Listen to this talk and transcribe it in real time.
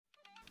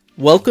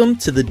Welcome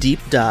to the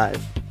Deep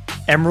Dive,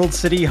 Emerald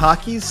City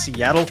Hockey's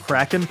Seattle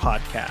Kraken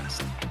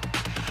podcast.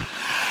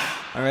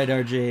 All right,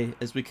 RJ,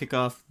 as we kick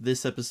off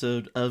this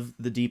episode of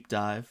the Deep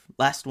Dive,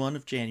 last one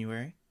of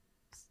January,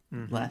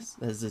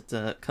 as it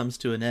comes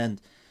to an end,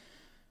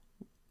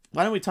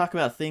 why don't we talk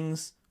about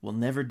things we'll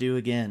never do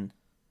again?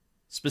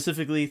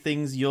 Specifically,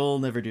 things you'll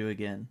never do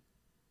again.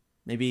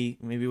 Maybe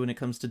when it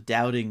comes to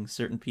doubting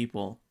certain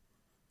people.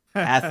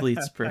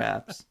 Athletes,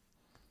 perhaps.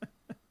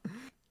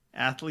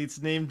 Athletes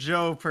named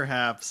Joe,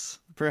 perhaps.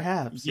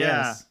 Perhaps,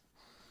 Yeah.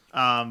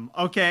 yes.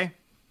 Okay,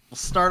 we'll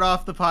start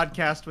off the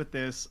podcast with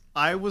this.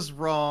 I was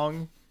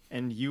wrong,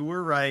 and you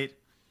were right.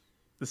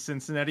 The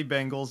Cincinnati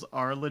Bengals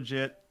are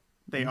legit.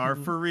 They are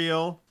for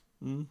real.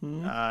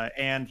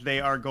 And they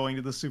are going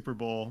to the Super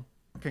Bowl.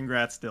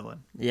 Congrats, Dylan.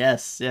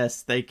 Yes.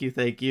 Thank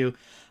you.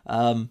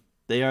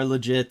 They are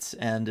legit,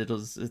 and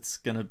it's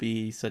gonna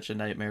be such a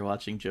nightmare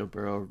watching Joe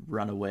Burrow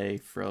run away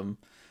from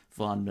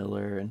Von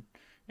Miller and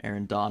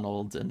Aaron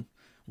Donald and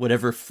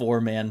whatever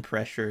four-man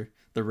pressure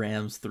the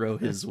Rams throw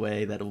his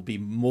way. That'll be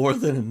more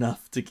than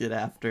enough to get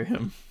after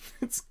him.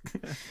 It's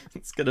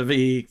gonna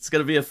be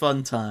a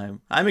fun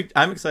time. I'm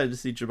excited to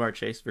see Jamar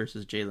Chase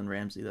versus Jalen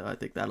Ramsey, though. I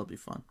think that'll be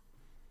fun.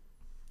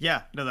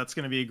 Yeah, no, that's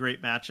going to be a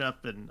great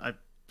matchup, and I'm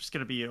just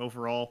going to be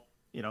overall,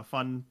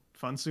 fun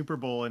Super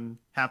Bowl, and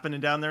happening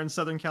down there in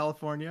Southern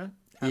California,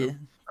 kind of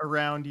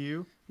around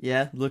you.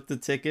 Yeah, look, the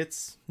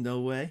tickets. No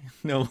way.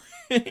 You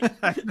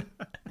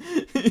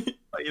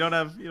don't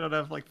have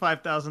like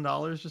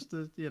 $5,000 just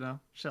to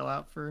shell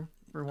out for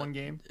one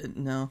game.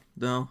 No.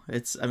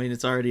 It's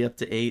already up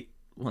to 8.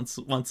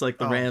 Once like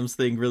the Rams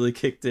thing really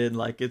kicked in,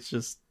 like it's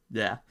just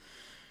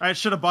I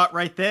should have bought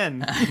right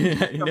then.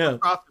 I know.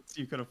 Profits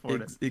you could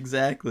afford it.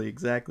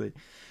 Exactly.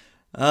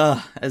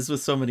 As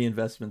with so many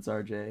investments,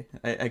 RJ,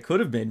 I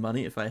could have made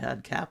money if I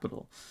had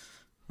capital.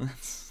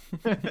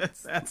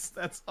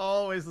 That's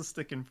always the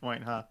sticking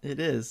point, huh? It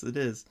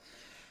is.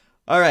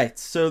 All right,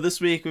 so this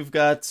week we've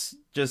got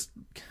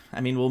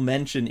we'll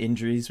mention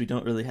injuries. We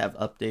don't really have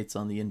updates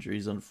on the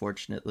injuries,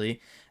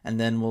 unfortunately. And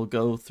then we'll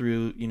go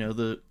through,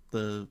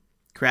 the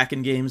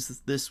Kraken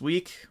games this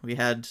week. We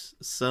had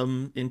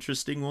some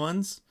interesting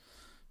ones,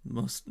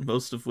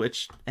 most of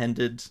which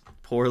ended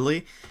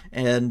poorly.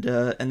 And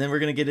then we're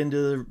going to get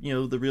into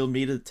the real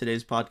meat of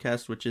today's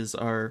podcast, which is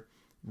our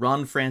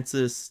Ron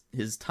Francis,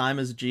 his time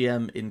as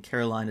GM in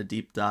Carolina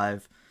deep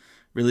dive.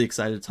 Really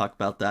excited to talk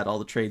about that, all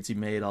the trades he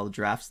made, all the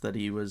drafts that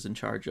he was in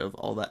charge of,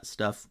 all that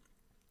stuff.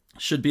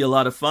 Should be a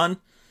lot of fun.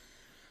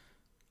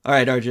 All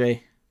right,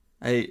 RJ,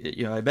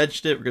 I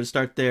mentioned it. We're going to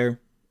start there.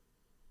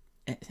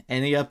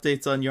 Any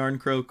updates on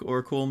Yarncroke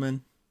or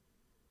Kuhlman?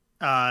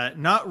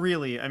 Not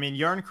really. I mean,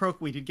 Yarncroke,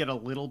 we did get a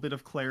little bit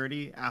of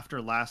clarity after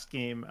last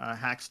game.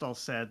 Hackstall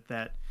said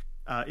that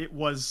it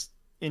was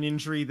an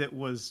injury that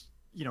was,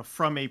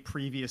 from a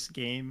previous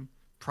game.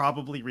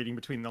 Probably reading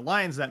between the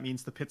lines, that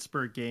means the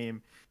Pittsburgh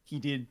game. He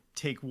did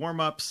take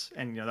warm-ups,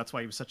 and that's why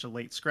he was such a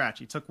late scratch.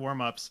 He took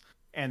warm-ups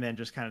and then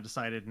just kind of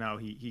decided no,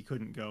 he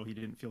couldn't go. He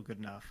didn't feel good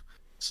enough.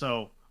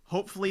 So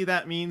hopefully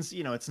that means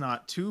it's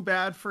not too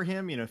bad for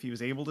him. If he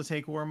was able to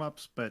take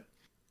warm-ups, but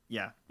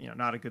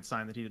not a good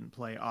sign that he didn't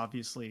play,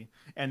 obviously.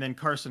 And then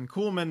Carson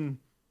Kuhlman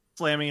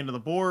slamming into the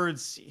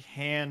boards,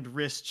 hand,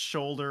 wrist,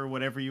 shoulder,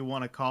 whatever you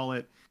want to call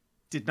it,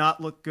 did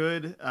not look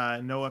good.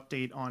 No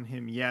update on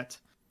him yet.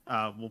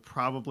 We'll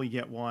probably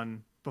get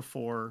one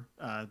before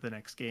the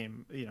next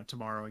game,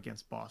 tomorrow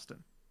against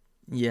Boston.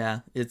 Yeah,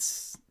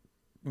 it's,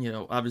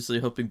 obviously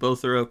hoping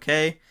both are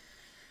okay.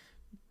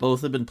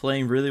 Both have been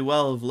playing really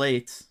well of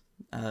late.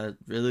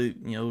 Really,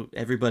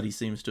 everybody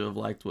seems to have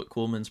liked what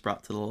Kuhlman's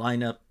brought to the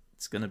lineup.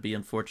 It's going to be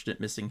unfortunate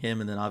missing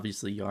him. And then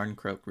obviously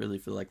Yarncroke, really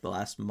for like the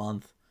last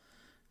month,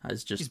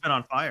 he's been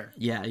on fire.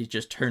 Yeah, he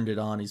just turned it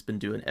on. He's been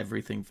doing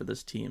everything for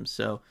this team.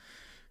 So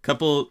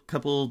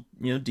couple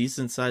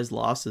decent sized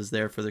losses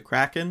there for the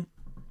Kraken.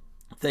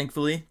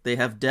 Thankfully, they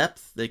have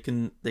depth. They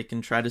can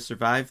try to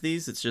survive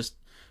these. It's just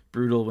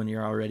brutal when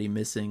you're already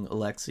missing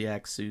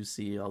Alexiak,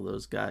 Susie, all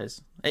those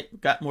guys. Hey,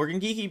 got Morgan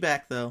Geekie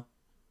back though.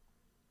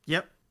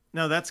 Yep.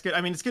 No, that's good.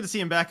 I mean, it's good to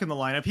see him back in the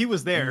lineup. He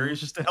was there. It was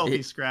just a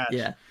healthy scratch.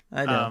 Yeah,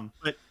 I know.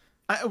 But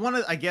I want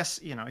to, I guess,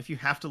 if you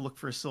have to look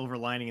for a silver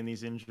lining in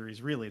these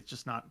injuries, really, it's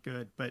just not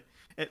good. But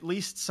at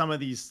least some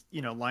of these,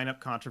 lineup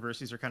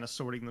controversies are kind of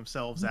sorting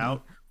themselves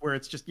out, where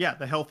it's just,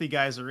 the healthy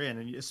guys are in,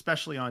 and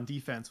especially on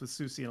defense with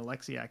Susie and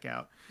Alexiak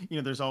out.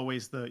 There's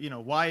always the,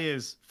 why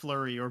is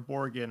Fleury or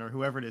Borgen or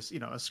whoever it is,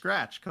 a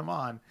scratch? Come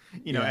on,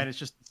 and it's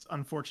just this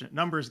unfortunate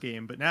numbers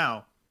game. But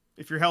now,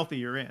 if you're healthy,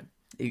 you're in.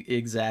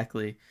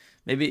 Exactly.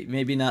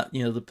 Maybe not,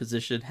 the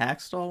position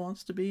Hackstall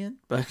wants to be in,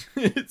 but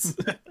it's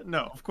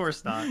no, of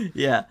course not.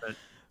 Yeah.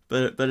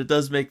 But it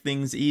does make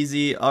things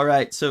easy. All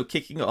right. So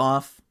kicking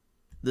off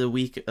the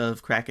week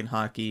of Kraken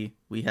hockey,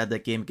 we had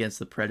that game against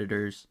the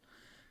Predators.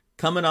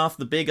 Coming off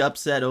the big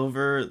upset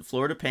over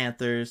Florida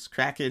Panthers,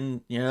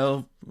 Kraken,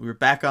 we're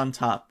back on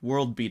top,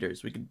 world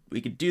beaters.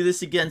 We could do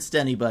this against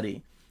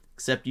anybody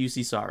except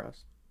UC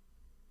Saros.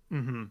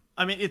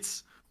 I mean,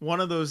 it's one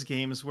of those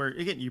games where,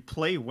 again, you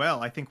play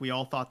well. I think we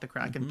all thought the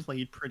Kraken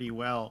played pretty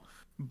well,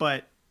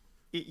 but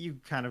you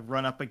kind of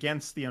run up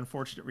against the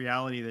unfortunate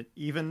reality that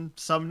even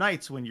some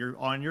nights when you're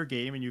on your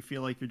game and you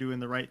feel like you're doing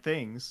the right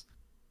things,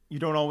 you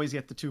don't always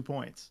get the 2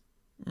 points.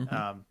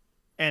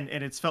 And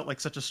it's felt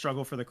like such a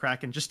struggle for the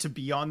Kraken just to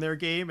be on their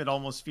game. It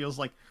almost feels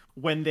like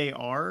when they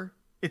are,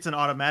 it's an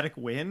automatic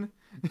win,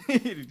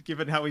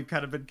 given how we've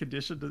kind of been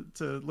conditioned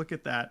to look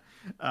at that.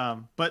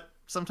 But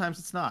sometimes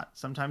it's not.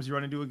 Sometimes you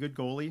run into a good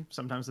goalie.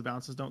 Sometimes the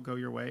bounces don't go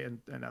your way, and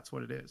that's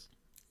what it is.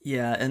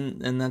 Yeah,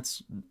 and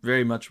that's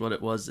very much what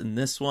it was in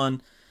this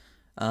one.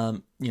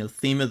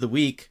 Theme of the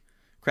week,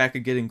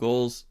 Kraken getting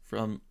goals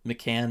from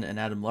McCann and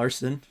Adam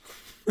Larsson.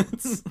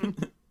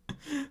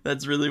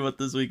 That's really what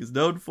this week is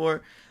known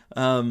for.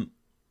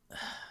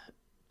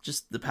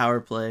 Just the power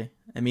play.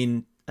 I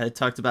mean, I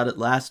talked about it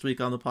last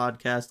week on the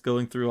podcast,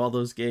 going through all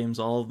those games,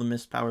 all of the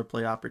missed power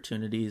play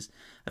opportunities.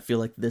 I feel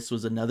like this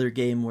was another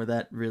game where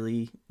that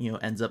really,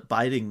 ends up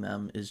biting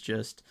them. Is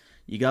just,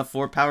 you got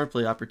 4 power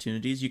play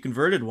opportunities. You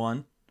converted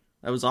one.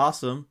 That was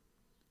awesome.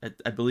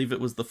 I believe it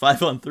was the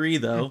 5-on-3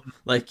 though.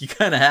 Like, you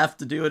kind of have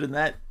to do it in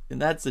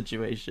that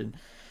situation.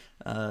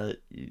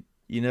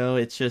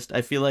 It's just,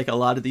 I feel like a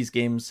lot of these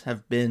games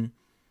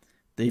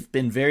they've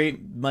been very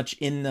much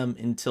in them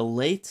until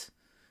late.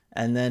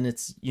 And then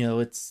it's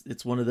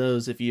one of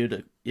those, if you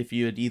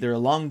had either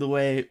along the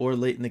way or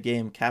late in the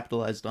game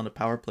capitalized on a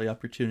power play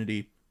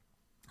opportunity,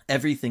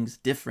 everything's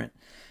different.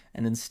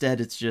 And instead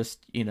it's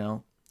just,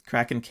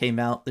 Kraken came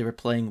out, they were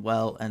playing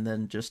well, and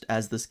then just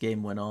as this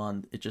game went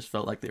on, it just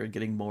felt like they were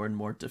getting more and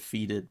more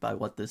defeated by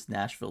what this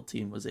Nashville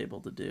team was able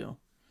to do.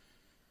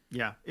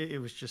 Yeah,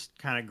 it was just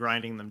kind of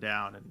grinding them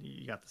down, and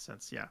you got the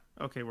sense,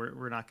 okay,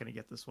 we're not going to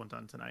get this one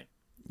done tonight.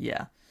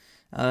 Yeah.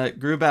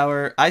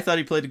 Grubauer, I thought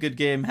he played a good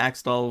game.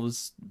 Hackstall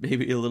was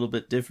maybe a little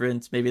bit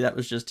different. Maybe that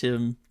was just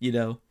him,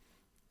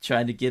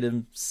 trying to get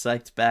him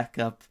psyched back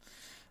up.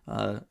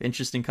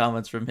 Interesting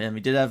comments from him.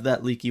 He did have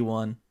that leaky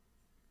one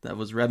that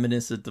was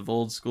reminiscent of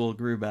old school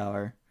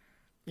Grubauer.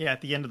 Yeah,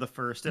 at the end of the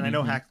first. And I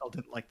know Hackstall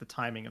didn't like the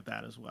timing of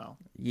that as well.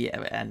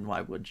 Yeah, and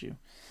why would you?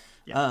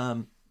 Yeah.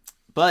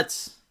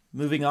 But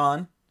moving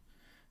on,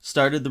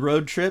 started the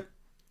road trip,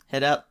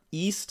 head out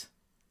east,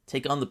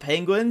 take on the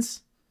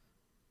Penguins.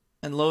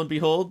 And lo and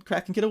behold,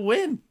 Kraken get a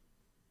win.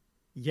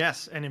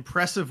 Yes, an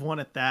impressive one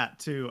at that,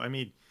 too. I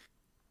mean,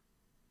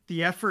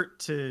 the effort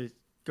to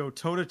go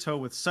toe-to-toe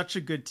with such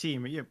a good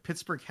team.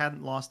 Pittsburgh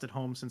hadn't lost at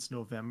home since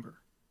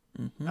November.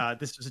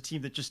 This was a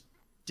team that just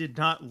did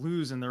not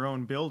lose in their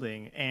own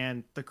building,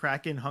 and the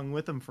Kraken hung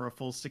with them for a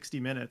full 60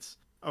 minutes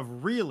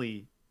of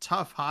really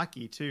tough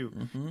hockey, too.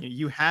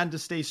 You had to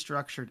stay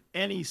structured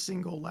any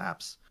single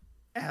lapse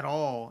at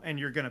all, and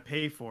you're going to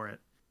pay for it.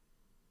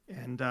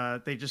 And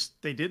they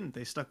didn't.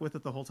 They stuck with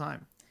it the whole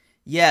time.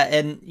 Yeah,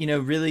 and,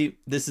 really,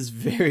 this is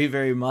very,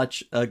 very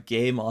much a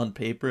game on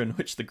paper in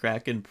which the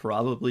Kraken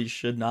probably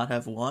should not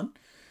have won.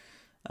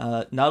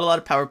 Not a lot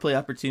of power play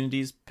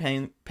opportunities.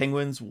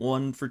 Penguins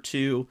 1 for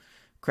 2.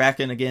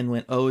 Kraken, again,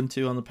 went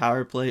 0-2 on the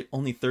power play.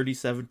 Only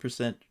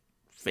 37%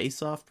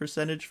 face-off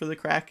percentage for the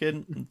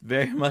Kraken.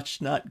 Very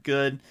much not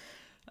good.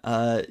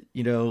 But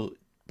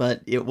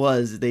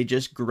they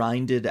just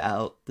grinded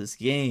out this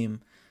game.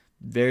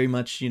 Very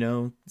much,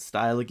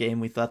 style of game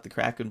we thought the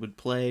Kraken would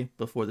play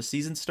before the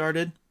season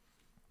started.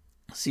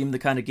 Seemed the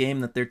kind of game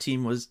that their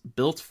team was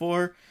built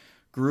for.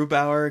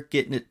 Grubauer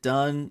getting it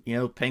done.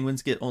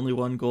 Penguins get only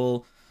 1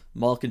 goal.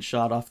 Malkin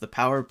shot off the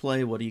power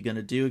play. What are you going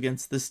to do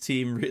against this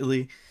team,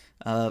 really?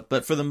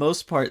 But for the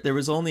most part, there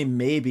was only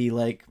maybe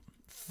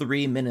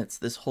 3 minutes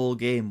this whole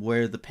game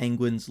where the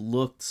Penguins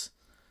looked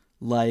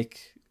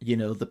like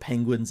the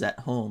Penguins at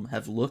home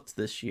have looked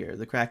this year.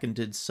 The Kraken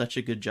did such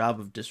a good job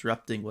of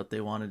disrupting what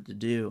they wanted to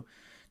do,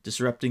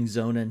 disrupting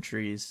zone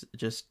entries,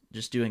 just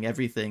doing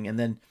everything, and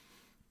then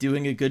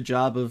doing a good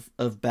job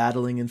of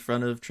battling in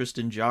front of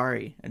Tristan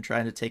Jarry and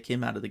trying to take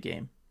him out of the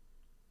game.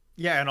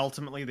 Yeah, and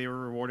ultimately they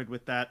were rewarded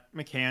with that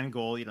McCann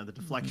goal. The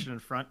deflection in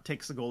front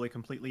takes the goalie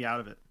completely out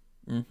of it.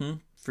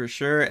 For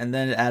sure. And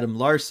then Adam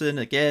Larsson,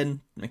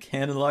 again,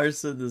 McCann and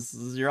Larsson, this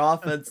is your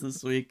offense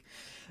this week.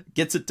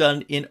 Gets it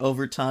done in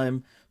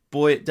overtime.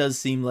 Boy, it does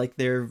seem like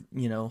their,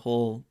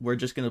 whole, we're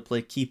just going to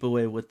play keep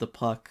away with the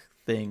puck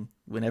thing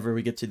whenever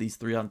we get to these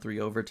 3-on-3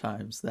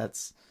 overtimes.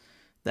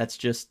 That's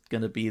just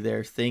going to be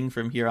their thing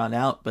from here on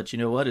out. But you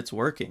know what? It's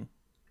working.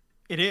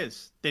 It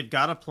is. They've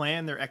got a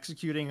plan. They're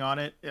executing on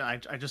it. I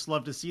just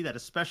love to see that,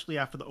 especially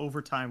after the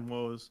overtime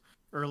woes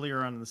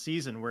earlier on in the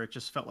season, where it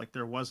just felt like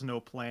there was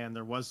no plan.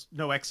 There was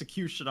no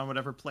execution on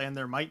whatever plan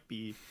there might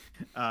be.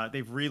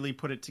 They've really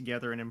put it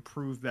together and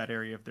improved that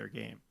area of their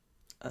game.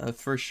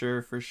 For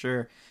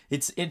sure.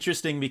 It's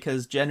interesting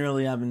because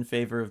generally I'm in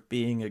favor of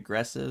being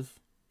aggressive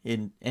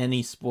in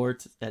any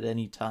sport at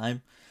any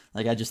time.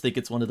 I just think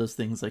it's one of those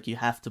things, you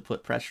have to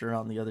put pressure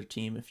on the other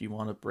team if you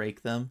want to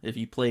break them. If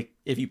you play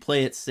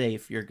it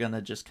safe, you're going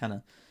to just kind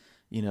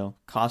of,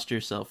 cost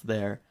yourself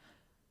there.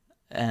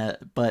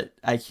 But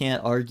I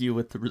can't argue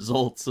with the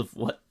results of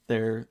what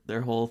their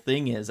whole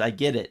thing is. I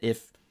get it.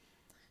 If,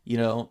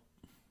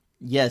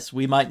 yes,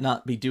 we might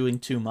not be doing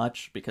too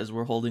much because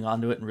we're holding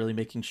on to it and really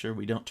making sure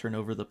we don't turn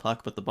over the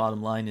puck, but the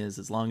bottom line is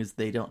as long as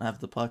they don't have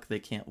the puck, they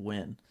can't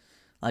win.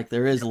 Like,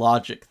 there is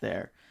logic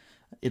there.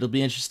 It'll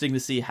be interesting to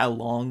see how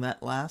long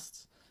that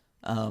lasts.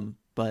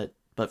 But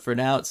for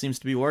now, it seems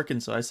to be working,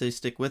 so I say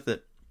stick with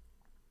it.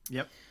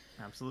 Yep,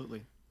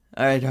 absolutely.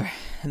 All right.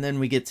 And then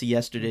we get to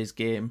yesterday's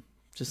game.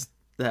 Just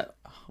that,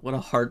 what a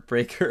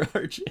heartbreaker,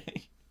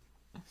 RJ.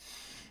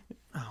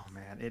 Oh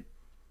man, it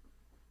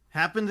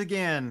happened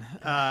again.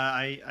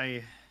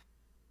 I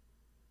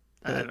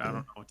don't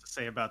know what to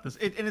say about this.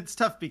 And it's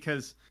tough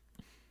because,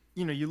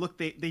 you look,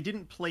 they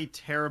didn't play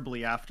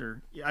terribly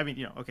after. I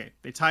mean, okay,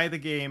 they tie the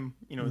game,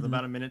 with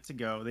about a minute to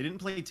go. They didn't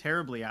play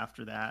terribly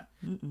after that.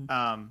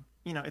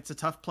 It's a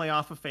tough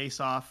playoff, a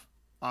face-off.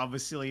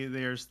 Obviously,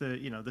 there's the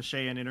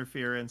Sheahan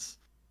interference,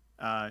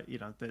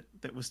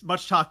 that was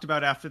much talked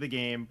about after the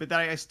game, but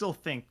that I still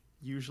think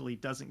usually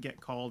doesn't get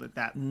called at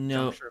that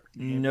juncture of the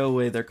game. No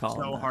way they're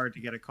calling so that. Hard to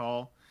get a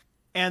call.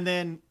 And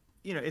then,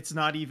 it's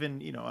not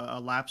even, a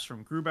lapse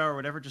from Grubauer or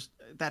whatever, just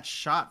that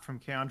shot from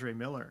K'Andre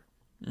Miller.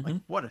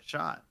 Like, what a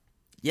shot.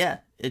 Yeah,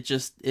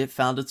 it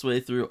found its way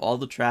through all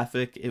the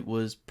traffic. It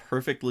was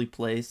perfectly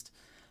placed.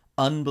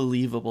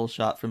 Unbelievable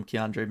shot from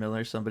K'Andre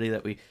Miller, somebody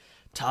that we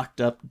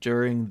talked up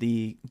during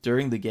the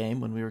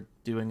game when we were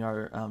doing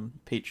our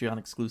Patreon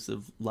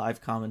exclusive live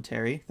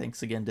commentary.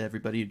 Thanks again to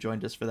everybody who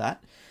joined us for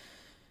that.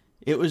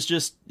 It was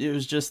just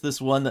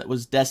this one that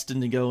was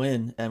destined to go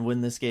in and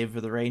win this game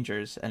for the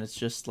Rangers, and it's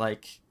just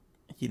like,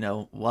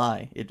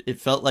 why?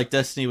 It felt like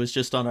destiny was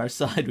just on our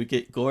side. We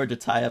get Gord to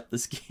tie up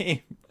this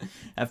game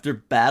after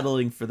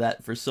battling for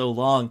that for so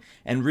long,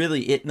 and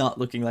really it not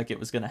looking like it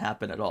was going to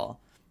happen at all.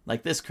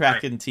 Like, this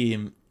Kraken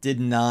team did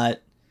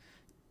not,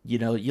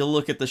 you'll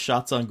look at the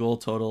shots on goal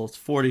total, it's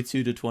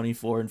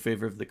 42-24 in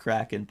favor of the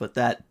Kraken, but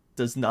that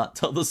does not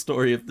tell the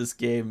story of this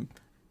game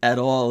at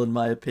all, in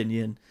my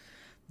opinion.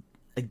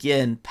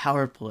 Again,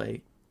 power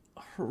play,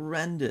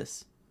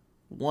 horrendous.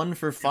 1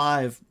 for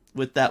 5,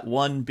 with that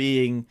one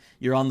being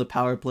you're on the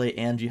power play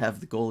and you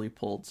have the goalie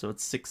pulled, so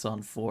it's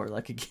 6-on-4.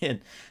 Like,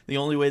 again, the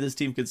only way this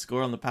team could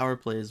score on the power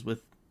play is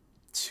with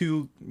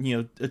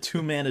a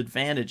two-man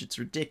advantage. It's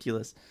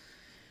ridiculous.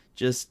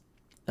 Just,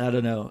 I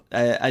don't know.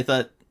 I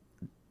thought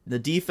the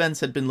defense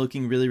had been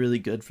looking really, really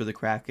good for the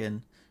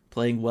Kraken,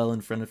 playing well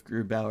in front of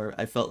Grubauer.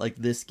 I felt like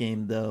this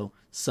game, though,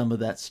 some of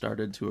that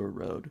started to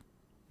erode.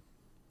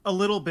 A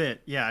little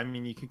bit, yeah. I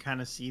mean, you can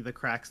kind of see the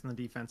cracks in the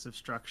defensive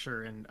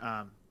structure, and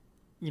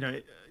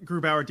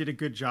Grubauer did a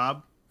good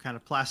job kind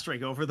of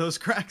plastering over those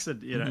cracks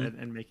and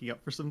and making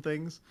up for some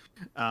things.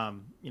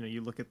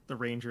 You look at the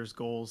Rangers'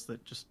 goals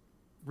that just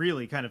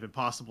really kind of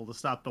impossible to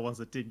stop. The ones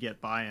that did get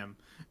by him,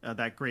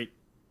 that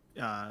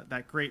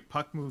great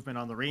puck movement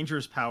on the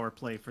Rangers' power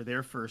play for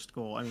their first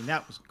goal. I mean,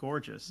 that was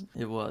gorgeous.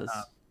 It was.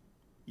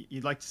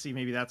 You'd like to see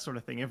maybe that sort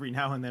of thing every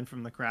now and then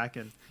from the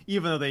Kraken,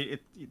 even though they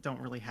don't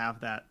really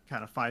have that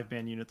kind of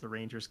 5-man unit the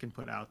Rangers can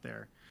put out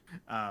there.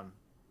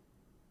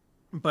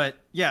 But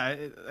yeah,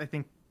 I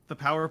think the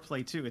power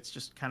play too, it's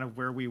just kind of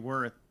where we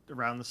were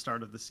around the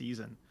start of the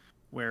season,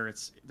 where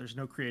there's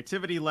no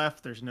creativity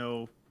left, there's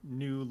no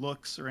new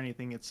looks or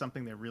anything. It's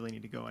something they really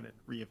need to go in and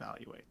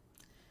reevaluate.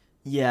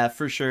 Yeah,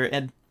 for sure.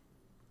 And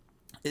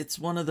it's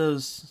one of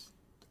those,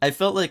 I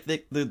felt like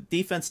the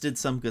defense did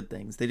some good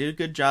things. They did a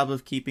good job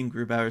of keeping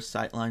Grubauer's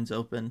sightlines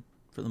open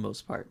for the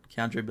most part.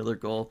 K'Andre Miller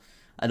goal,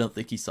 I don't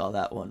think he saw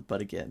that one,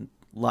 but again,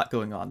 a lot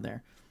going on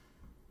there.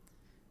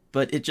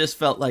 But it just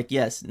felt like,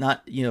 yes,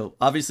 not,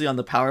 obviously on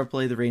the power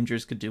play, the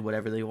Rangers could do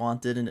whatever they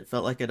wanted, and it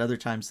felt like at other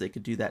times they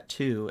could do that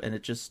too. And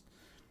it just,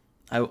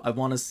 I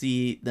want to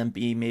see them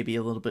be maybe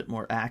a little bit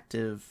more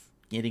active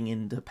getting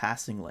into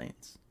passing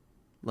lanes.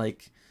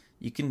 Like,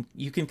 you can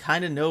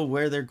kind of know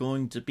where they're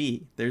going to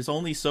be. There's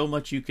only so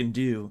much you can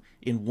do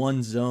in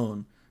one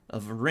zone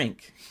of a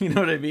rink. You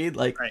know what I mean?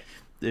 Like, right.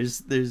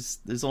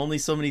 There's only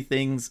so many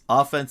things.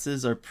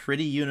 Offenses are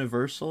pretty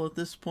universal at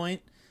this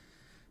point.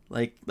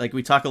 Like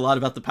we talk a lot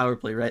about the power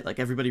play, right? Like,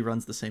 everybody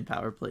runs the same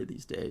power play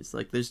these days.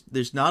 Like,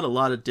 there's not a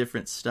lot of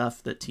different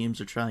stuff that teams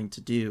are trying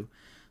to do.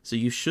 So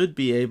you should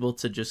be able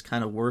to just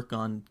kind of work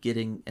on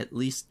getting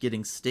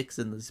sticks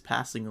in these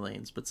passing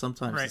lanes. But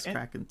sometimes this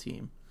Kraken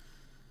team.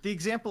 The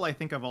example I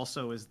think of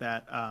also is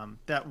that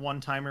that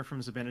one-timer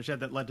from Zibanejad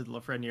that led to the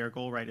Lafreniere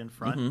goal right in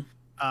front.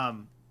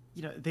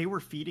 They were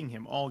feeding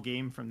him all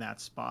game from that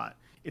spot.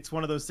 It's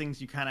one of those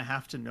things you kind of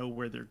have to know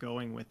where they're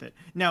going with it.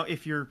 Now,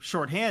 if you're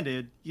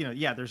shorthanded,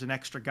 there's an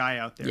extra guy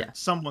out there. Yeah.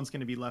 Someone's going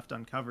to be left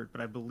uncovered,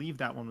 but I believe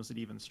that one was at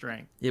even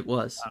strength. It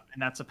was.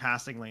 And that's a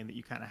passing lane that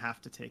you kind of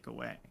have to take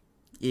away.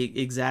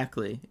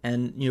 Exactly.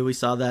 And, we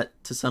saw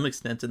that to some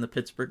extent in the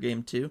Pittsburgh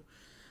game too.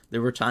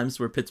 There were times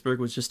where Pittsburgh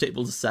was just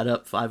able to set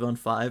up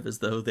 5-on-5 as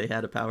though they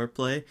had a power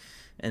play,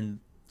 and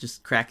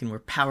just Kraken were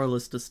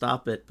powerless to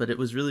stop it. But it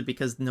was really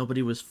because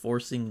nobody was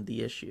forcing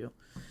the issue.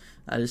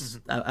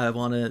 I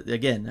want to,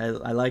 again,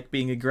 I like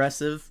being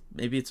aggressive.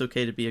 Maybe it's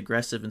okay to be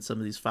aggressive in some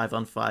of these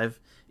 5-on-5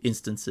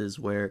 instances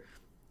where,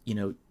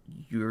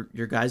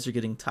 your guys are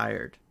getting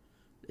tired.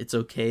 it's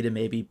okay to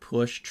maybe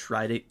push,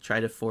 try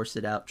to force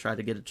it out, try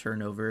to get a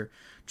turnover,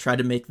 try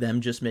to make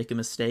them just make a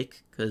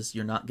mistake, because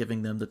you're not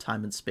giving them the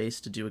time and space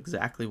to do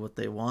exactly what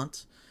they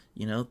want.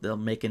 You know, they'll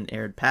make an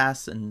aired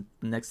pass, and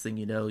the next thing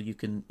you know, you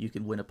can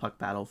win a puck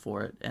battle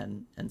for it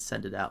and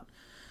send it out.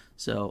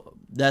 So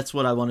that's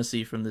what I want to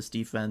see from this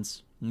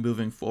defense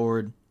moving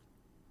forward.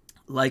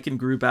 Like in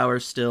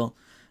Grubauer still,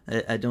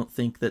 I don't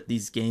think that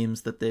these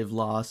games that they've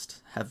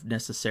lost have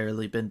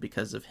necessarily been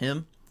because of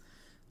him.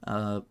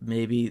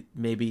 Maybe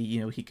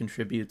he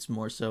contributes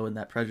more so in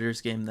that Predators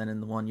game than in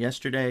the one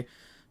yesterday,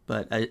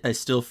 but I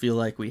still feel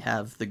like we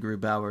have the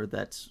Grubauer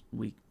that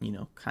we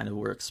kind of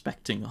were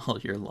expecting all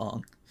year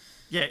long.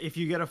 Yeah, if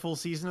you get a full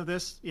season of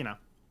this,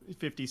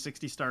 50,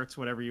 60 starts,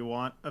 whatever you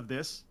want of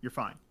this, you're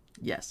fine.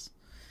 Yes.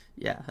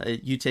 Yeah,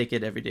 you take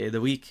it every day of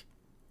the week.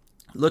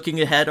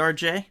 Looking ahead,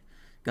 RJ,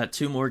 got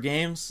 2 more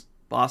games.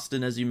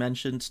 Boston, as you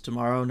mentioned,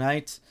 tomorrow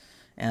night.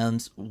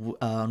 And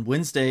on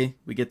Wednesday,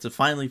 we get to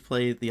finally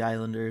play the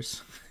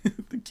Islanders.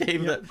 The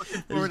game that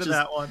is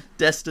just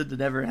destined to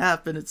never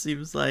happen, it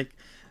seems like.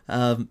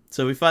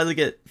 So we finally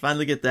get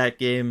that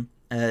game.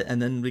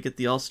 And then we get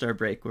the All-Star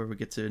break where we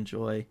get to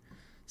enjoy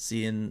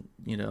seeing,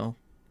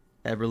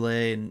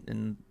 Eberle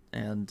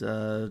and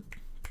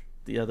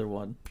the other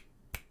one.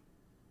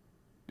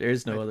 There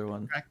is no other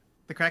one.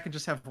 The Kraken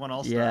just have one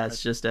All-Star. Yeah,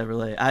 it's just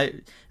Eberle.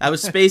 I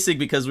was spacing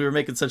because we were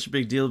making such a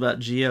big deal about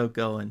Gio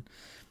going,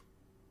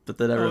 but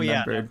then I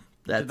remembered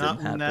that didn't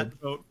happen. That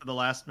vote for the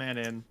last man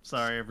in.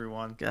 Sorry,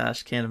 everyone.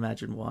 Gosh, can't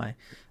imagine why.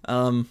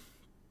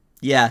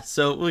 Yeah,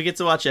 so we get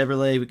to watch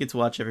Eberle. We get to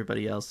watch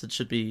everybody else. It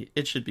should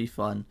be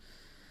fun.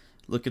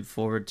 Looking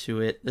forward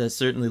to it.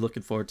 Certainly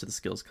looking forward to the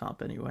skills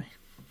comp anyway.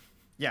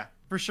 Yeah,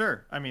 for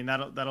sure. I mean,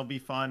 that'll be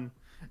fun.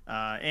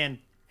 And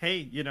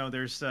hey,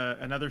 there's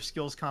another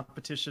skills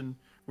competition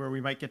where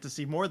we might get to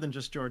see more than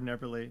just Jordan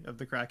Eberle of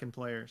the Kraken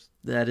players.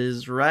 That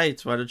is right.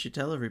 Why don't you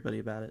tell everybody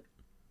about it?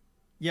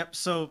 Yep.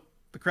 So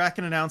the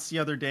Kraken announced the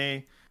other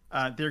day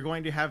they're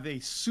going to have a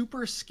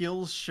super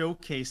skills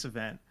showcase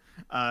event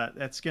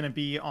that's going to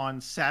be on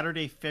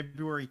Saturday,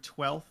 February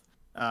 12th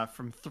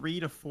from 3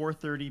 to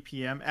 4:30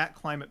 p.m. at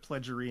Climate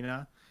Pledge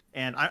Arena.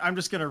 And I'm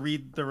just going to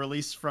read the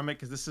release from it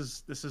because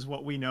this is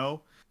what we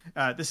know.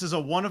 This is a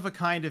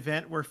one-of-a-kind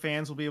event where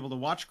fans will be able to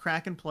watch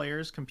Kraken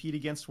players compete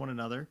against one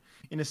another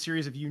in a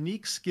series of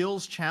unique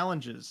skills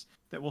challenges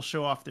that will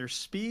show off their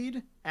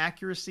speed,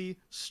 accuracy,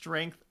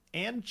 strength,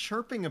 and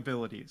chirping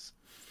abilities.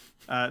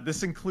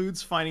 This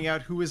includes finding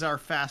out who is our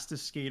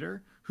fastest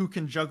skater, who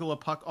can juggle a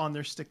puck on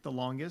their stick the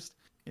longest,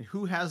 and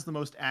who has the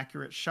most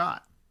accurate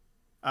shot.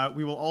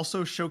 We will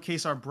also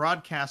showcase our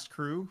broadcast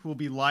crew, who will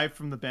be live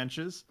from the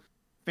benches.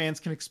 Fans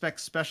can expect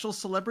special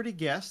celebrity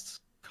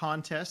guests,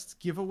 contests,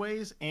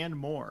 giveaways, and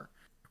more.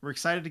 We're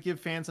excited to give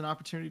fans an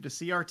opportunity to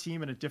see our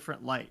team in a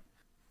different light.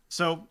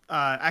 So,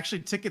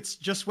 actually, tickets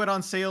just went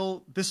on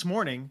sale this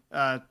morning,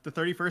 the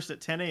 31st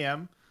at 10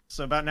 a.m.,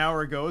 so about an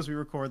hour ago as we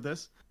record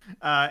this.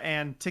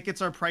 And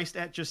tickets are priced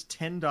at just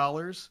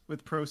 $10,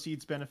 with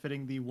proceeds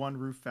benefiting the One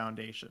Roof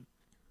Foundation.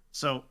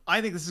 So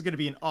I think this is going to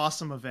be an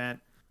awesome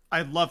event.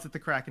 I love that the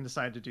Kraken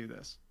decided to do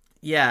this.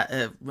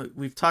 Yeah,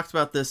 we've talked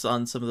about this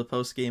on some of the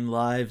post-game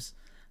lives.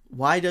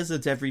 Why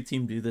doesn't every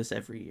team do this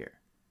every year?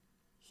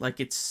 Like,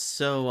 it's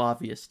so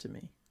obvious to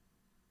me.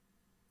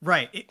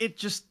 Right.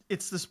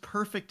 It's this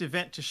perfect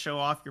event to show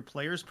off your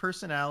player's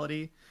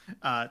personality,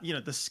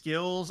 the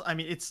skills. I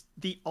mean, it's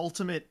the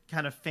ultimate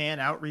kind of fan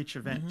outreach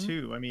event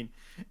too. I mean,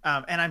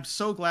 and I'm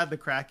so glad the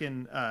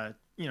Kraken,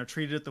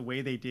 treated it the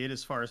way they did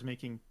as far as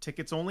making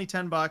tickets only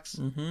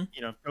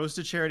 $10, goes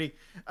to charity.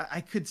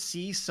 I could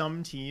see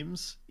some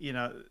teams,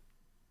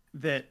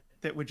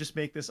 that would just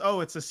make this,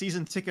 it's a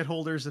season ticket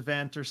holders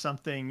event or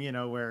something,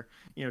 where,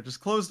 just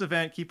closed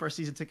event, keep our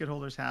season ticket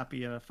holders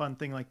happy and a fun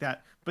thing like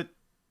that. But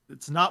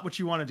it's not what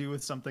you want to do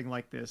with something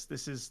like this.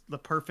 This is the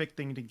perfect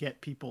thing to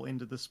get people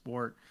into the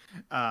sport.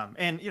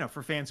 And,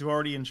 for fans who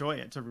already enjoy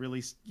it to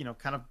really,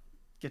 kind of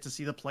get to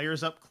see the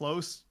players up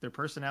close, their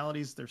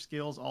personalities, their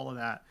skills, all of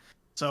that.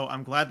 So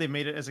I'm glad they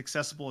made it as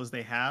accessible as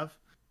they have.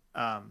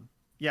 I'm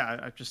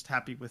just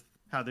happy with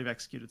how they've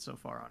executed so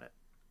far on it.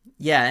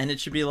 Yeah, and it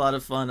should be a lot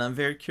of fun. I'm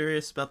very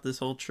curious about this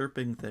whole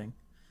chirping thing.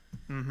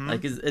 Mm-hmm.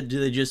 Like, do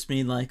they just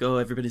mean like,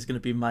 everybody's going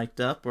to be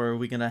mic'd up, or are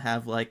we going to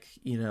have like,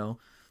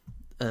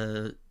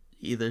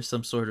 either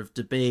some sort of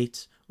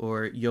debate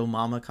or Yo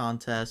Mama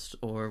contest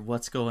or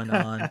what's going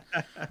on?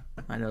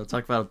 I know,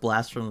 talk about a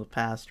blast from the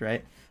past,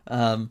 right?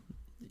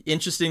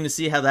 Interesting to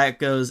see how that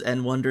goes,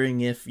 and wondering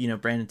if,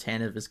 Brandon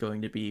Tanev is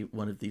going to be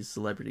one of these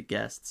celebrity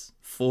guests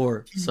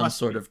for some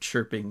sort of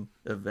chirping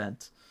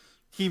event.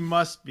 He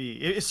must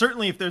be.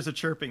 Certainly if there's a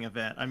chirping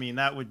event. I mean,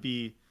 that would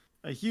be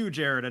a huge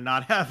error to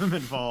not have him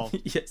involved.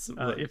 Yes,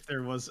 if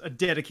there was a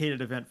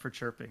dedicated event for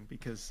chirping,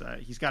 because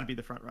he's got to be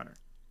the front runner.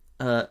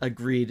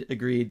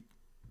 Agreed.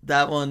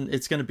 That one,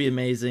 it's going to be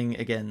amazing.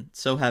 Again,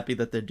 so happy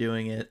that they're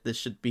doing it. This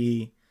should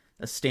be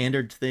a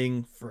standard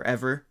thing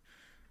forever.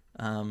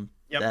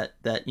 That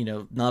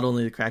not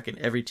only the Kraken,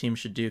 every team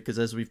should do, because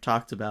as we've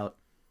talked about,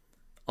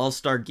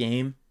 All-Star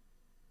game,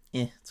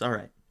 it's all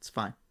right. It's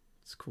fine.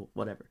 It's cool,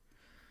 whatever.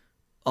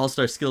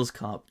 All-Star Skills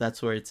Comp,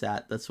 that's where it's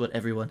at. That's what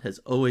everyone has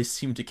always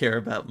seemed to care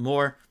about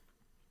more.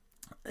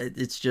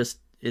 It's just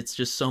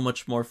so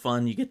much more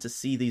fun. You get to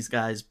see these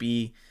guys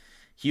be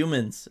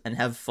humans and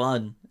have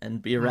fun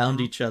and be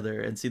around each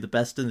other and see the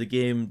best in the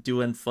game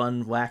doing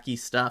fun, wacky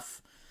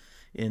stuff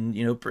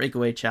in,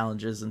 breakaway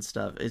challenges and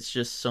stuff. It's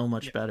just so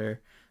much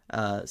better.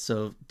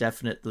 So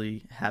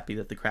definitely happy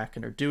that the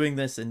Kraken are doing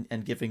this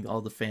and giving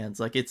all the fans,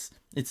 like, it's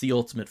the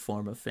ultimate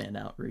form of fan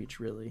outreach,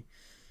 really.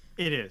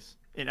 It is.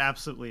 It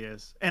absolutely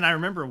is. And I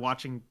remember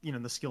watching,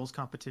 the skills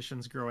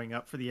competitions growing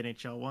up for the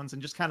NHL ones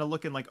and just kind of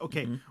looking like,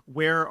 okay,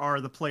 where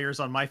are the players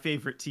on my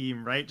favorite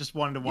team, right? Just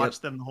wanted to watch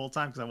them the whole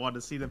time because I wanted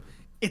to see them.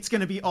 It's going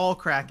to be all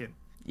Kraken.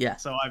 Yeah.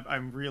 So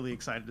I'm really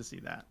excited to see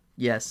that.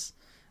 Yes.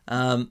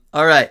 All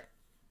right.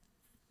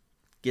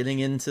 Getting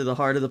into the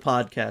heart of the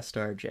podcast,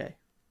 RJ.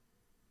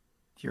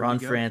 Ron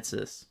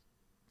Francis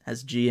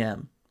as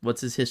GM.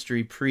 What's his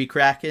history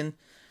pre-Kraken?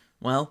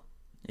 Well,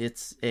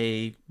 it's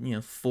a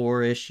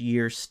 4-ish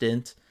year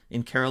stint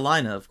in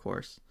Carolina, of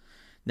course.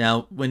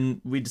 Now, when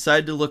we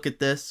decided to look at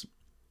this,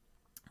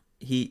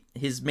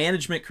 his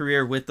management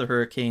career with the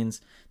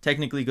Hurricanes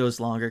technically goes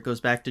longer. It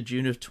goes back to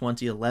June of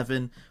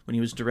 2011 when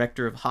he was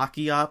director of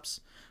hockey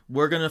ops.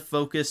 We're going to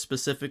focus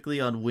specifically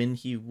on when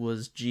he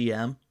was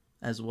GM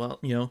as well,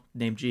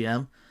 named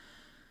GM.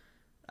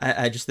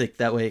 I just think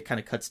that way it kind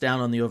of cuts down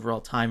on the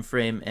overall time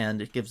frame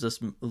and it gives us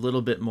a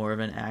little bit more of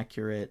an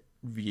accurate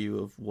view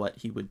of what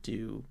he would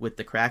do with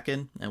the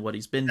Kraken and what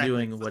he's been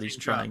doing and what he's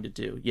trying to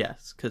do.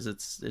 Yes, because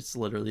it's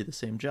literally the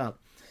same job.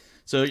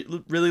 So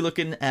really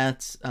looking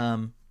at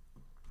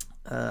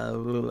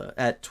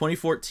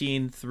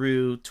 2014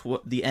 through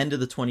the end of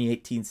the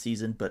 2018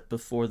 season, but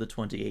before the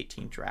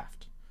 2018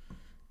 draft,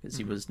 because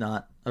he was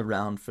not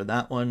around for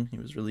that one. He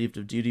was relieved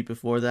of duty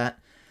before that,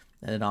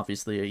 and then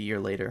obviously a year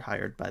later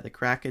hired by the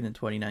Kraken in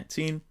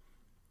 2019.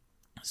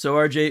 So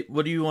RJ,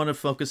 what do you want to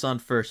focus on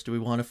first? Do we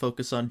want to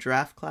focus on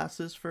draft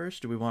classes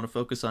first? Do we want to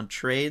focus on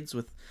trades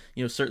with,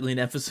 certainly an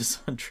emphasis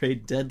on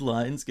trade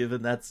deadlines,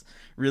 given that's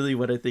really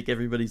what I think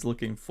everybody's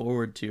looking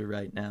forward to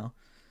right now?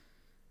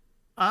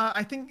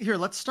 I think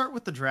let's start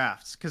with the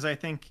drafts, because I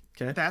think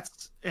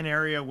that's an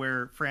area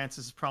where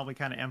Francis has probably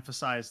kind of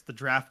emphasized the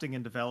drafting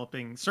and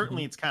developing.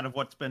 Certainly it's kind of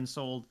what's been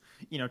sold,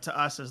 to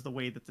us as the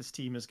way that this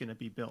team is going to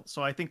be built.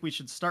 So I think we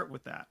should start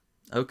with that.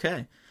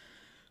 Okay.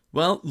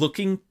 Well,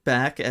 looking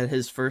back at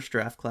his first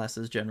draft class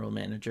as general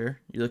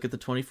manager, you look at the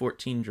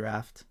 2014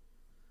 draft,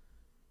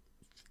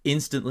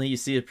 instantly you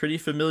see a pretty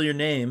familiar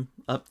name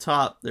up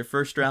top, their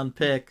first round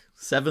pick,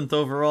 7th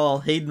overall,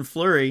 Hayden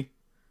Fleury.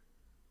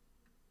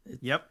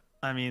 Yep.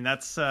 I mean,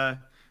 that's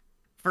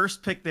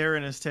first pick there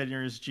in his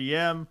tenure as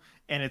GM,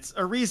 and it's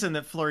a reason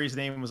that Fleury's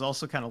name was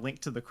also kind of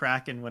linked to the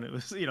Kraken when it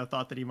was,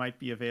 thought that he might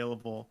be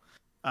available.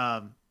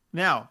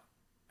 Now,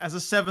 as a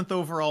 7th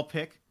overall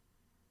pick,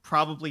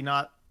 probably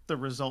not the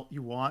result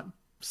you want.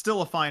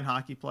 Still a fine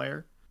hockey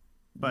player,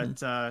 but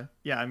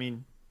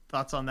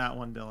thoughts on that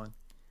one, Dylan?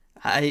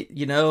 I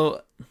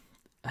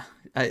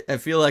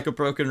feel like a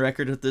broken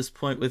record at this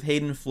point with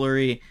Hayden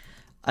Fleury.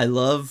 I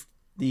love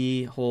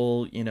the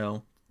whole,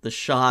 the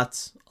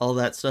shots, all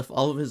that stuff,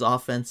 all of his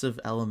offensive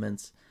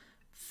elements.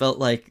 Felt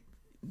like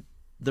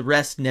the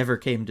rest never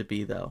came to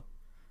be, though.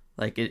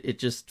 Like it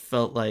just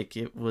felt like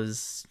it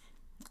was,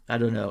 I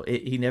don't know.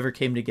 He never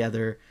came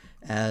together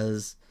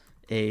as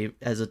a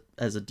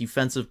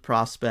defensive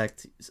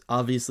prospect.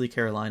 Obviously,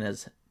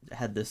 Carolina's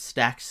had this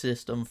stack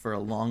system for a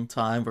long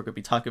time. We're going to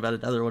be talking about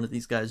another one of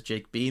these guys,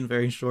 Jake Bean,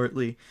 very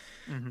shortly,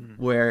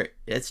 where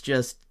it's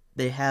just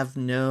they have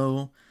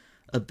no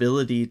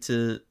ability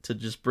to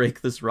just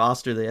break this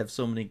roster. They have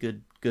so many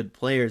good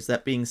players.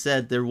 That being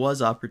said, there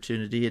was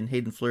opportunity, and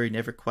Hayden Fleury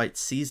never quite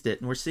seized it.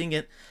 And we're seeing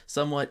it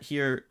somewhat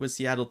here with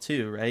Seattle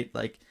too, right?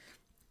 Like,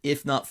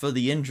 if not for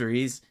the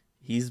injuries,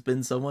 he's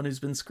been someone who's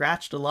been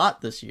scratched a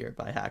lot this year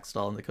by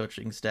Hackstall and the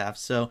coaching staff.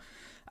 So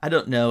I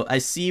don't know. I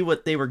see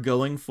what they were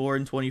going for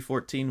in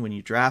 2014 when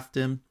you draft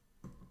him.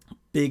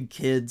 Big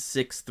kid,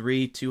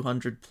 6'3",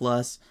 200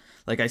 plus.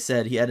 Like I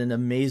said, he had an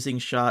amazing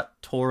shot,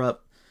 tore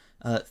up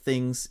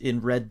things in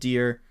Red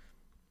Deer,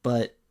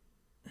 but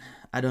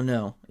I don't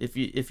know.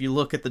 If you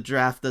look at the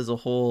draft as a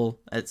whole,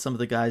 at some of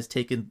the guys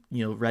taken,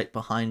 right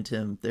behind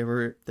him, there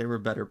were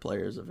better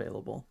players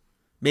available.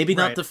 Maybe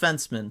not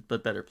defensemen,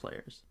 but better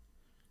players.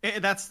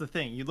 That's the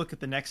thing. You look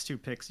at the next two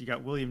picks, you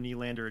got William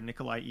Nylander and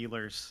Nikolai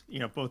Ehlers.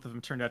 Both of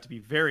them turned out to be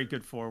very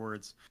good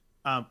forwards,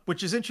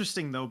 which is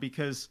interesting, though,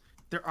 because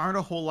there aren't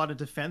a whole lot of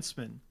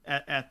defensemen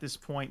at this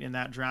point in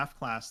that draft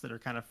class that are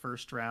kind of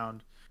first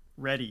round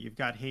ready. You've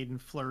got Hayden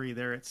Fleury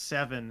there at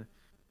 7,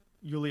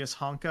 Julius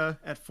Honka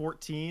at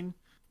 14,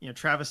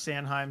 Travis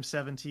Sanheim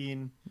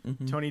 17,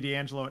 Tony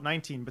DeAngelo at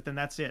 19, but then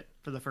that's it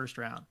for the first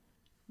round.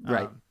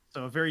 Right.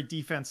 So a very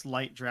defense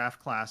light draft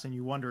class, and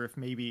you wonder if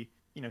maybe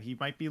he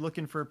might be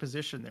looking for a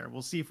position there.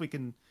 We'll see if we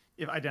can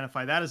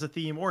identify that as a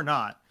theme or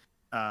not.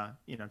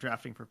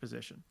 Drafting for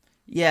position.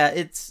 Yeah,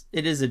 it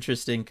is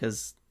interesting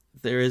because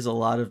there is a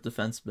lot of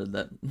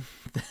defensemen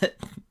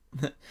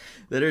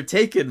that are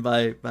taken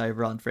by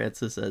Ron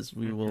Francis, as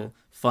we will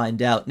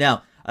find out.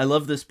 Now, I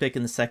love this pick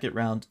in the second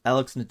round.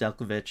 Alex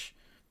Nedeljkovic,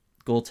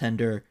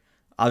 goaltender,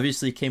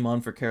 obviously came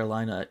on for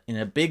Carolina in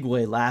a big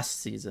way last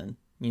season.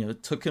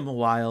 It took him a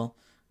while,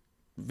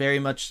 very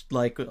much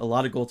like a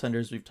lot of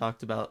goaltenders we've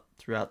talked about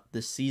throughout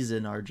this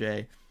season,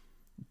 RJ.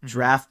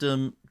 Draft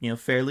him,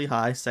 fairly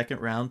high, second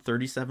round,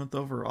 37th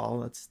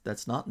overall.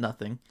 That's not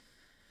nothing.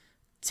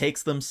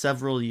 Takes them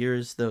several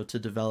years, though, to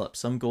develop.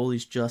 Some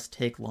goalies just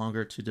take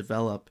longer to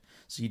develop,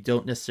 so you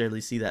don't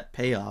necessarily see that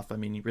payoff. I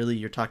mean, really,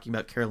 you're talking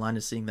about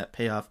Carolina seeing that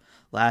payoff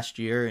last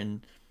year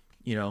in,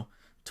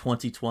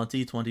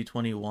 2020,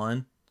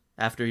 2021,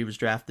 after he was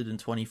drafted in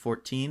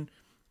 2014.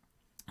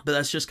 But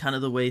that's just kind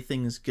of the way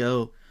things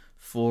go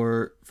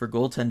for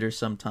goaltenders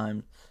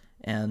sometimes.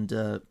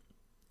 And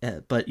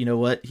but you know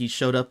what? He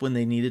showed up when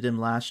they needed him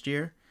last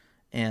year,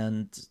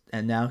 and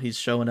now he's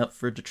showing up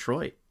for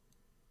Detroit.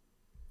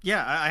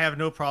 Yeah, I have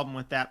no problem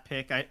with that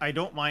pick. I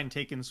don't mind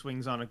taking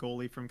swings on a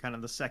goalie from kind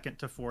of the second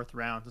to fourth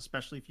round,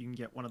 especially if you can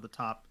get one of the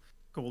top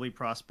goalie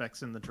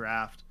prospects in the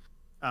draft.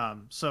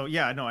 So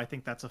yeah, no, I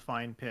think that's a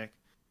fine pick.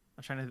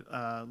 I'm trying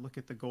to look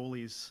at the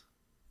goalies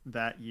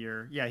that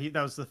year. Yeah,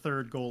 that was the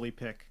third goalie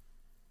pick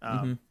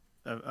of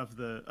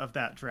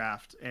that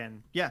draft,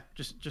 and yeah,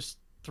 just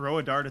throw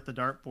a dart at the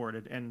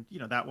dartboard, and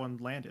that one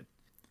landed.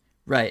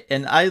 Right,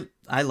 and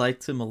I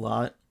liked him a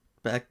lot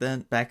back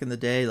in the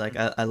day. Like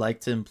I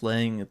liked him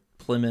playing at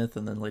Plymouth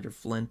and then later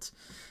Flint,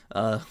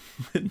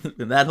 when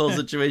that whole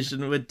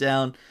situation went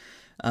down.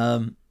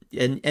 And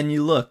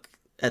you look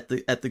at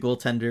the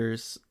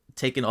goaltenders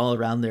taken all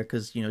around there,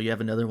 because you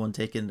have another one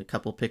taken a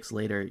couple picks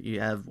later.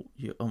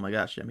 Oh my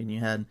gosh, I mean, you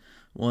had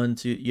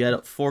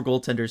four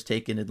goaltenders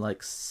taken in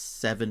like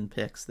 7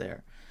 picks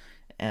there,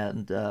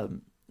 and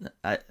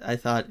I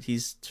thought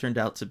he's turned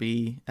out to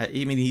be. I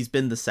mean, he's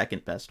been the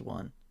second best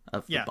one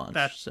of the bunch.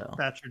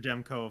 Thatcher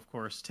Demko, of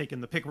course, taken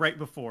the pick right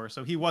before,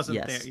 so he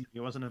wasn't there. He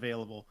wasn't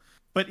available,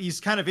 but he's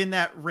kind of in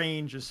that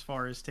range as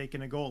far as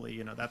taking a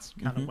goalie. That's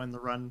kind of when the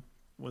run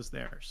was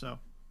there. So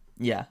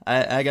yeah,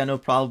 I got no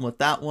problem with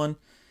that one.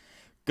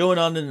 Going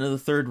on into the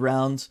third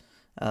round,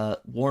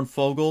 Warren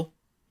Foegele,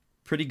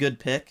 pretty good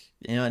pick.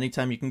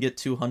 Anytime you can get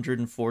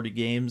 240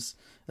 games,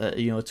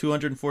 a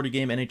 240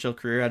 game NHL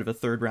career out of a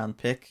third round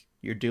pick,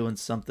 you're doing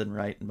something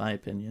right, in my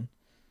opinion.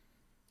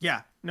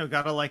 Yeah, no,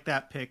 gotta like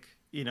that pick.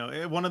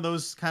 One of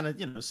those kind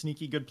of,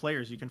 sneaky good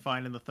players you can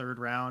find in the third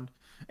round.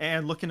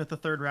 And looking at the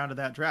third round of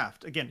that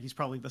draft, again, he's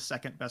probably the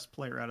second best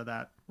player out of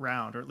that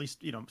round, or at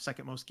least,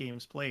 second most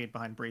games played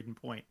behind Braden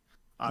Point.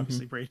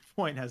 Obviously, Braden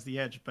Point has the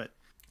edge, but,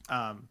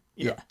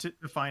 to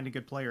find a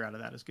good player out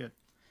of that is good.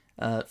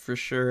 For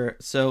sure.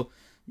 So,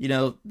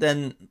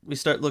 then we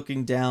start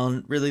looking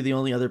down. Really, the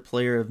only other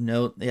player of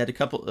note, they had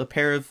a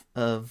pair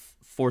of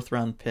fourth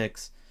round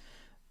picks.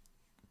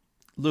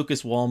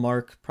 Lucas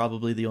Wallmark,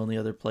 probably the only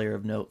other player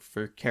of note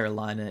for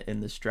Carolina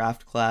in this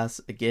draft class.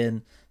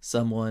 Again,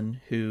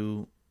 someone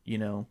who,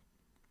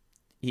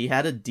 he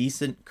had a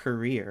decent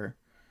career.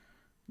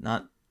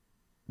 Not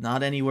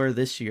anywhere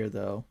this year,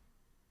 though.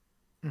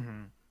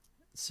 Mm-hmm.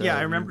 So, yeah,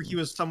 I remember he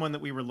was someone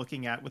that we were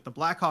looking at with the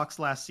Blackhawks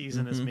last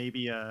season as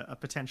maybe a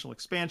potential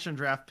expansion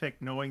draft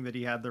pick, knowing that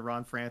he had the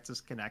Ron Francis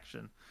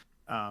connection.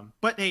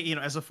 But hey,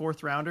 as a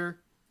fourth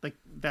rounder, like,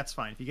 that's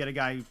fine. If you get a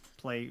guy who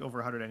play over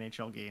 100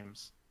 NHL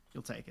games,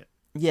 you'll take it.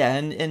 Yeah,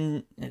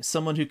 and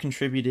someone who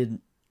contributed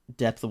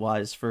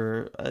depth-wise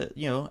for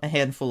a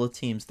handful of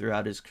teams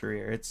throughout his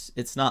career.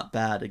 It's not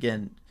bad.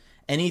 Again,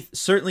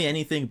 certainly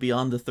anything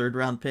beyond the third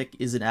round pick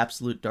is an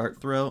absolute dart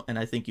throw, and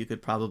I think you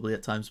could probably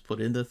at times put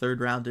in the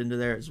third round into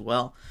there as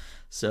well.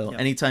 So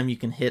anytime you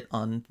can hit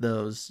on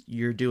those,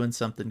 you're doing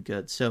something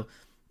good. So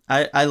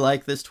I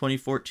like this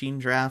 2014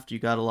 draft. You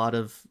got a lot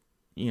of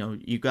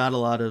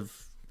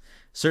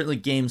certainly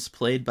games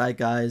played by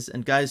guys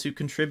who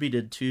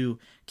contributed to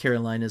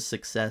Carolina's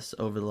success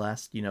over the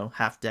last,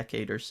 half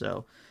decade or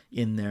so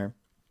in there,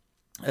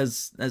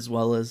 as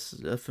well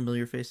as a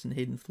familiar face in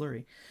Hayden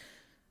Fleury.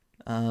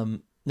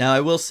 Now,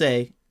 I will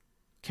say,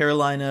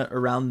 Carolina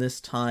around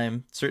this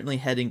time, certainly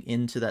heading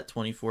into that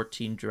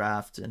 2014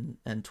 draft and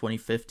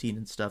 2015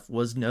 and stuff,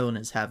 was known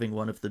as having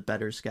one of the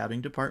better scouting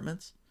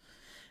departments.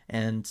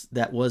 And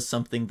that was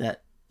something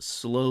that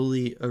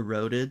slowly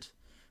eroded.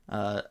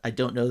 I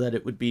don't know that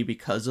it would be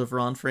because of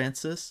Ron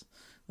Francis.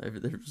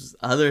 There's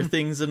other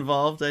things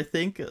involved, I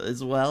think,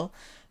 as well.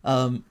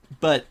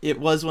 But it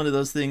was one of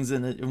those things,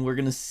 and we're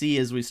going to see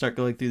as we start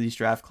going through these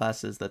draft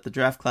classes, that the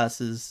draft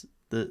classes,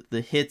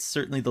 the hits,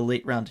 certainly the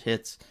late round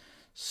hits,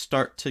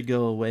 start to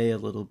go away a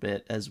little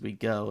bit as we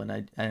go. And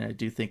I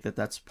do think that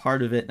that's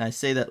part of it. And I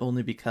say that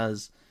only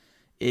because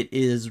it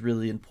is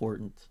really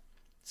important.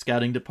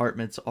 Scouting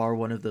departments are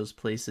one of those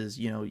places,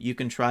 you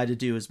can try to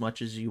do as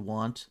much as you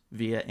want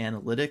via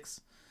analytics,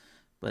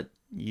 but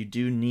you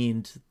do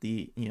need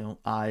the,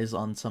 eyes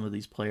on some of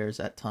these players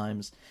at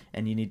times,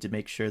 and you need to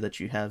make sure that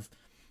you have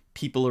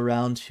people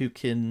around who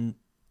can,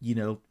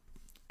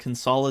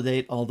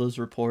 consolidate all those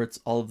reports,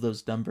 all of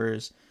those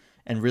numbers,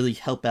 and really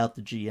help out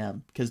the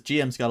GM, because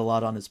GM's got a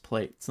lot on his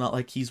plate. It's not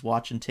like he's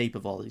watching tape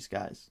of all these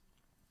guys.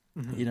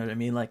 Mm-hmm. You know what I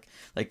mean? Like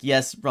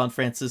yes, Ron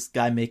Francis,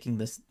 guy making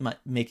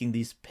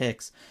these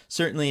picks.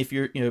 Certainly, if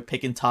you're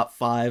picking top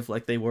 5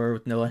 like they were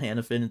with Noah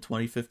Hannafin in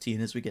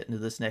 2015, as we get into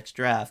this next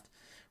draft,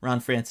 Ron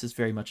Francis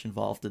very much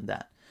involved in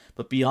that.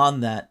 But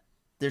beyond that,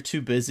 they're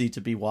too busy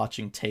to be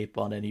watching tape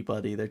on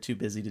anybody. They're too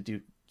busy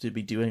to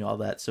be doing all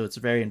that. So it's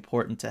very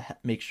important to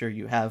make sure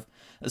you have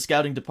a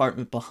scouting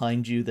department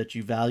behind you, that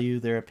you value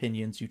their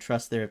opinions, you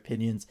trust their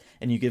opinions,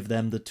 and you give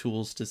them the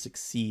tools to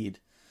succeed,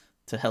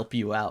 to help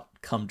you out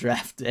come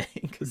draft day,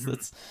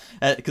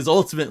 because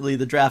ultimately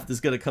the draft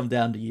is going to come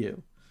down to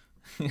you.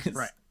 It's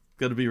right.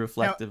 going to be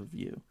reflective of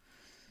you.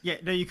 Yeah,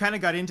 no, you kind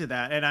of got into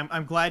that, and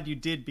I'm glad you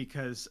did,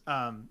 because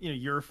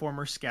you're a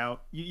former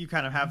scout. You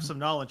kind of have some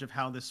knowledge of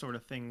how this sort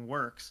of thing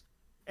works.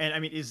 And I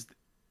mean, is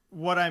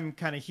what I'm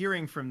kind of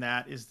hearing from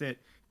that is that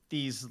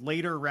these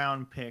later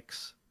round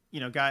picks,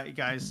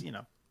 guys,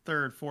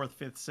 third, fourth,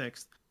 fifth,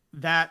 sixth,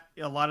 that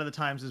a lot of the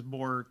times is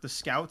more the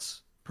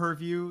scouts'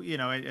 purview,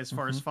 as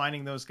far as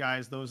finding those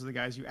guys. Those are the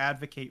guys you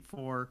advocate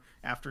for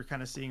after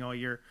kind of seeing all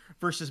year,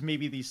 versus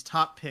maybe these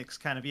top picks,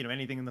 kind of,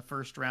 anything in the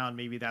first round,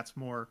 maybe that's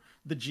more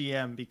the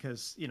GM,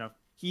 because,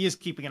 he is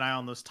keeping an eye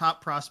on those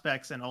top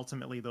prospects, and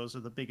ultimately those are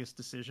the biggest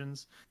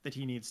decisions that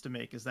he needs to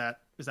make. Is that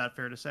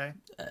fair to say?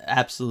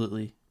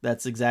 Absolutely.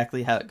 That's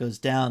exactly how it goes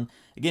down.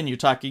 Again, you're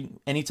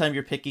talking, anytime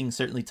you're picking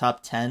certainly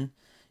top 10,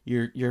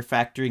 you're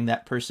factoring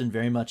that person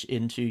very much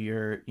into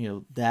your,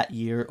 that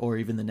year or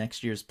even the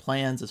next year's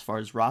plans as far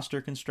as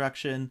roster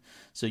construction.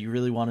 So you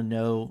really want to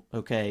know,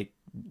 okay,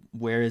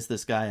 where is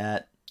this guy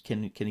at?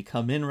 Can he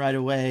come in right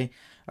away?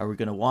 Are we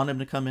going to want him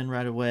to come in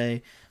right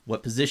away?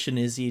 What position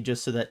is he?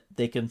 Just so that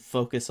they can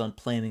focus on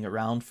planning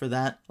around for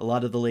that. A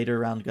lot of the later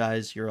round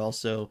guys, you're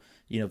also,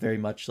 very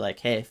much like,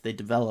 hey, if they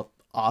develop,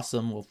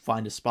 awesome, we'll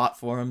find a spot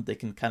for them. They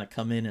can kind of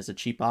come in as a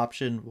cheap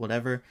option,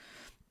 whatever.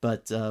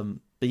 But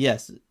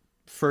yes,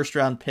 first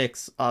round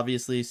picks,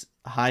 obviously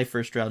high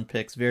first round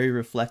picks, very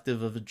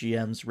reflective of a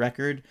GM's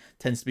record.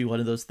 Tends to be one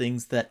of those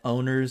things that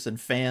owners and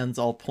fans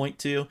all point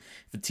to.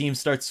 If a team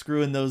starts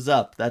screwing those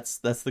up, that's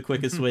the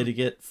quickest way to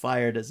get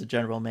fired as a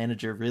general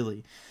manager,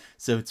 really.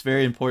 So it's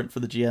very important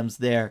for the GMs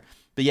there.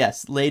 But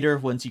yes, later,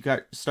 once you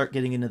start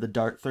getting into the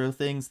dart throw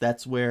things,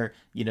 that's where,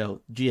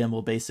 GM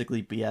will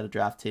basically be at a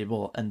draft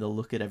table and they'll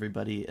look at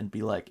everybody and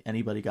be like,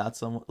 anybody got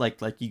someone,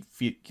 like you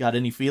got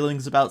any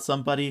feelings about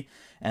somebody?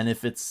 And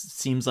if it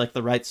seems like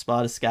the right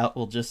spot, a scout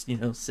will just,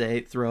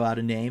 throw out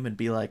a name and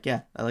be like,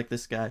 yeah, I like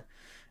this guy.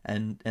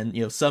 And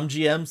some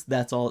GMs,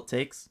 that's all it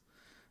takes.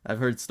 I've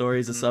heard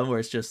stories of some where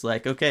it's just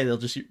like, okay, they'll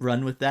just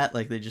run with that.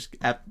 Like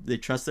they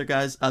trust their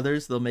guys.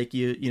 Others, they'll make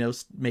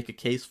make a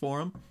case for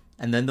them.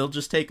 And then they'll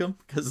just take them,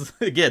 because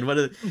again,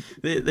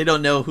 they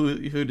don't know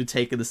who to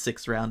take in the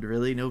 6th round.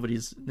 Really,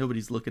 nobody's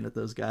looking at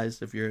those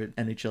guys if you're an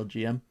NHL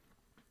GM.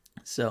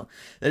 So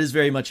that is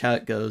very much how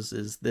it goes.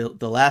 Is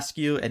they'll ask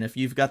you, and if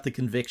you've got the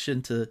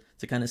conviction to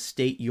kind of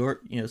stake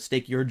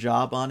your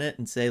job on it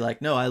and say like,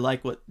 no, I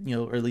like what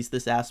or at least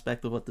this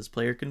aspect of what this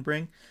player can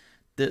bring,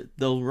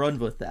 they'll run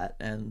with that.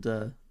 And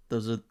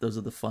those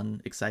are the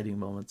fun, exciting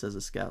moments as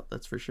a scout.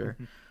 That's for sure.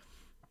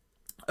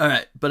 All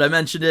right, but I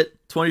mentioned it,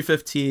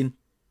 2015.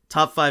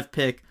 Top 5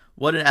 pick.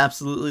 What an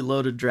absolutely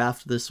loaded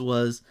draft this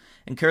was.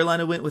 And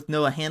Carolina went with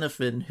Noah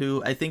Hannafin,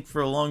 who I think for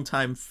a long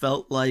time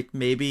felt like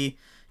maybe,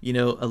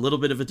 a little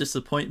bit of a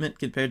disappointment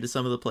compared to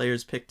some of the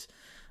players picked,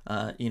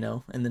 in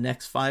the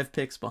next 5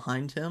 picks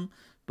behind him.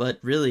 But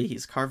really,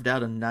 he's carved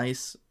out a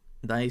nice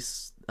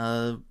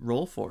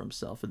role for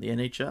himself in the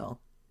NHL.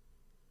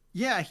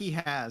 Yeah, he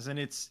has. And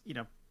it's,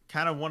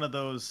 kind of one of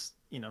those,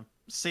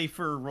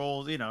 safer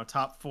roles,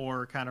 top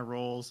 4 kind of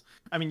roles.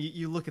 I mean,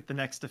 you look at the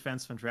next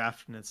defenseman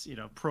draft and it's,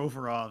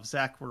 Provorov,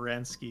 Zach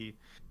Werenski.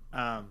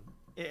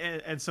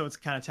 And so it's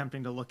kind of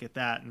tempting to look at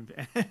that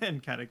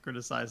and kind of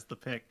criticize the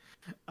pick.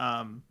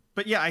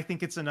 But yeah, I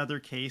think it's another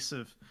case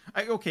of,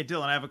 okay,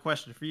 Dylan, I have a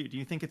question for you. Do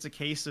you think it's a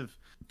case of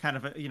kind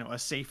of a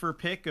safer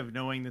pick of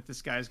knowing that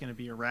this guy's going to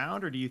be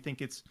around? Or do you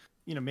think it's,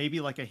 maybe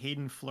like a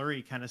Hayden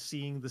Fleury, kind of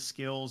seeing the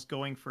skills,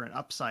 going for an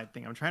upside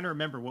thing? I'm trying to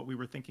remember what we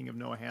were thinking of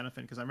Noah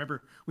Hannafin, because I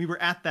remember we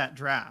were at that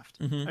draft.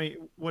 Mm-hmm. I mean,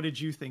 what did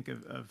you think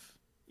of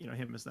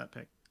him as that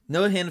pick?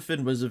 Noah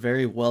Hannafin was a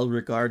very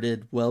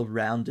well-regarded,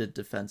 well-rounded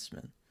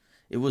defenseman.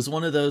 It was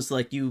one of those,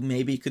 like, you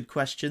maybe could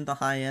question the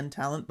high-end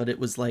talent, but it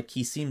was like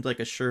he seemed like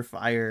a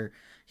surefire,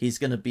 he's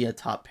going to be a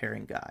top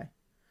pairing guy.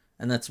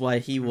 And that's why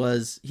he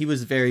was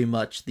very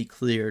much the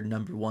clear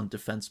number 1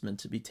 defenseman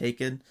to be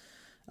taken.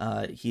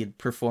 He had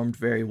performed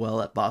very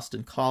well at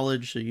Boston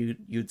College, so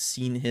you'd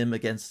seen him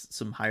against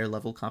some higher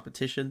level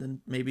competition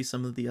than maybe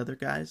some of the other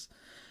guys.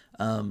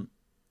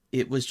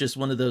 It was just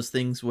one of those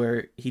things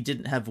where he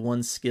didn't have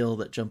one skill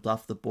that jumped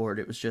off the board.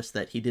 It was just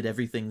that he did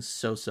everything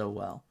so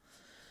well.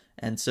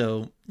 And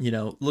so,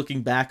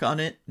 looking back on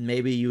it,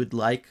 maybe you would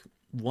like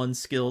one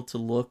skill to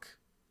look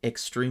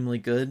extremely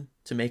good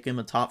to make him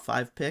a top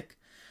 5 pick.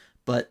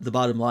 But the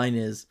bottom line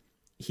is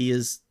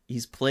he's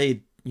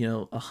played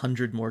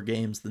 100 more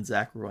games than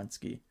Zach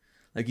Werenski.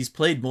 Like, he's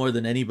played more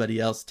than anybody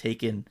else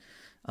taken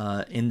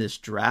in this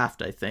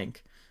draft, I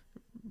think.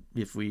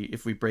 If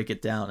we break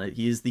it down,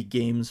 he is the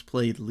games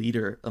played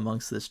leader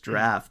amongst this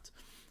draft.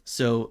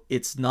 So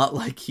it's not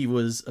like he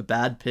was a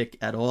bad pick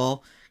at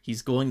all.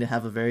 He's going to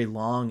have a very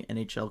long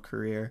NHL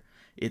career.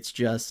 It's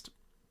just,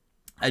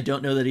 I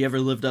don't know that he ever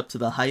lived up to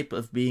the hype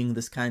of being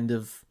this kind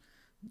of,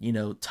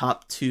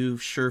 top 2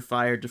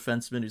 surefire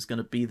defenseman who's going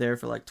to be there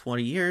for like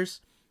 20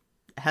 years.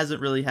 It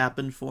hasn't really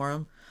happened for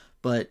him,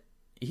 but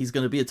he's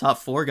going to be a top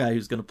 4 guy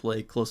who's going to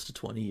play close to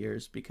 20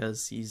 years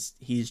because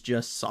he's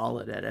just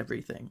solid at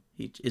everything.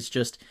 It's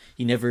just,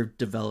 he never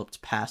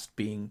developed past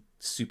being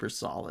super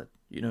solid.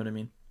 You know what I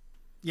mean?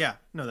 Yeah,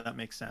 no, that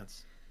makes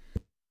sense.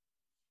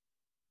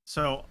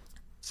 So,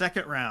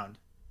 second round,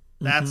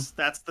 that's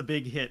the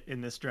big hit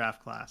in this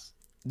draft class.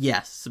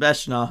 Yes,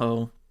 Sebastian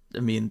Aho,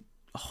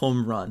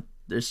 home run.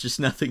 There's just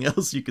nothing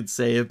else you could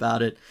say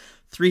about it.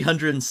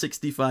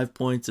 365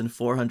 points in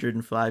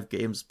 405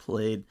 games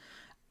played.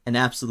 An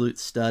absolute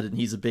stud, and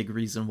he's a big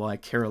reason why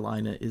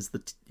Carolina is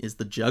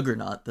the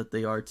juggernaut that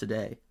they are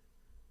today.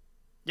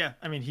 Yeah,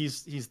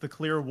 he's the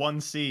clear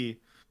 1C.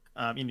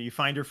 You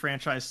find your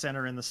franchise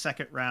center in the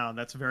second round.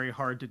 That's very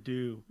hard to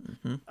do.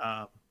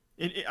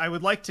 I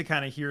would like to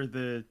kind of hear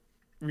the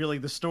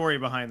story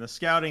behind the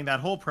scouting, that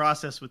whole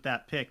process with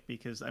that pick,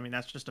 because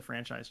that's just a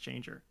franchise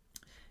changer.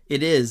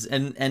 It is,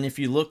 and if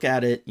you look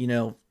at it,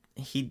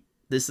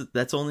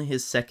 that's only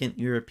his second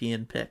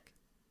European pick.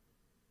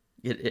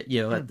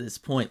 At this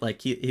point,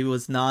 like he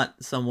was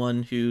not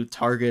someone who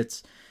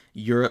targets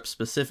Europe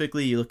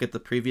specifically. You look at the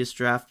previous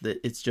draft, that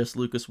it's just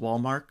Lucas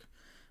Wallmark,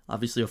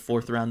 obviously a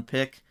 4th round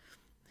pick.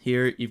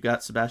 Here you've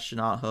got Sebastian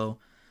Aho.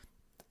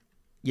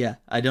 Yeah,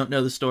 I don't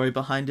know the story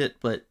behind it,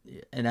 but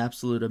an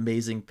absolute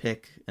amazing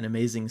pick, an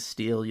amazing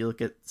steal. You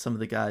look at some of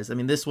the guys.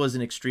 This was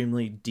an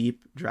extremely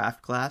deep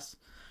draft class.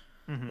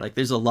 Like,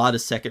 there's a lot of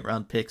 2nd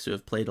round picks who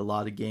have played a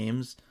lot of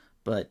games,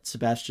 but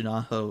Sebastian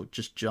Aho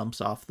just jumps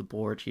off the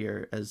board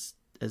here as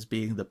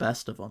being the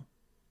best of them.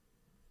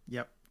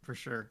 Yep, for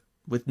sure.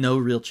 With no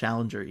real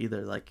challenger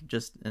either, like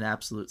just an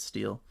absolute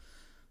steal.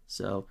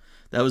 So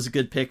that was a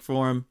good pick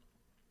for him.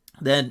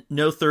 Then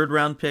no 3rd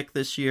round pick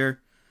this year.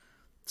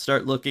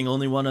 Start looking,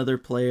 only one other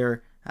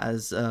player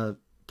has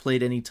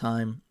played any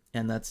time,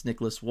 and that's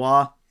Nicholas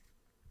Waugh.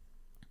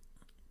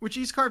 Which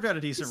he's carved out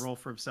a decent role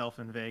for himself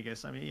in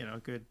Vegas.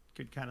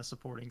 Good kind of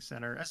supporting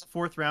center. As a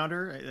 4th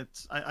rounder,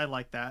 I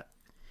like that.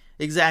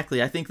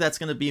 Exactly. I think that's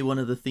going to be one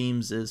of the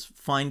themes, is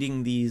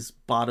finding these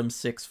bottom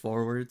 6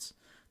 forwards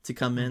to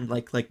come in,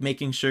 like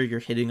making sure you're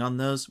hitting on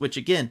those, which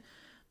again,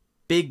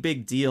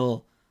 big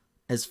deal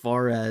as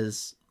far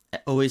as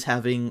always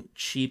having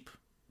cheap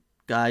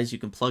guys you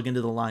can plug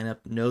into the lineup,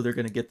 know they're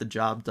going to get the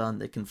job done,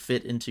 they can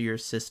fit into your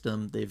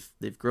system,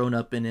 they've grown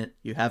up in it,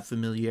 you have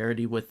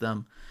familiarity with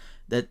them.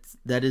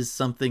 That is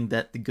something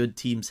that the good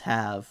teams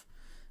have,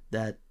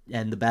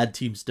 and the bad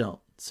teams don't.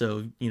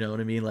 So, you know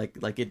what I mean?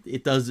 Like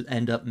it does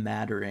end up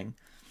mattering.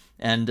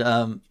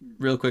 And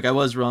real quick, I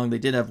was wrong. They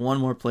did have one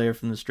more player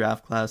from this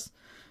draft class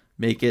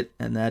make it,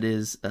 and that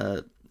is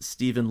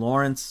Steven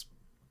Lawrence,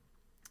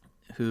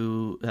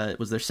 who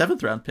was their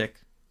 7th round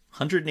pick,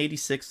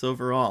 186th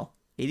overall,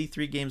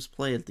 83 games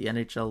played at the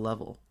NHL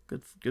level.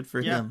 Good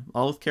for him.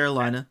 All with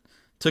Carolina.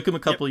 Took him a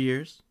couple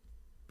years,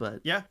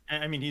 but yeah,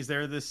 he's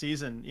there this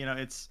season.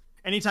 It's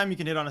anytime you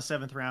can hit on a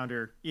 7th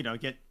rounder,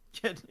 get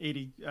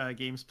 80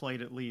 games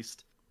played at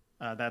least.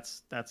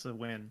 That's a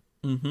win.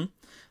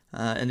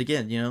 And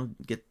again,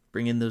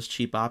 bring in those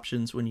cheap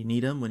options when you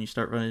need them. When you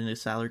start running into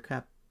salary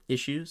cap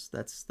issues,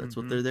 that's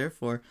what they're there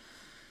for.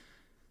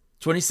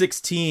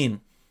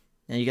 2016,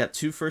 and you got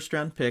 2 first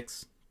round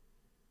picks.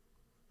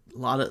 A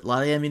lot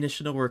of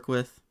ammunition to work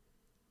with.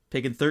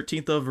 Picking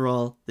 13th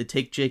overall, they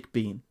take Jake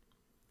Bean.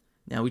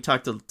 Now, we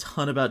talked a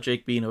ton about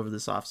Jake Bean over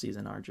this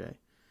offseason, RJ.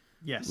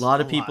 Yes, a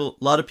lot of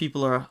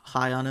people are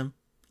high on him.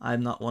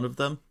 I'm not one of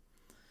them.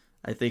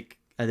 I think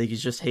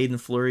he's just Hayden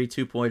Fleury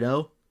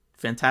 2.0.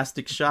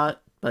 Fantastic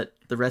shot, but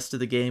the rest of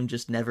the game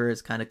just never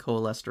has kind of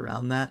coalesced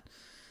around that.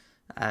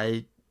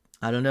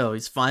 I don't know.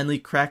 He's finally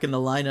cracking the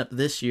lineup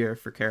this year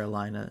for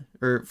Carolina,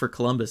 or for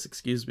Columbus,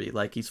 excuse me.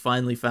 Like, he's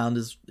finally found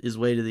his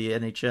way to the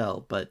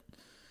NHL, but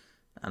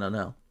I don't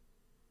know.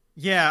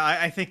 Yeah,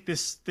 I think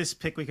this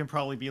pick we can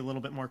probably be a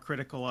little bit more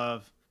critical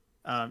of.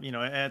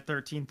 At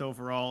 13th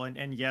overall,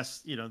 and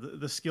yes,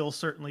 the skill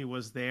certainly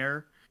was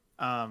there.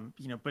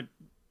 But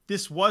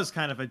this was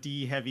kind of a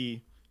D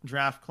heavy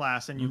draft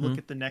class, and you look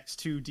at the next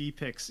 2 D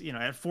picks,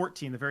 at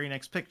 14, the very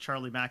next pick,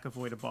 Charlie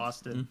McAvoy to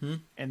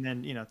Boston, and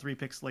then, 3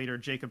 picks later,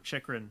 Jacob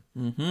Chychrun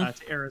to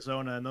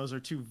Arizona. And those are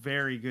 2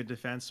 very good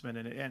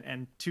defensemen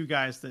and 2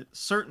 guys that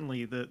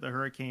certainly the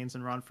Hurricanes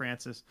and Ron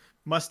Francis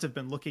must have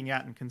been looking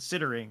at and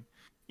considering,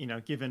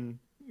 given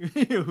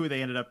who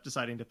they ended up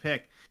deciding to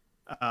pick.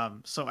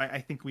 So I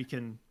think we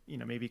can,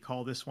 maybe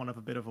call this one of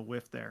a bit of a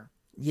whiff there.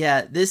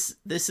 Yeah, this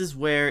is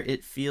where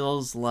it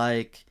feels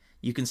like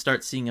you can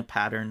start seeing a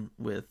pattern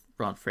with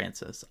Ron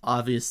Francis.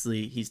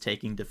 Obviously, he's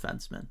taking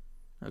defensemen.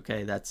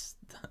 Okay, that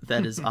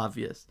is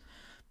obvious.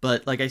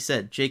 But like I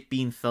said, Jake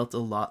Bean felt a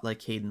lot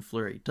like Hayden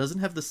Fleury. Doesn't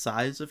have the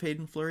size of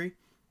Hayden Fleury,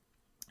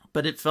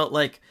 but it felt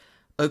like,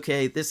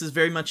 okay, this is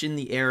very much in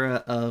the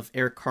era of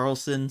Erik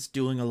Karlsson's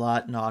doing a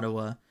lot in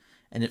Ottawa,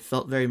 and it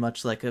felt very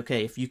much like,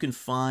 okay, if you can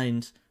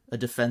find a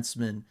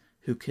defenseman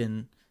who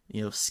can,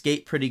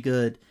 skate pretty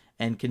good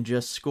and can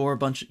just score a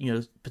bunch,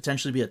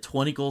 potentially be a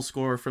 20-goal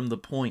scorer from the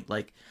point,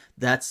 like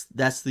that's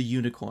the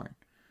unicorn.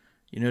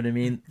 You know what I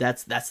mean?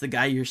 That's the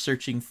guy you're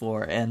searching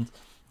for, and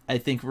I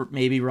think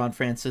maybe Ron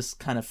Francis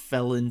kind of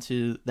fell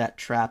into that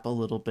trap a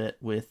little bit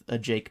with a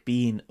Jake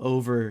Bean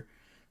over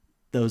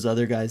those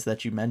other guys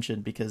that you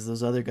mentioned, because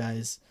those other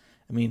guys,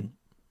 I mean,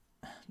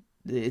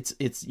 it's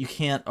you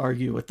can't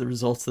argue with the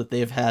results that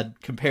they've had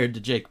compared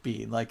to Jake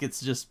Bean. Like, it's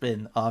just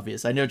been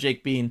obvious. I know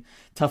Jake Bean,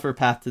 tougher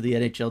path to the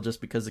NHL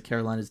just because of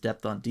Carolina's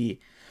depth on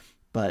D,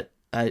 but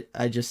I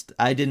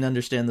didn't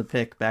understand the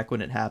pick back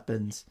when it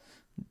happened.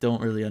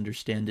 Don't really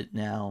understand it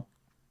now.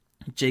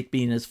 Jake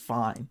Bean is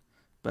fine,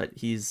 but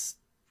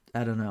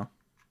I don't know.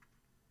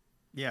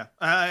 Yeah,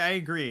 I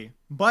agree.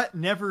 But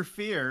never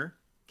fear,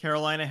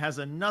 Carolina has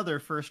another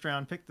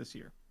first-round pick this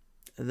year.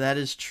 That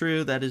is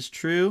true.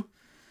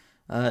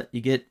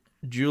 You get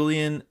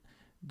Julien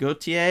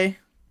Gauthier.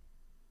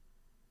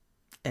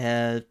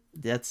 You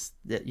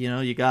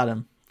got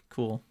him.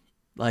 Cool.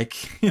 Like,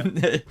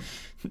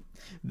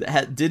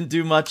 that didn't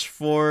do much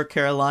for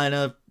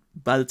Carolina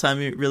by the time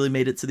he really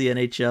made it to the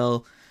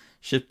NHL.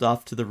 Shipped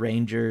off to the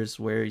Rangers,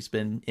 where he's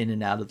been in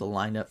and out of the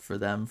lineup for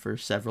them for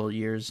several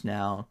years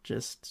now.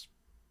 Just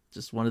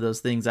one of those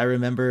things. I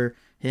remember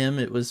him.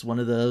 It was one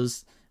of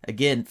those,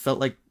 again, felt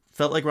like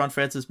Ron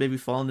Francis maybe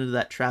fallen into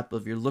that trap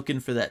of, you're looking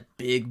for that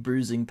big,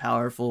 bruising,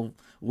 powerful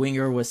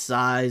winger with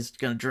size,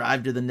 gonna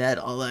drive to the net,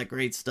 all that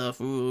great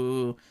stuff.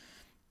 Ooh,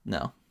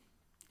 no,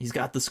 he's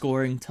got the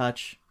scoring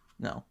touch.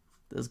 No,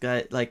 those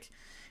guys, like,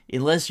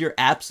 unless you're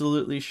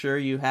absolutely sure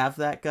you have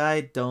that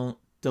guy, don't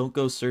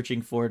go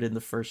searching for it in the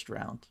first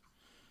round.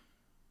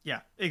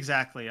 Yeah,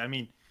 exactly. I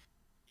mean,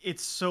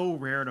 it's so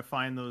rare to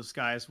find those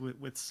guys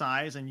with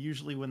size, and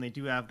usually when they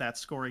do have that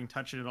scoring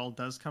touch and it all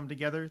does come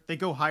together, they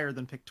go higher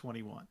than pick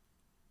 21.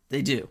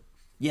 They do.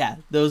 Yeah,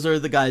 those are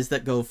the guys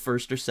that go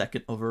first or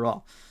second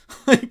overall.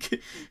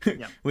 Like,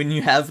 yeah. When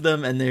you have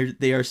them and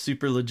they are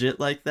super legit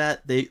like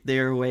that, they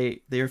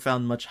are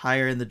found much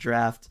higher in the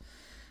draft.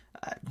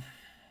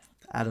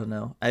 I don't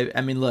know.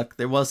 I mean, look,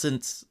 there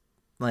wasn't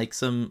like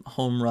some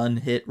home run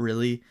hit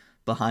really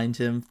behind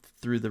him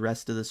through the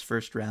rest of this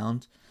first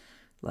round.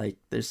 Like,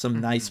 there's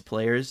some nice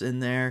players in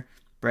there,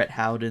 Brett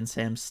Howden,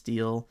 Sam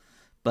Steele,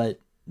 but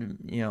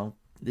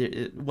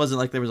it wasn't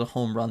like there was a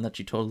home run that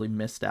you totally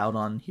missed out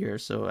on here.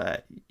 So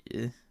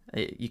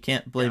you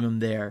can't blame him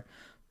there,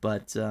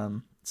 but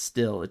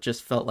still, it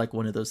just felt like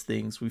one of those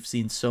things. We've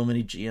seen so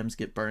many GMs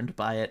get burned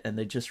by it, and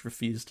they just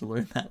refuse to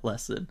learn that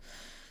lesson.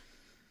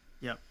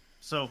 Yep.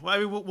 So I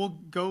mean, we'll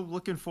go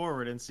looking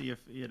forward and see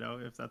if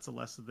that's a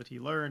lesson that he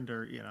learned,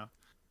 or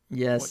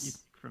yes, what you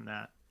think from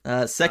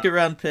that. Second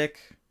round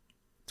pick,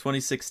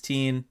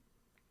 2016,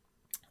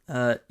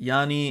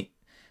 Jani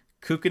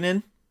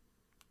Kukkonen.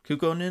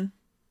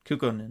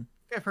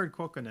 I've heard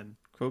Kokkonen.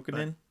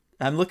 Kokkonen.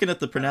 I'm looking at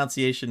the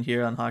pronunciation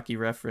here on Hockey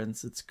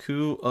Reference. It's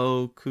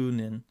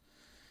Kuokkunen.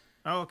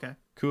 Oh, okay.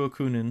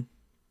 Kuokkunen.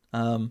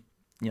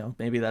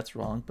 Maybe that's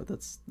wrong, but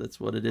that's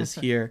what it is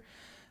here.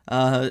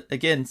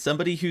 Again,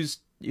 somebody who's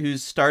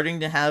starting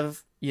to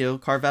have,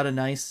 carve out a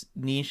nice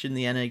niche in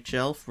the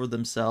NHL for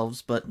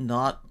themselves, but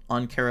not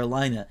on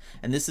Carolina.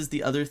 And this is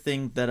the other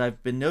thing that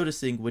I've been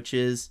noticing, which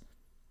is,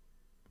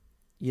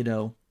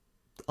 a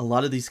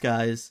lot of these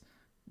guys,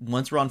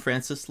 once Ron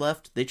Francis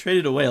left, they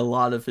traded away a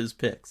lot of his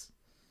picks.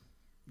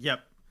 Yep.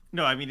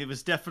 No, I mean, it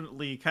was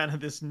definitely kind of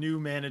this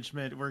new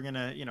management. We're going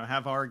to,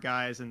 have our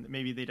guys, and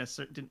maybe they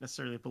didn't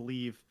necessarily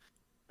believe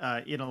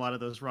in a lot of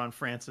those Ron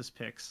Francis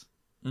picks.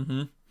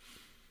 Mm-hmm.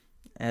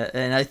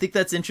 And I think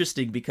that's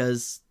interesting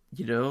because,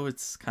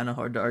 it's kind of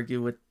hard to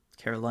argue with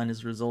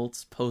Carolina's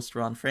results post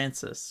Ron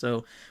Francis.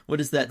 So what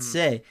does that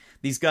say?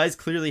 These guys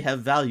clearly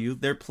have value.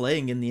 They're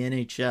playing in the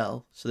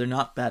NHL, so they're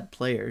not bad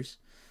players.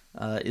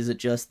 Is it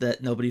just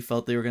that nobody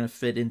felt they were going to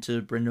fit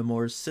into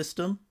Brindamore's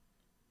system?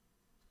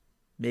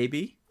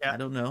 Maybe. Yeah. I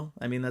don't know.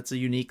 I mean, that's a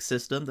unique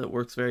system that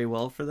works very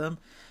well for them.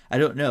 I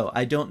don't know.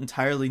 I don't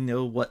entirely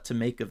know what to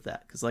make of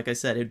that. Because like I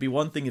said, it'd be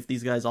one thing if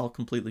these guys all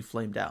completely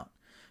flamed out.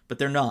 But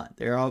they're not.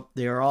 They are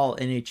all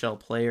NHL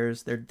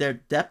players. They're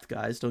depth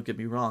guys, don't get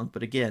me wrong.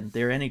 But again,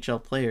 they're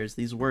NHL players.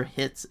 These were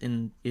hits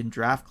in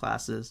draft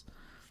classes.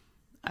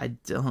 I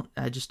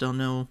just don't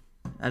know.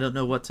 I don't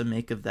know what to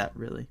make of that,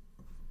 really.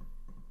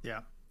 Yeah.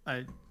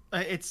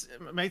 It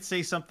might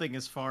say something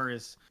as far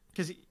as,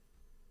 because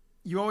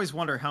you always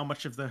wonder how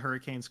much of the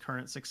Hurricanes'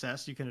 current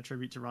success you can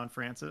attribute to Ron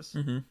Francis.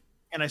 Mm-hmm.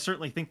 And I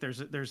certainly think there's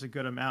a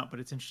good amount,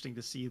 but it's interesting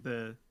to see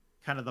the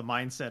kind of the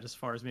mindset as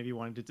far as maybe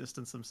wanting to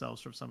distance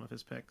themselves from some of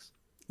his picks.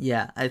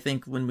 Yeah, I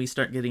think when we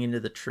start getting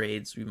into the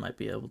trades, we might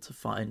be able to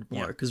find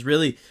more. Because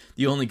really,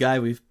 the only guy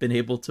we've been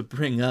able to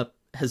bring up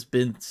has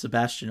been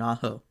Sebastian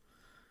Aho.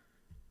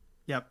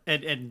 Yep,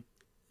 and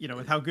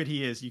with how good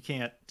he is, you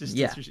can't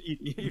Yeah. distance.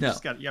 You No.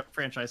 just got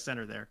franchise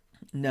center there.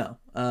 No.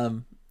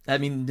 I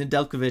mean,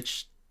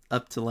 Nedeljkovic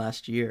up to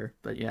last year,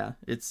 but yeah,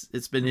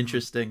 it's been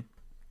interesting.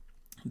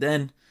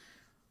 Then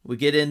we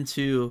get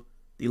into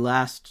the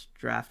last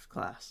draft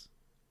class.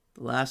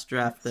 The last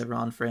draft that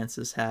Ron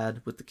Francis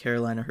had with the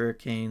Carolina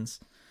Hurricanes.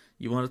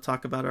 You want to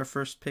talk about our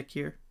first pick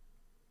here?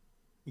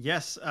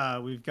 Yes,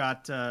 we've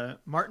got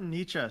Martin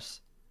Necas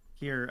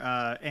here,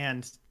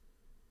 and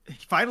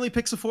he finally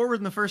picks a forward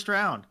in the first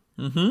round.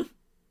 Mm-hmm.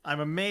 I'm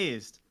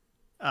amazed.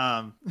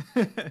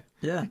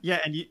 Yeah. Yeah,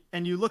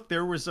 and you look,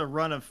 there was a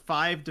run of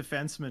 5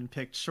 defensemen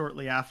picked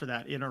shortly after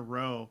that in a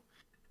row,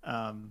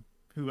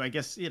 who I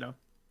guess,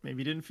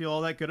 maybe didn't feel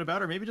all that good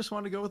about, or maybe just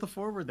wanted to go with a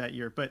forward that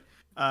year. But,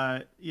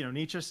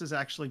 Necas has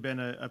actually been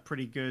a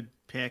pretty good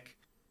pick.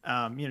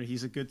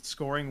 He's a good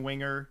scoring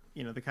winger,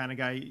 the kind of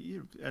guy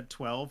at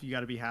 12 you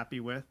got to be happy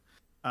with.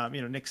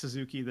 Nick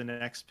Suzuki, the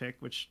next pick,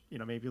 which,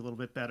 maybe a little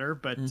bit better,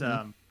 but,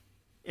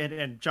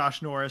 and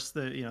Josh Norris,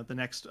 the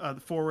next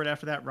forward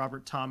after that,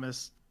 Robert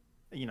Thomas,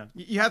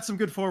 you had some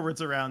good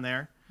forwards around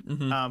there.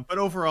 But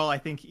overall, I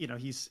think,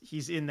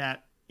 he's in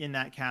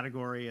that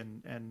category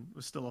and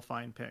was still a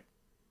fine pick.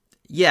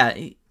 Yeah,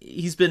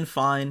 he's been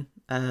fine.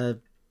 I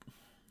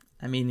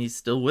mean, he's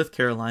still with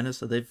Carolina,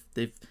 so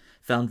they've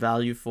found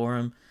value for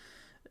him.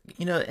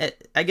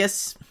 I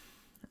guess,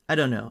 I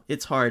don't know.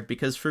 It's hard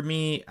because for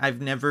me,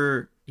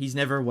 he's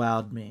never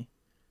wowed me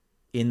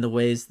in the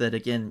ways that,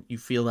 again, you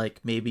feel like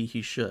maybe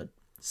he should.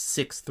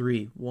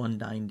 6'3",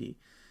 190.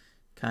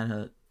 Kind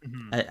of,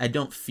 I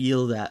don't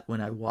feel that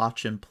when I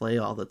watch him play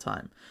all the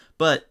time.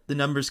 But the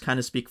numbers kind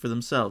of speak for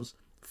themselves.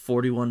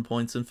 41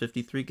 points in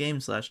 53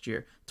 games last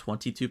year.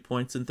 22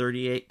 points in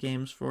 38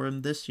 games for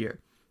him this year.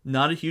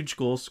 Not a huge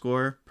goal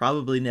scorer.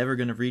 Probably never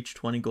going to reach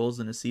 20 goals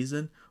in a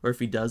season. Or if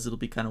he does, it'll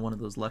be kind of one of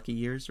those lucky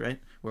years, right?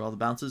 Where all the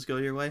bounces go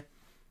your way.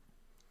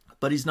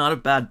 But he's not a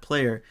bad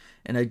player.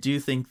 And I do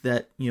think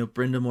that,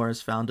 Brind'Amour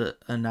has found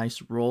a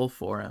nice role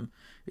for him.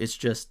 It's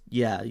just,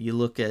 yeah, you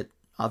look at,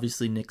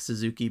 obviously, Nick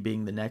Suzuki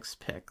being the next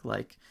pick.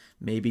 Like,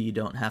 maybe you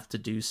don't have to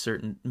do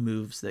certain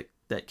moves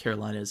that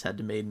Carolina has had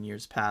to make in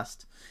years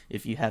past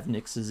if you have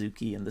Nick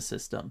Suzuki in the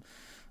system.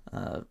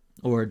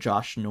 Or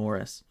Josh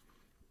Norris.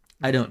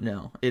 I don't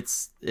know.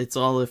 It's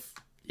all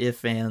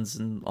if ands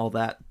and all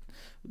that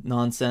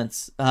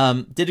nonsense.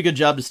 Did a good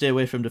job to stay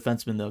away from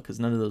defensemen though, because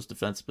none of those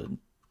defensemen,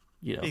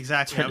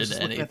 exactly. I was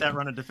just looking at that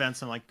run of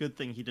defense. I'm like, good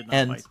thing he did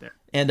not fight there.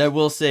 And I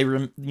will say,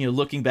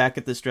 looking back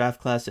at this draft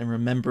class and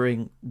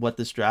remembering what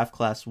this draft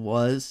class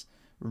was,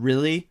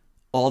 really,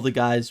 all the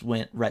guys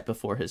went right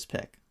before his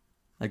pick.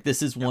 Like,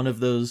 this is one of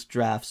those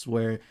drafts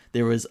where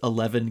there was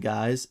 11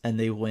 guys and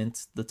they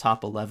went the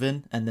top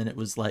 11. And then it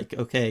was like,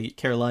 okay,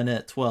 Carolina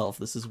at 12.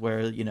 This is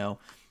where,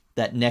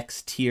 that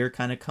next tier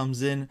kind of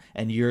comes in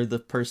and you're the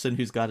person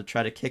who's got to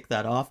try to kick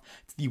that off.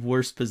 It's the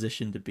worst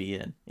position to be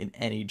in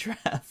any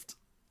draft.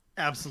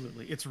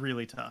 Absolutely. It's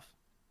really tough.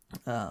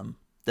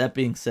 That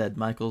being said,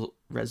 Michael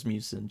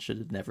Rasmussen should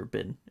have never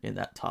been in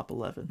that top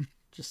 11.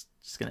 Just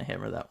going to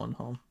hammer that one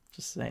home.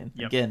 Just saying.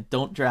 Yep. Again,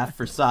 don't draft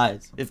for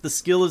size. If the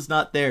skill is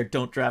not there,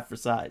 don't draft for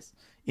size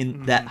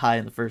in that high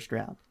in the first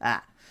round.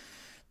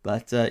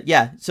 But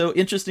yeah, so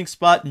interesting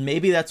spot. And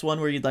maybe that's one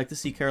where you'd like to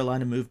see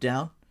Carolina move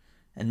down.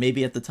 And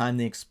maybe at the time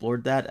they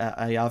explored that.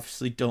 I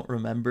obviously don't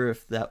remember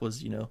if that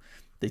was,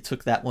 they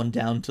took that one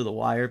down to the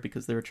wire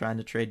because they were trying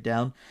to trade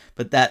down.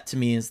 But that to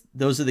me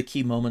those are the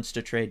key moments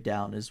to trade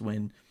down is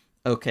when,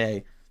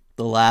 okay,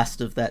 the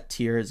last of that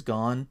tier is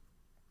gone.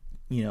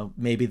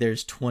 Maybe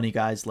there's 20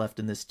 guys left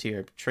in this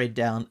tier. Trade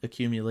down,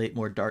 accumulate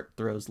more dart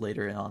throws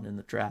later on in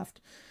the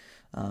draft.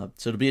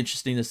 So it'll be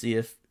interesting to see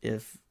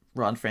if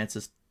Ron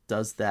Francis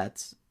does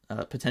that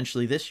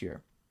potentially this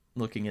year,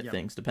 looking at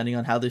things, depending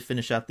on how they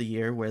finish out the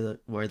year, where the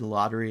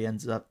lottery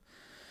ends up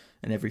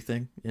and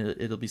everything.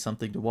 It'll be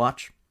something to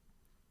watch.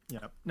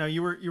 Yeah. Now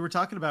you were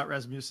talking about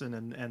Rasmussen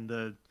and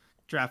the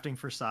drafting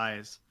for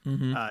size.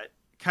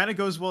 Kind of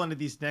goes well into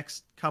these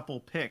next couple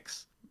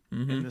picks.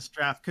 In this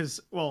draft,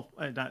 because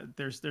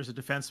there's a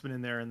defenseman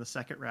in there in the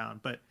second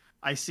round, but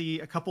I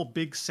see a couple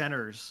big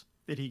centers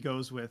that he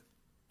goes with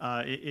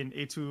in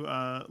Eetu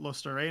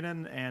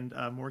Luostarinen and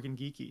Morgan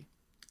Geekie.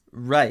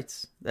 Right,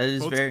 that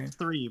is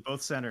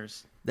both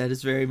centers. That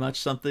is very much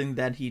something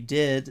that he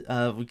did.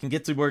 We can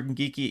get to Morgan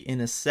Geekie in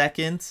a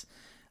second,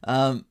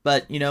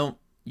 but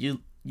you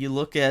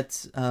look at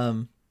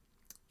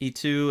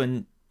Eetu,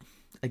 and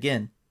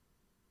again,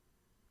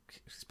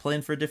 he's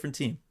playing for a different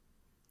team.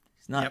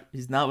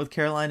 He's not with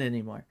Carolina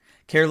anymore.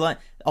 Carolina,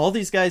 all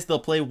these guys, they'll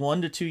play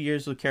 1 to 2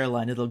 years with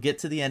Carolina. They'll get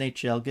to the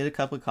NHL, get a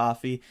cup of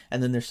coffee,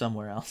 and then they're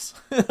somewhere else.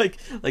 like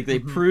they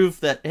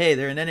prove that, hey,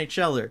 they're an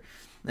NHLer,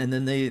 and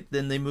then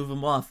they move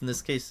them off. In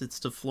this case,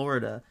 it's to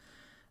Florida.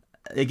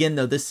 Again,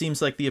 though, this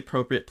seems like the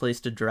appropriate place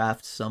to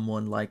draft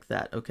someone like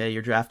that. Okay,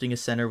 you're drafting a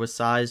center with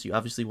size. You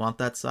obviously want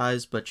that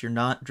size, but you're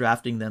not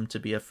drafting them to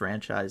be a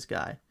franchise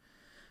guy.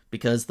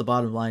 Because the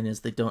bottom line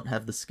is they don't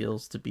have the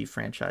skills to be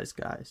franchise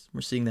guys.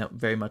 We're seeing that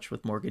very much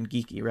with Morgan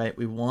Geekie, right?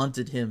 We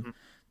wanted him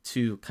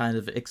to kind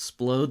of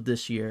explode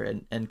this year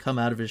and come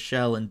out of his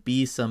shell and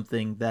be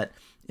something that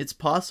it's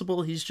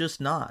possible he's just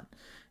not.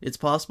 It's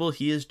possible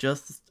he is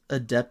just a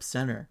depth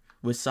center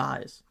with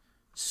size.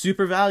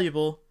 Super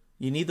valuable.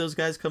 You need those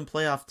guys come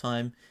playoff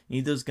time. You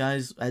need those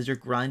guys as you're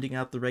grinding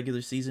out the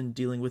regular season,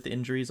 dealing with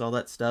injuries, all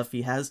that stuff.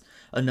 He has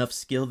enough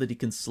skill that he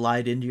can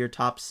slide into your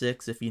top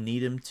 6 if you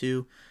need him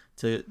to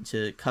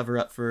cover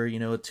up for, a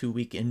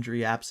 2-week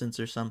injury absence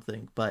or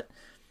something. But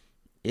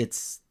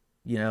it's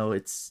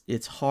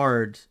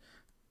hard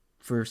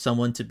for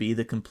someone to be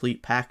the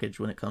complete package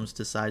when it comes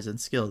to size and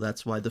skill.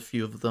 That's why the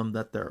few of them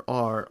that there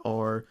are,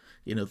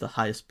 the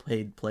highest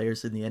paid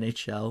players in the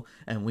NHL,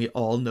 and we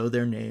all know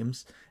their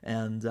names,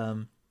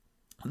 and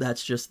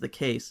that's just the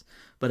case.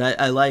 But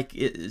I like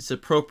it's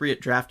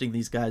appropriate drafting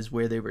these guys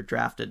where they were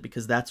drafted,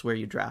 because that's where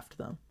you draft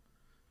them.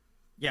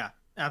 Yeah,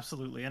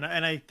 absolutely. And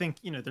I think,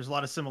 there's a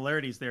lot of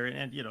similarities there.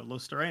 And,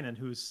 Luostarinen,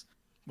 who's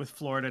with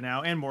Florida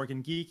now, and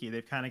Morgan Geekie,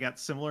 they've kind of got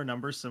similar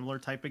numbers, similar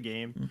type of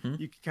game. Mm-hmm.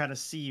 You can kind of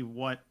see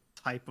what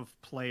type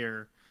of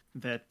player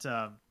that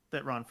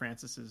Ron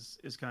Francis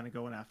is kind of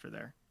going after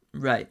there.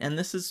 Right. And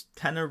this is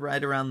kind of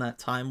right around that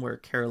time where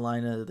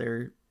Carolina,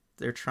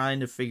 they're trying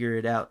to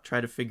figuring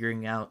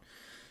out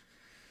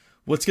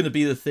what's going to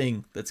be the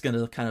thing that's going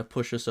to kind of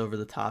push us over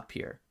the top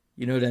here.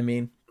 You know what I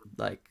mean?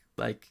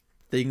 Like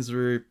things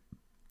were,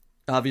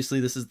 obviously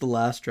this is the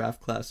last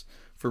draft class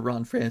for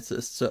Ron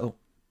Francis. So,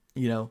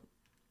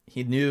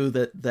 he knew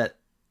that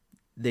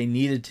they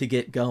needed to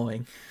get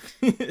going.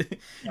 Yep.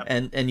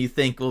 And you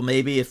think, well,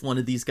 maybe if one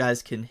of these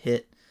guys can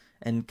hit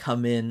and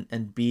come in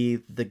and be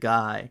the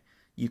guy,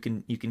 you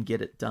can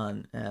get it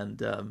done. And,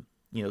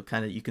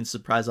 kind of, you can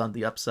surprise on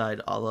the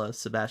upside, a la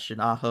Sebastian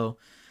Aho.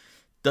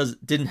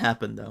 Didn't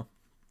happen though.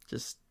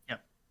 Just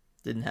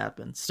didn't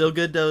happen. Still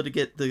good though to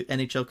get the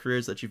NHL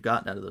careers that you've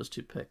gotten out of those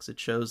 2 picks. It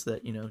shows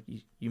that,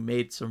 you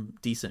made some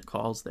decent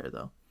calls there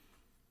though.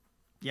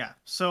 Yeah.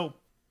 So,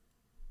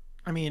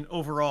 I mean,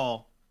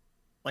 overall,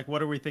 like,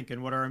 what are we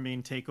thinking? What are our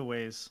main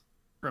takeaways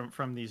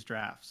from these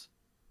drafts?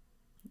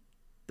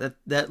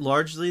 That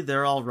largely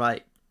they're all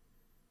right.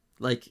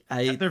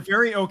 They're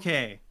very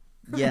okay.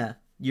 Yeah.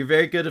 You're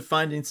very good at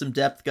finding some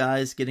depth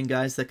guys, getting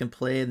guys that can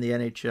play in the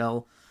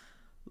NHL.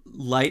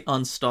 Light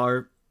on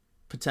star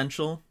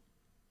potential.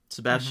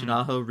 Sebastian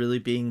Aho really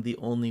being the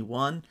only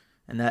one,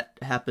 and that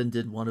happened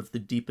in one of the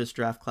deepest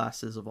draft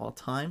classes of all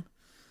time.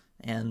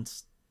 And,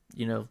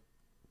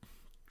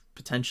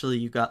 potentially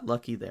you got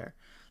lucky there.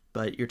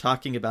 But you're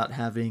talking about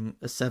having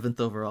a 7th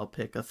overall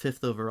pick, a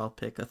 5th overall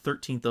pick, a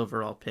 13th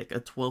overall pick,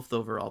 a 12th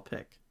overall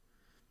pick.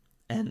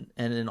 And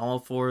in all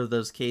 4 of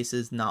those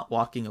cases, not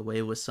walking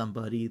away with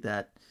somebody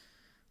that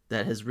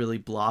has really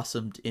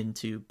blossomed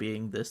into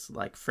being this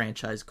like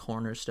franchise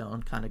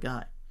cornerstone kind of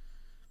guy.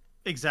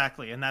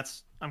 Exactly. And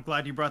I'm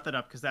glad you brought that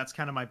up, because that's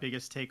kind of my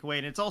biggest takeaway.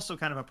 And it's also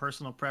kind of a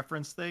personal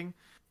preference thing,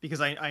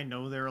 because I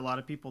know there are a lot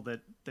of people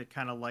that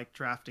kind of like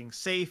drafting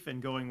safe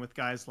and going with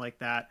guys like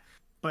that.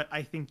 But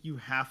I think you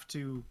have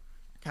to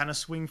kind of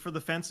swing for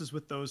the fences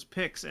with those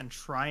picks and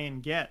try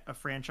and get a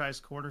franchise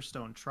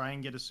cornerstone, try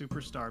and get a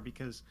superstar,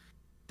 because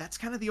that's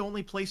kind of the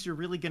only place you're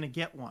really going to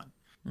get one.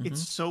 Mm-hmm.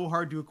 It's so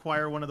hard to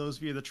acquire one of those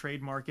via the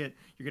trade market.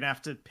 You're going to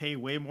have to pay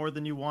way more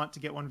than you want to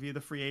get one via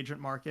the free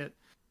agent market.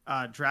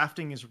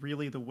 Drafting is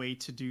really the way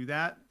to do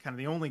that, kind of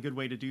the only good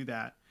way to do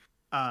that.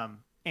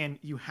 And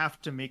you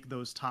have to make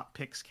those top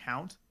picks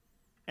count.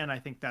 And I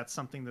think that's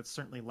something that's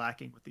certainly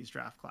lacking with these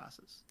draft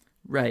classes.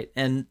 Right.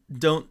 And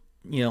don't,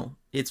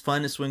 it's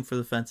fine to swing for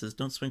the fences.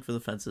 Don't swing for the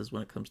fences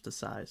when it comes to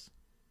size.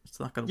 It's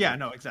not going to work. Yeah,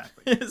 no,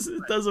 exactly.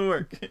 It doesn't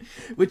work.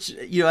 Which,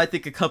 I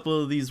think a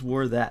couple of these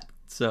were that.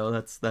 So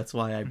that's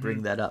why I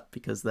bring that up,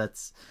 because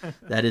that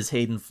is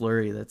Hayden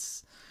Fleury.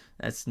 That's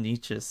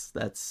Necas.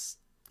 That's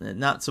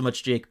not so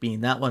much Jake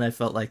Bean. That one I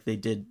felt like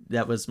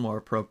that was more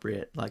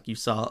appropriate. Like, you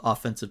saw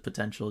offensive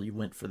potential, you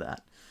went for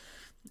that.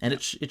 And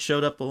it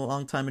showed up a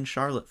long time in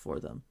Charlotte for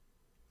them.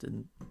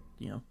 Didn't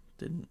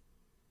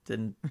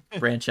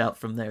branch out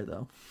from there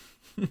though.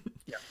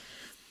 Yeah.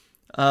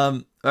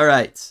 All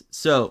right.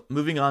 So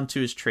moving on to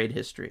his trade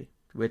history,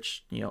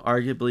 which,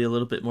 arguably a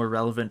little bit more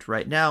relevant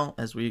right now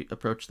as we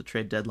approach the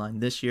trade deadline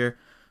this year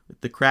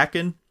with the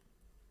Kraken.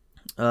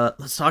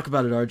 Let's talk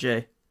about it,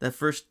 RJ. That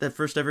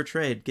first ever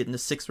trade, getting a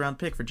 6th round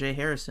pick for Jay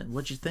Harrison.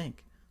 What'd you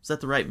think? Was that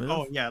the right move?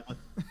 Oh yeah.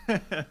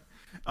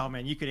 Oh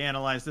man, you could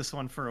analyze this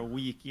one for a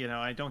week.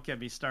 I don't get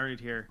me started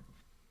here.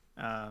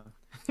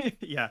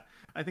 Yeah,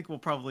 I think we'll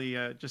probably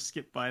just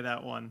skip by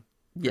that one.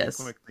 Yes.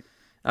 Quickly.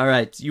 All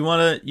right. You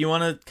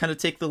wanna kind of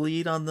take the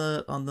lead on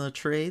the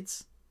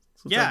trades?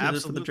 So yeah,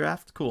 absolutely. For the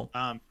draft. Cool.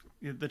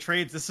 The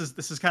trades. This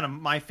is kind of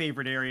my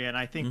favorite area, and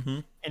I think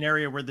an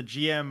area where the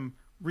GM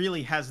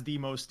really has the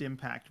most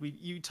impact.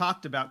 You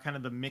talked about kind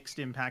of the mixed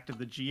impact of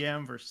the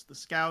GM versus the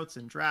scouts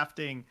and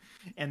drafting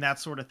and that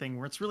sort of thing,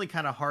 where it's really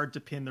kind of hard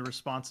to pin the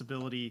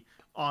responsibility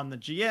on the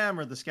GM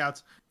or the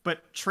scouts.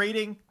 But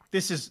trading,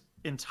 this is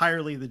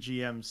entirely the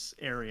GM's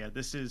area.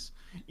 This is,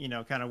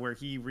 kind of where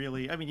he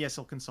really, yes,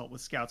 he'll consult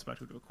with scouts about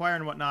who to acquire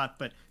and whatnot,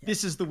 but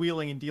this is the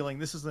wheeling and dealing.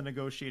 This is the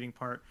negotiating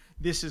part.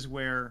 This is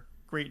where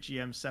great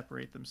GMs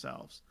separate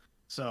themselves.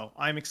 So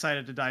I'm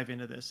excited to dive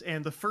into this.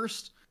 And the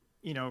first,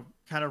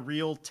 kind of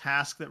real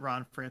task that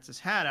Ron Francis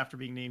had after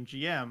being named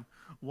GM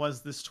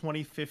was this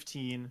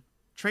 2015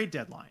 trade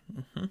deadline.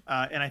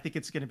 And I think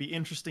it's going to be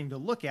interesting to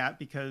look at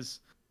because,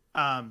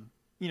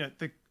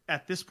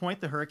 at this point,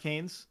 the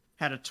Hurricanes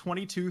had a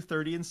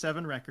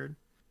 22-30-7 record,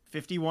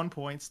 51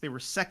 points. They were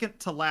second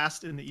to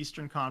last in the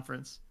Eastern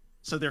Conference.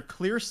 So they're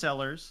clear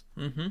sellers,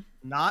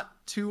 not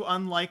too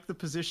unlike the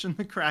position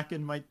the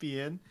Kraken might be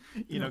in,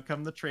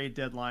 come the trade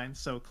deadline.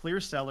 So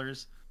clear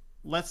sellers.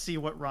 Let's see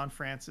what Ron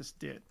Francis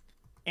did.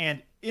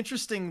 And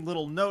interesting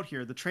little note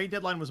here, the trade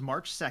deadline was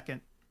March 2nd,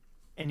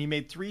 and he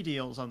made 3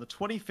 deals on the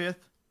 25th,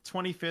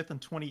 25th,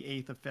 and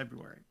 28th of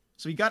February.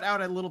 So he got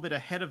out a little bit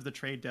ahead of the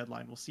trade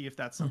deadline. We'll see if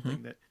that's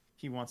something that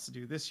he wants to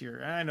do this year.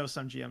 And I know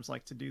some GMs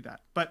like to do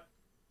that. But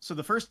so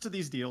the first of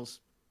these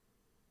deals,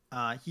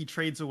 he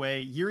trades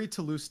away Jiri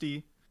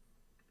Tlusty,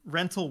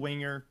 rental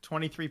winger,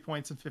 23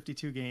 points in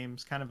 52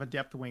 games, kind of a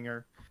depth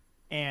winger.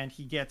 And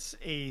he gets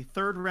a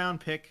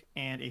 3rd-round pick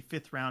and a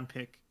 5th-round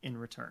pick in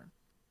return.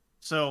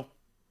 So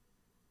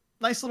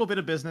nice little bit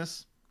of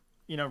business.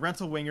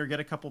 Rental winger, get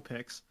a couple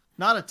picks.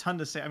 Not a ton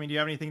to say. I mean, do you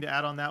have anything to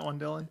add on that one,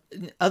 Dylan?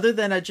 Other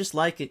than I just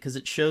like it because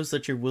it shows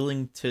that you're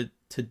willing to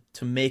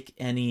make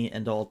any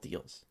and all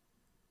deals,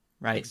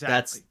 right?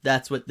 Exactly.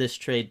 That's what this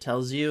trade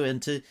tells you,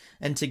 and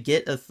to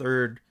get a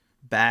 3rd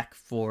back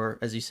for,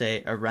 as you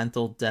say, a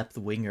rental depth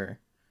winger.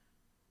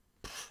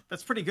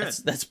 That's pretty good.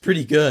 That's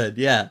pretty good,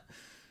 yeah.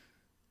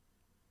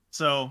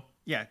 So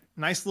yeah,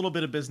 nice little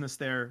bit of business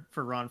there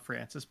for Ron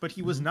Francis, but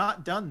he was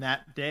not done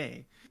that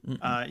day.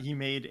 He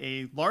made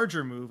a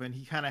larger move, and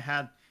he kind of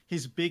had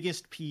his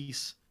biggest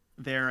piece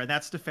there, and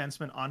that's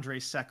defenseman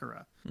Andrej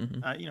Sekera.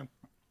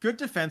 Good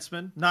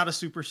defenseman, not a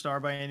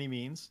superstar by any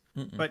means,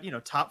 but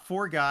top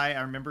 4 guy.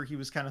 I remember he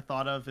was kind of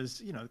thought of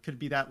as could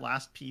be that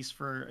last piece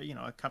for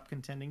a cup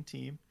contending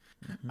team.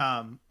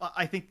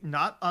 I think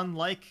not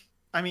unlike.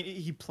 I mean,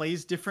 he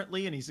plays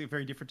differently, and he's a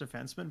very different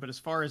defenseman. But as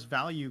far as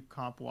value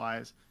comp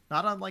wise,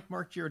 not unlike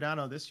Mark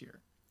Giordano this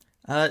year.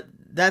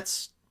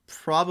 That's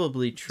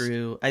probably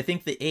true. I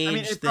think the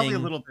age it's thing. Probably a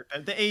little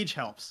bit. The age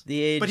helps.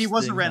 The age, but he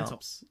was a thing rental.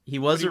 Helps. He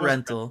was a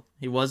rental.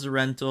 He was a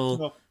rental.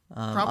 So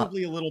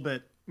probably a little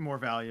bit more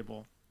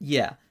valuable.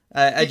 Yeah.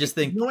 I just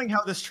think knowing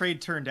how this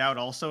trade turned out,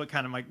 also it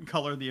kind of might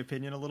color the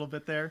opinion a little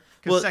bit there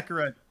because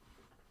Sekera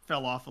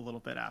fell off a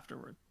little bit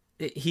afterward.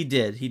 He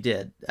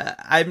did.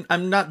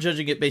 I'm not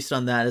judging it based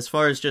on that. As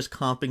far as just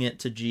comping it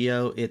to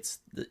Gio, it's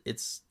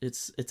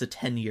a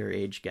 10-year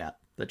age gap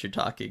that you're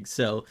talking.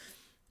 So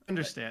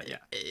understand,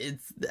 yeah.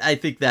 I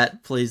think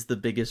that plays the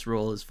biggest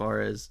role as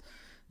far as,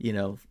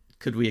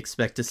 could we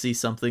expect to see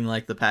something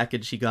like the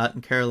package he got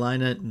in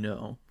Carolina?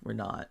 No, we're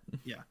not.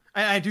 Yeah.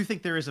 I do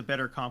think there is a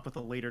better comp with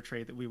a later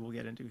trade that we will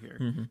get into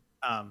here.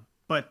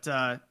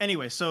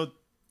 Anyway, so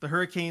the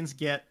Hurricanes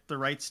get the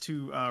rights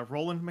to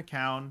Roland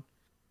McCown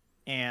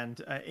and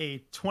a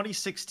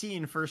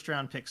 2016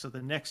 first-round pick, so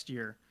the next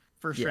year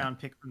first-round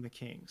pick from the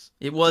Kings.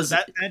 It was so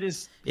that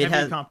is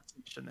heavy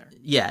competition there.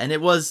 Yeah, and it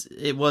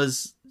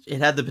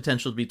had the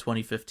potential to be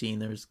 2015.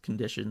 There's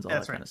conditions, all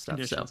that kind of stuff.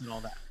 Conditions and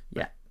all that.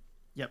 Yeah.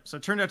 Yep. So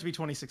it turned out to be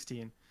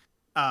 2016.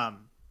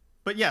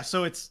 But yeah,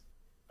 so it's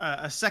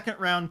a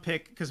 2nd-round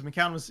pick because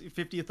McCown was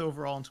 50th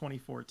overall in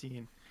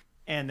 2014,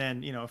 and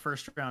then a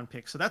first-round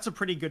pick. So that's a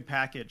pretty good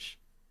package,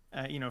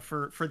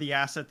 for the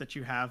asset that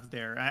you have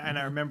there. And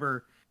I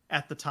remember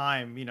at the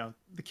time,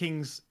 the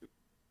Kings,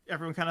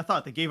 everyone kind of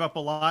thought they gave up a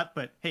lot,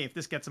 but hey, if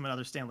this gets them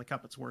another Stanley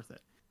Cup, it's worth it.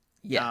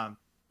 Yeah.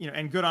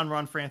 And good on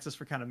Ron Francis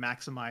for kind of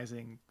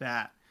maximizing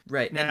that.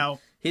 Right. Now,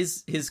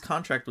 his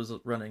contract was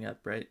running up,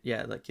 right?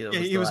 Yeah, like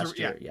he was last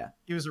year. Yeah.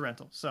 He was a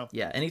rental. So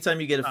yeah, anytime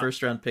you get a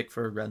first-round pick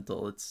for a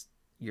rental,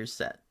 you're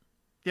set.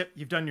 Yep,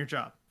 you've done your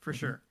job for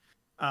sure.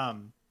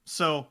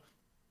 So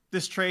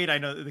this trade, I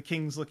know the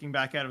Kings, looking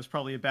back at it, was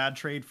probably a bad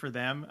trade for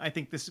them. I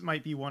think this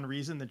might be one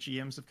reason that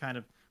GMs have kind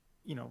of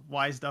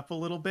wised up a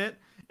little bit,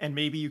 and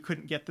maybe you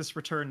couldn't get this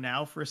return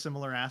now for a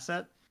similar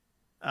asset.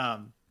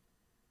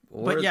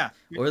 But yeah,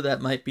 or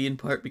that might be in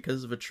part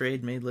because of a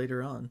trade made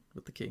later on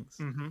with the Kings.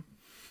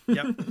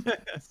 Yep.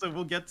 So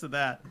we'll get to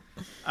that.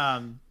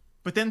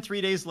 But then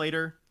 3 days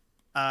later,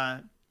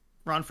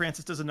 Ron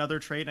Francis does another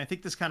trade, and I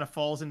think this kind of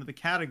falls into the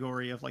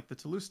category of like the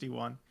Tlusty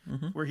one,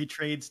 where he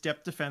trades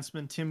depth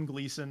defenseman Tim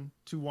Gleason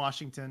to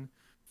Washington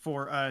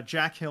for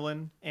Jack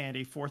Hillen and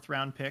a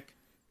 4th-round pick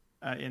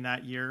in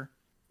that year.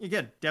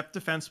 Again, depth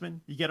defenseman,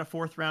 you get a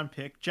 4th-round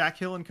pick. Jack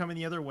Hillen coming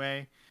the other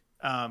way.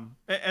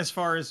 As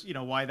far as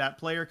why that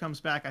player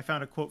comes back, I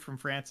found a quote from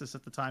Francis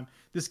at the time.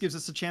 This gives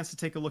us a chance to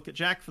take a look at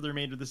Jack for the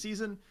remainder of the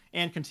season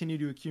and continue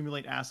to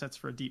accumulate assets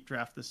for a deep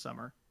draft this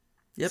summer.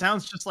 Yep.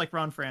 Sounds just like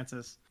Ron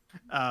Francis.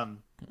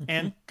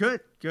 And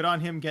good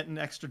on him getting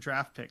extra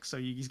draft picks. So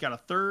he's got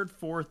a 3rd,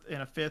 4th,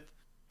 and a 5th,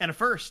 and a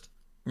 1st.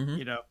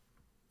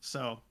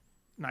 So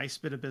nice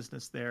bit of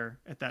business there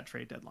at that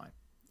trade deadline.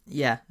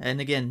 Yeah,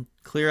 and again,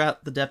 clear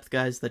out the depth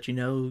guys that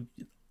you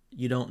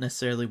don't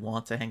necessarily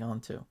want to hang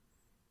on to.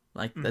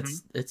 Like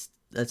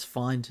that's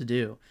fine to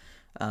do.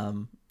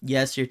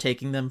 yes, you're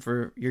taking them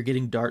you're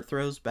getting dart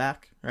throws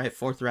back, right?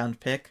 Fourth round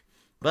pick.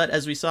 But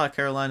as we saw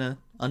Carolina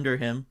under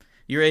him,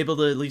 you're able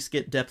to at least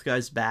get depth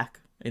guys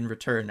back in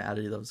return out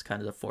of those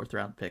kind of the fourth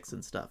round picks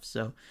and stuff.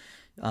 So,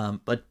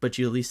 but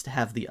you at least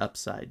have the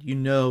upside. You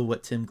know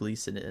what Tim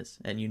Gleason is,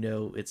 and you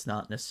know it's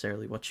not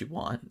necessarily what you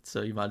want.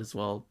 So you might as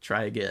well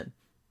try again.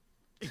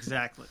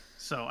 Exactly.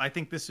 So I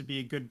think this would be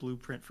a good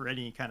blueprint for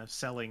any kind of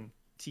selling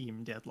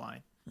team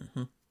deadline.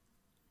 Mm-hmm.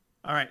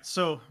 All right.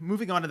 So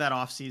moving on to that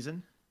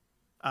offseason,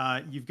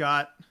 you've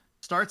got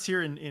starts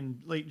here in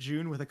late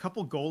June with a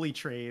couple goalie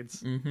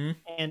trades. Mm-hmm.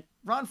 And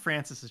Ron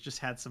Francis has just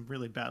had some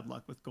really bad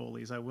luck with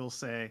goalies, I will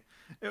say,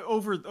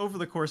 over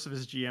the course of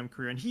his GM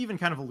career. And he even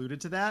kind of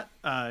alluded to that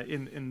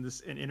in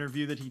an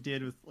interview that he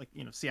did with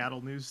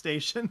Seattle news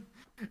station,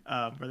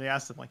 where they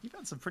asked him you've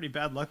had some pretty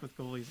bad luck with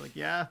goalies. Like,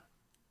 yeah,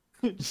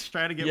 just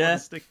try to get one to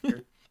stick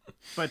here.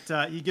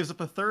 But he gives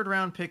up a 3rd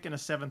round pick and a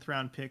 7th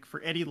round pick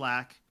for Eddie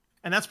Lack.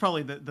 And that's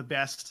probably the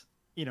best,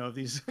 of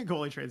these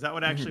goalie trades. That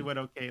would actually went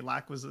okay.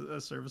 Lack was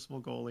a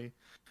serviceable goalie.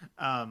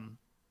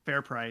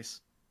 Fair price.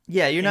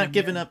 Yeah, you're not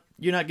giving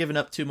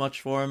up too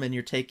much for him, and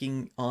you're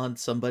taking on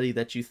somebody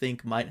that you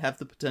think might have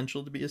the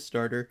potential to be a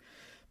starter,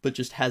 but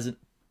just hasn't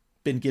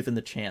been given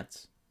the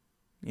chance.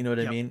 You know what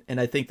I mean? And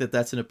I think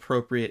that's an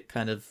appropriate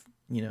kind of,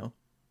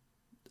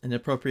 an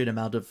appropriate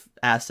amount of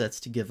assets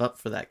to give up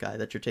for that guy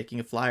that you're taking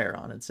a flyer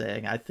on and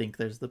saying, I think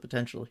there's the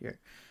potential here.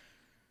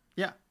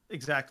 Yeah,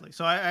 exactly.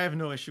 So I have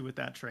no issue with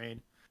that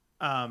trade.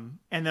 And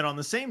then on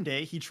the same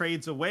day, he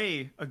trades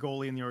away a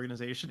goalie in the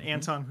organization,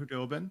 Anton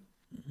Khudobin,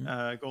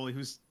 goalie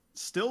who's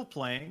still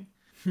playing,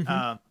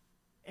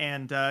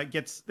 and they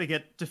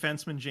get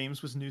defenseman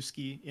James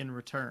Wisniewski in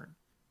return.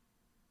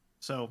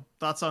 So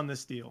thoughts on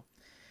this deal?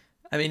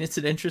 I mean, it's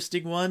an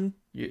interesting one.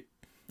 You're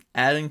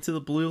adding to the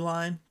blue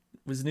line.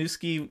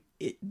 Wisniewski,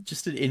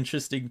 just an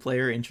interesting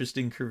player,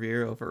 interesting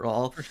career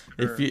overall.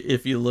 Sure.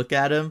 If you look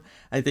at him,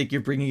 I think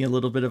you're bringing a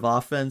little bit of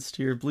offense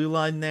to your blue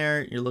line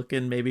there. You're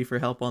looking maybe for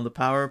help on the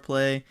power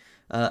play.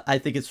 I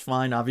think it's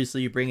fine.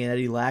 Obviously, you bring in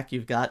Eddie Lack.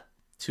 You've got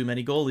too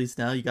many goalies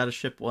now. You got to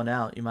ship one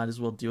out. You might as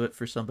well do it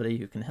for somebody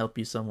who can help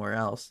you somewhere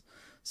else.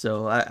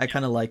 So I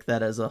kind of like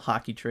that as a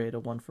hockey trade, a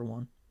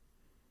 1-for-1.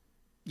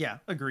 Yeah,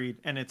 agreed.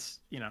 And it's,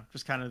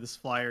 just kind of this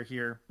flyer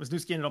here.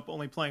 Wisniewski ended up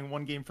only playing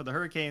 1 game for the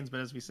Hurricanes, but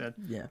as we said,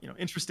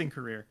 interesting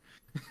career.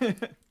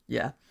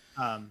 Yeah.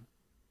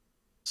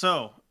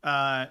 So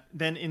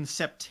then in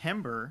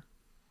September,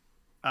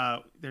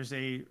 there's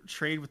a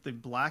trade with the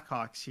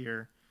Blackhawks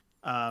here.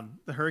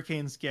 The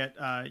Hurricanes get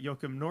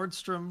Joachim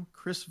Nordstrom,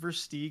 Chris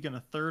Versteeg, and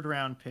a 3rd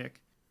round pick.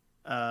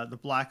 The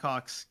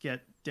Blackhawks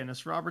get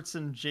Dennis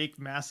Robertson, Jake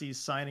Massey's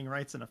signing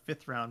rights, and a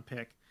 5th round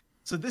pick.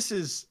 So this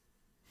is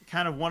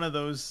kind of one of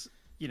those,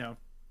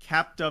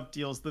 capped up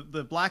deals. The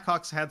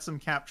Blackhawks had some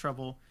cap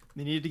trouble.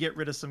 They needed to get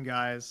rid of some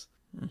guys.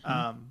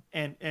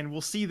 And we'll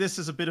see this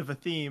as a bit of a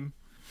theme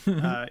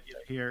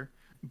here.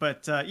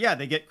 But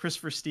they get Chris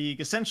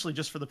Versteeg essentially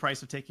just for the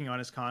price of taking on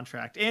his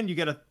contract, and you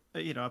get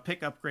a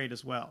pick upgrade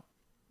as well.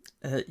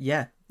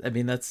 Yeah, I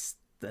mean that's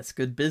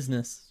good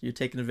business. You're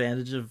taking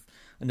advantage of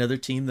another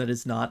team that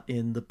is not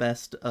in the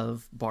best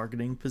of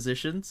bargaining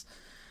positions.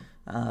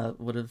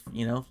 Would have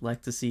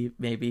liked to see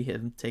maybe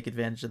him take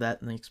advantage of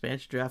that in the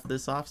expansion draft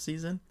this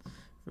offseason.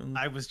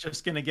 I was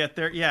just gonna get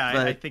there. Yeah,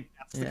 but I think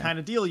that's the kind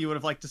of deal you would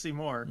have liked to see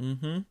more.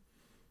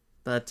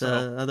 But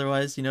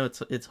otherwise,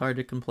 it's hard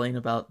to complain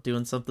about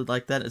doing something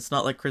like that. It's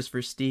not like Chris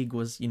Versteeg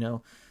was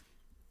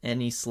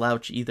any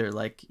slouch either.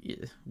 Like,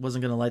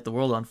 wasn't gonna light the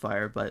world on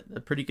fire, but a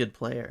pretty good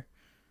player.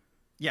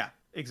 Yeah,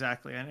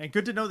 exactly, and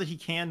good to know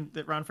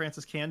that Ron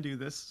Francis can do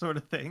this sort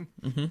of thing.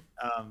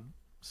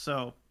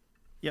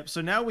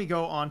 So now we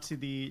go on to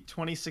the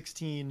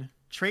 2016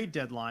 trade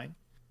deadline,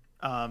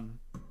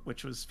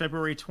 which was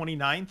February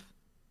 29th.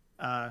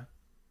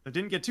 It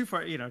didn't get too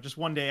far, just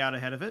 1 day out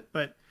ahead of it.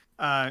 But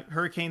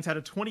Hurricanes had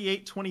a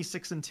 28,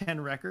 26, and 10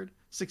 record,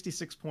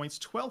 66 points,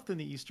 12th in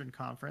the Eastern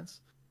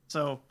Conference.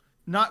 So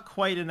not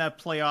quite in that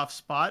playoff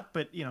spot,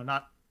 but,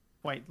 not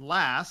quite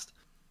last.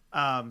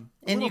 And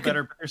you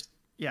better, but there's...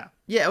 Yeah.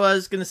 Yeah, well, I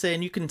was going to say,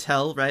 and you can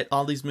tell, right,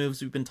 all these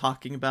moves we've been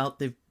talking about,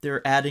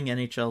 they're adding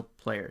NHL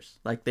players.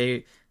 Like,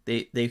 they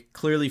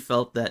clearly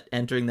felt that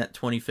entering that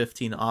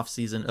 2015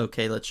 offseason,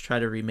 okay, let's try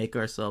to remake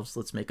ourselves.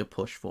 Let's make a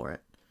push for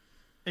it.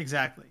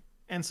 Exactly.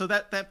 And so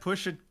that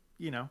push had,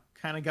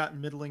 kind of got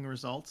middling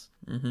results.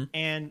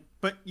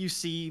 But you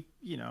see,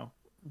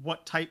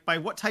 what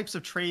types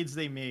of trades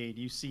they made.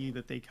 You see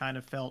that they kind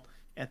of felt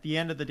at the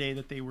end of the day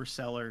that they were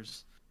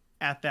sellers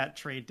at that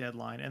trade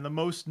deadline. And the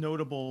most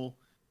notable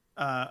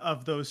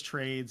of those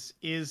trades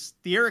is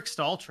the Eric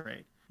Staal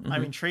trade. I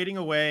mean, trading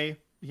away,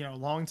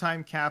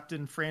 longtime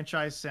captain,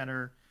 franchise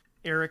center,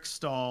 Eric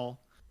Staal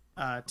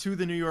to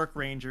the New York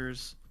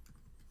Rangers.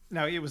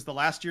 Now, it was the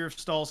last year of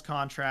Staal's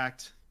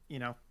contract,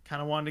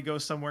 kind of wanted to go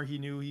somewhere he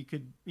knew he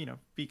could,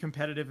 be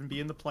competitive and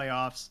be in the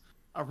playoffs.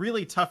 A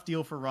really tough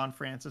deal for Ron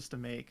Francis to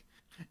make.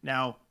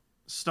 Now,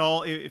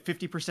 Staal,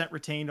 50%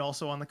 retained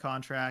also on the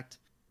contract.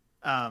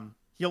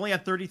 he only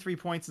had 33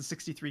 points in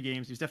 63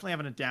 games. He was definitely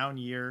having a down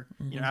year.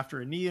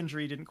 After a knee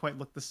injury, didn't quite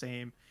look the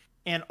same.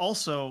 And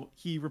also,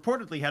 he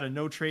reportedly had a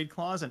no trade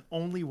clause and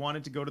only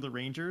wanted to go to the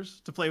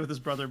Rangers to play with his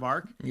brother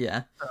Mark.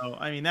 Yeah. So,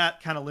 I mean,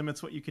 that kind of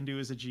limits what you can do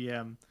as a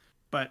GM.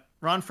 But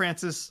Ron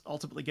Francis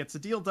ultimately gets the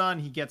deal done.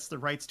 He gets the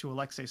rights to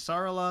Alexei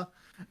Sarala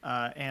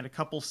and a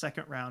couple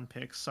second-round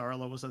picks.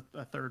 Sarala was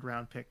a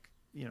third-round pick,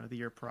 the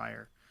year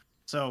prior.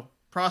 So,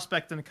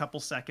 prospect in a couple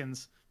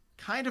seconds.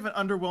 Kind of an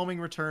underwhelming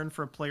return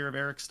for a player of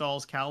Eric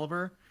Stahl's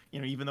caliber,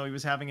 even though he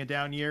was having a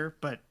down year.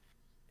 But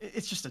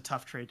it's just a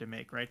tough trade to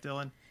make, right,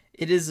 Dylan?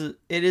 It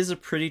is a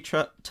pretty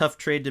tough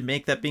trade to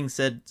make. That being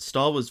said,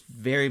 Stahl was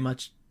very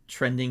much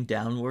trending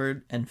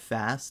downward and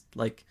fast.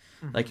 Like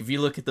if you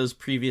look at those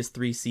previous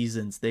 3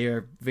 seasons, they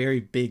are very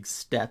big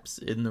steps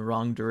in the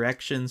wrong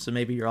direction. So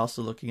maybe you're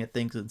also looking at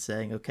things and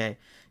saying, okay,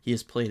 he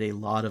has played a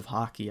lot of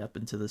hockey up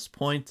until this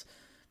point.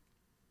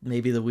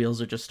 Maybe the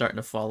wheels are just starting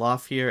to fall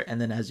off here. And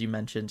then, as you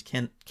mentioned,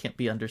 can't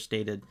be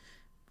understated.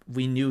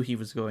 We knew he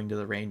was going to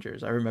the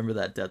Rangers. I remember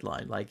that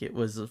deadline. Like, it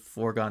was a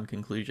foregone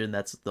conclusion.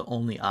 That's the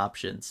only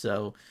option.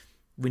 So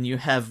when you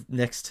have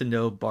next to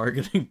no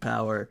bargaining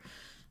power,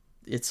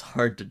 it's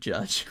hard to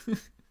judge.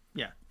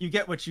 Yeah, you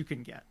get what you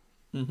can get.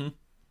 Mm-hmm.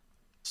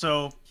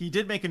 So he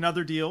did make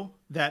another deal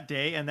that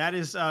day, and that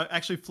is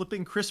actually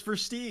flipping Kris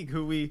Versteeg,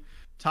 who we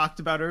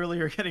talked about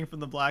earlier, getting from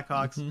the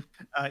Blackhawks.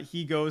 Mm-hmm.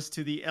 He goes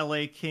to the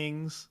LA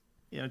Kings,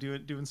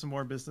 doing some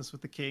more business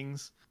with the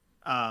Kings.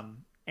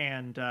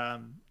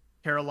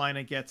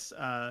 Carolina gets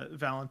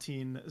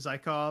Valentin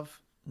Zykov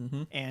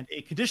and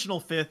a conditional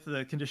 5th.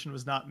 The condition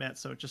was not met,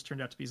 so it just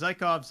turned out to be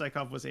Zykov.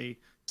 Zykov was a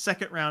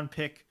second-round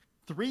pick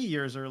 3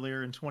 years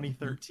earlier in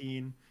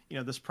 2013.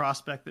 This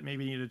prospect that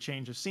maybe needed a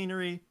change of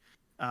scenery.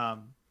 I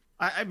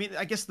mean,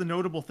 I guess the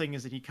notable thing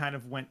is that he kind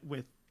of went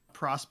with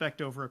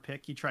prospect over a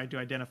pick. He tried to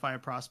identify a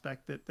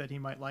prospect that he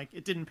might like.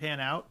 It didn't pan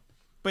out,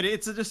 but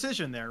it's a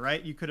decision there,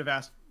 right? You could have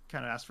asked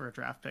for a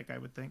draft pick, I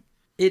would think.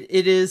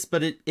 It is,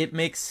 but it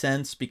makes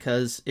sense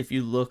because if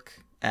you look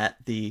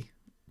at the,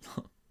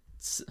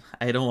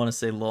 I don't want to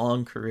say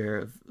long career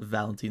of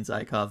Valentin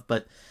Zykov,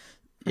 but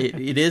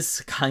it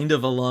is kind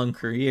of a long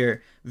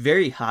career.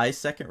 Very high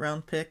second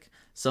round pick,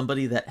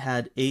 somebody that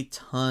had a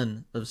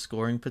ton of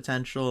scoring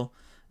potential,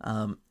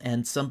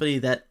 and somebody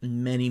that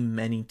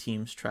many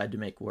teams tried to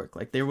make work.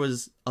 Like, there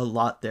was a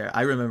lot there.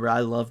 I remember I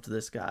loved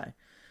this guy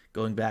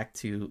going back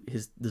to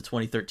the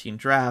 2013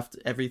 draft,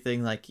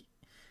 everything. Like,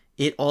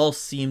 it all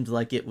seemed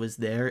like it was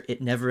there.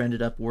 It never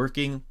ended up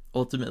working.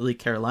 Ultimately,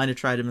 Carolina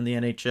tried him in the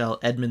NHL.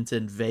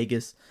 Edmonton,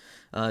 Vegas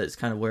is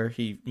kind of where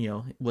he,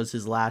 was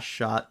his last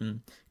shot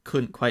and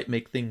couldn't quite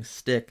make things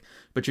stick.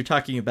 But you're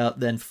talking about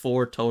then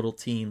 4 total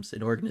teams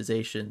and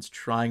organizations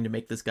trying to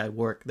make this guy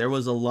work. There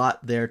was a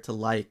lot there to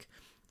like,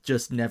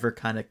 just never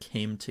kind of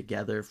came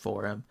together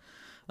for him.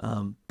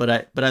 But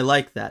I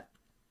like that.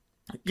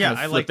 Yeah,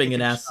 I like flipping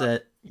an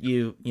asset.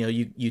 You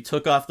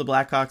took off the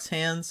Blackhawks'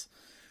 hands.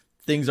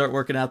 Things aren't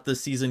working out this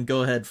season.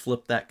 Go ahead,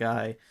 flip that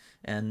guy,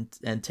 and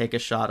take a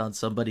shot on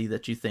somebody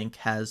that you think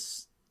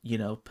has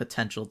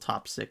potential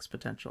top 6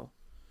 potential.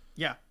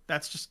 Yeah,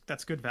 that's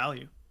good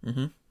value.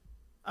 Mm-hmm.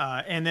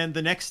 And then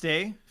the next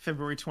day,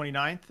 February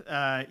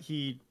 29th,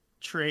 he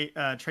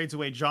trades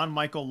away John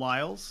Michael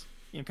Lyles,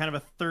 kind of a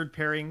third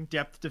pairing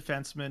depth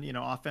defenseman,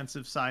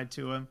 offensive side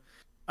to him,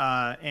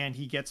 and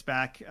he gets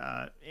back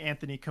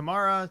Anthony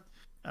Kamara.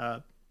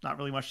 Not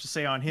really much to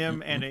say on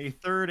him, and a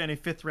 3rd and a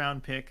 5th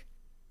round pick.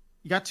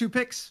 You got 2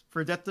 picks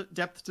for a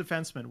depth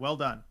defenseman. Well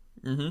done.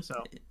 Mm-hmm.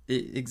 So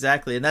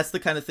exactly, and that's the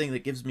kind of thing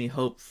that gives me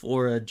hope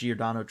for a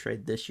Giordano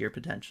trade this year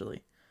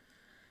potentially.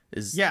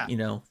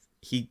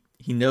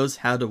 He knows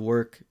how to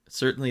work.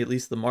 Certainly, at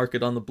least the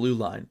market on the blue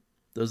line.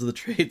 Those are the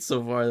trades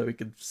so far that we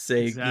could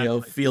say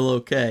feel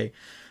okay,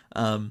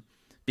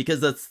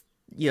 because that's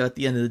at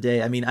the end of the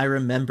day. I mean, I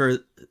remember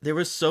there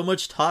was so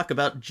much talk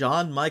about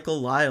John Michael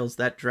Lyles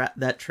that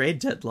trade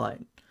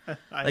deadline.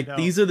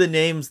 These are the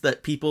names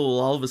that people will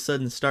all of a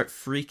sudden start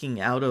freaking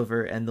out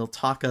over, and they'll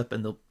talk up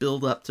and they'll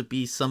build up to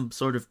be some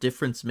sort of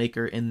difference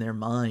maker in their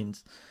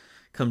minds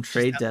come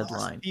trade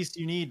deadline. Last piece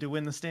you need to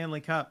win the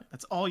Stanley Cup.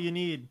 That's all you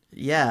need.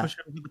 Yeah. Push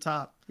it to the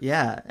top.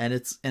 Yeah, and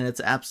it's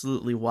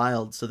absolutely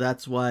wild. So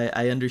that's why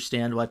I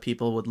understand why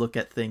people would look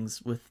at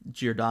things with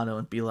Giordano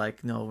and be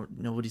like, no,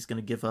 nobody's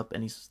going to give up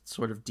any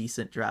sort of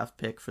decent draft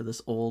pick for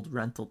this old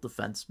rental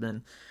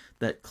defenseman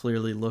that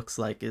clearly looks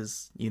like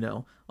is,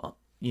 the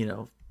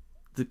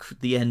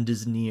end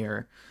is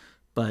near.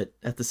 But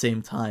at the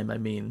same time, I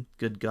mean,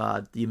 good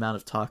God, the amount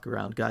of talk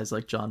around guys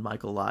like John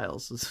Michael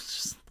Lyles is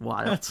just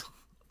wild.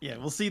 Yeah,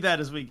 we'll see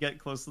that as we get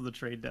close to the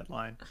trade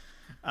deadline.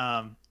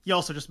 He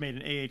also just made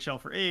an AHL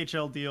for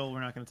AHL deal. We're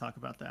not going to talk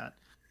about that.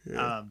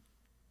 Yeah.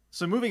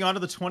 So moving on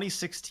to the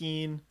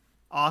 2016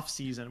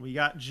 offseason, we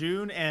got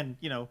June, and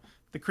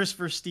the Kris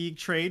Versteeg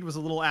trade was a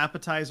little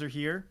appetizer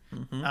here.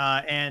 Mm-hmm.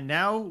 And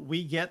now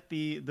we get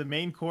the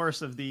main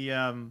course of the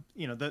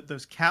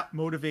those cap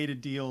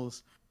motivated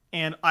deals.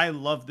 And I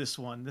love this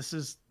one. This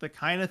is the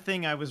kind of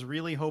thing I was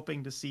really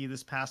hoping to see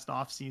this past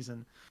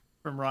offseason.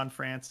 from Ron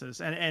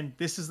Francis. And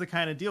this is the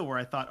kind of deal where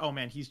I thought, oh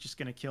man, he's just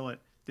going to kill it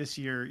this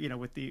year,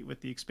 with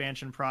the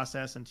expansion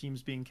process and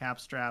teams being cap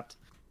strapped,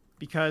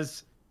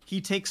 because he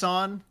takes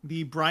on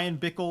the Brian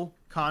Bickle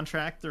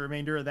contract, the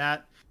remainder of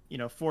that,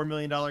 $4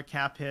 million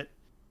cap hit,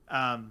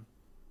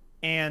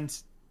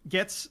 and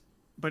gets,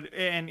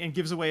 and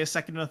gives away a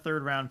second and a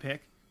third round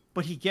pick,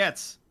 but he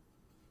gets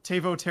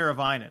Teuvo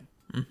Teravainen,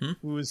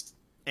 who is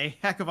a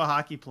heck of a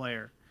hockey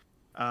player.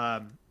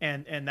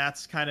 And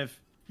that's kind of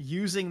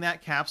using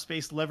that cap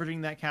space,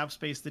 leveraging that cap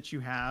space that you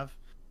have,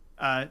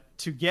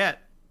 to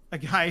get a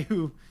guy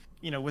who,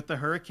 with the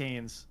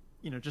Hurricanes,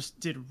 just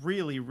did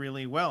really,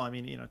 really well. I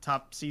mean,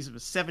 top season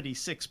was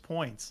 76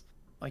 points.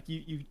 Like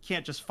you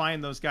can't just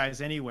find those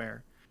guys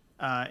anywhere,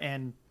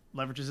 and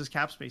leverages his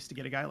cap space to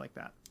get a guy like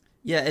that.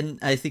 Yeah, and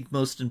I think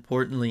most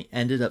importantly,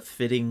 ended up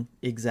fitting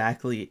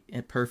exactly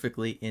and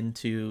perfectly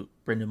into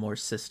Brendan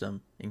Moore's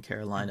system in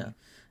Carolina,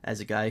 as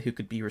a guy who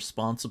could be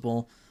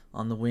responsible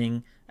on the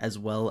wing as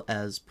well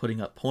as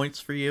putting up points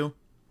for you.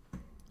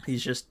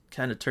 He's just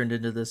kind of turned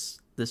into this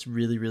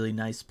really, really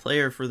nice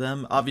player for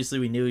them. Obviously,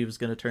 we knew he was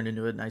going to turn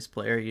into a nice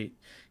player.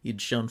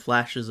 He'd shown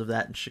flashes of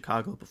that in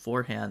Chicago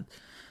beforehand,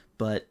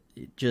 but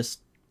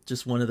just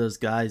one of those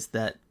guys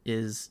that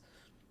is,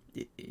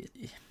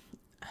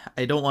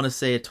 I don't want to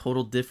say a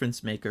total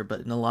difference maker,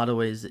 but in a lot of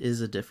ways is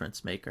a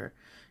difference maker.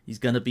 He's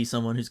going to be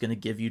someone who's going to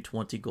give you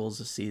 20 goals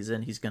a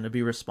season. He's going to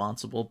be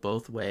responsible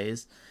both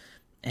ways,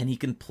 and he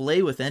can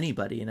play with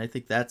anybody. And I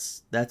think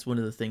that's one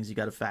of the things you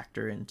got to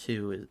factor in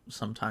too.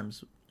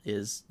 Sometimes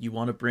is you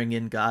want to bring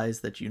in guys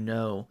that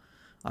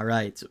all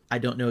right, I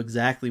don't know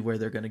exactly where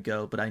they're going to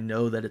go, but I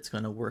know that it's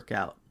going to work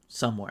out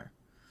somewhere.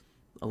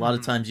 A lot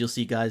of times you'll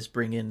see guys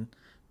bring in,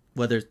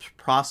 whether it's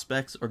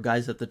prospects or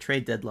guys at the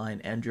trade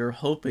deadline, and you're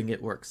hoping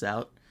it works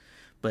out.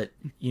 But,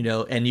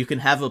 and you can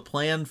have a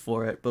plan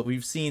for it. But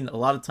we've seen a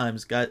lot of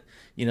times,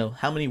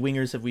 how many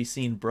wingers have we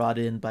seen brought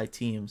in by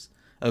teams?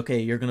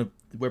 Okay,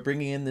 we're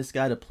bringing in this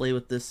guy to play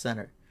with this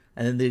center.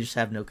 And then they just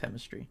have no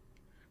chemistry.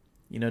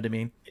 You know what I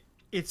mean?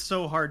 It's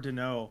so hard to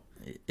know.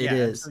 It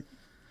is.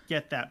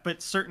 Get that.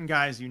 But certain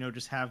guys,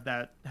 just have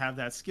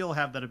that skill,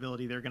 have that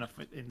ability. They're going to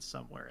fit in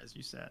somewhere, as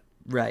you said.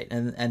 Right.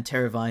 And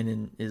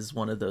Teravainen is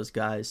one of those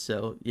guys.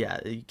 So, yeah,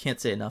 you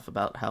can't say enough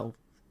about how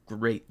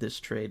great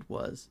this trade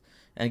was.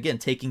 And again,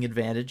 taking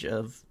advantage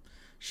of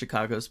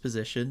Chicago's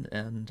position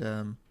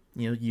and,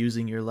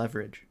 using your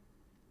leverage.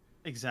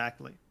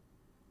 Exactly.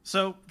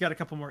 So got a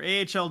couple more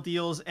AHL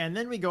deals, and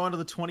then we go on to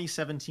the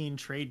 2017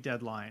 trade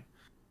deadline.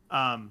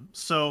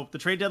 So the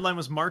trade deadline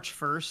was March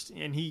 1st,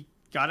 and he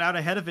got out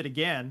ahead of it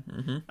again.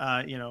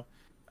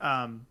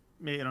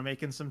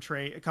 Making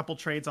a couple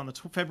trades on the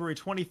February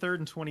 23rd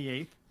and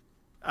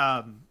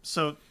 28th.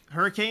 So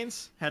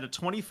Hurricanes had a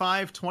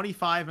 25,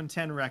 25, and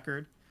 10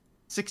 record,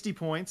 60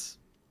 points,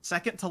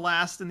 second to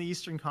last in the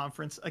Eastern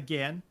Conference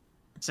again,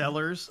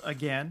 Sellers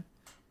again.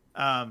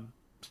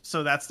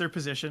 So that's their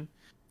position.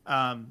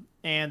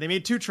 And they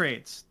made two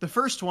trades. The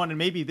first one, and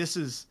maybe this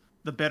is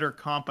the better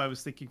comp I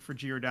was thinking for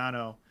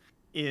Giordano,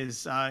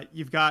 is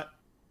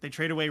they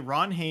trade away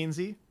Ron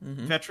Hainsey,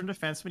 veteran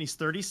defenseman. He's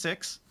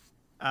 36.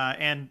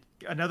 And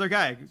another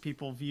guy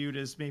people viewed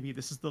as maybe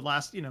this is the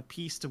last,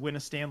 piece to win a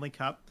Stanley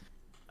Cup.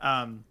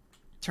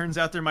 Turns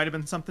out there might have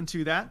been something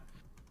to that.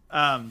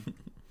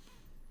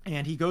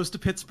 And he goes to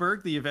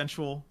Pittsburgh, the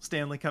eventual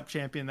Stanley Cup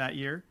champion that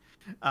year.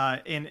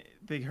 And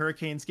the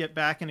Hurricanes get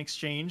back in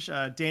exchange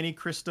Danny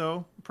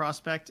Cristo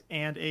prospect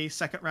and a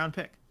second round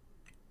pick.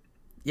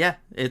 Yeah,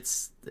 it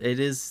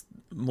is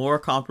more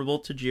comparable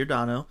to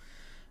Giordano.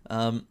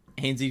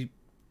 Hainsey,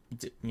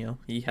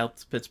 he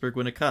helped Pittsburgh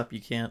win a cup.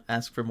 You can't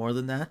ask for more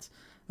than that.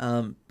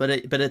 But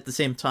at the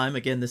same time,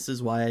 again, this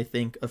is why I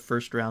think a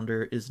first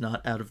rounder is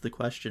not out of the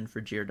question for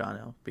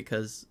Giordano,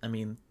 because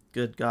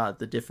good God,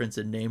 the difference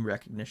in name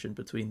recognition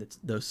between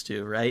those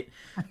two, right?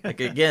 Like,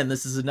 again,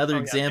 this is another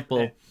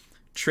example.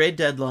 Trade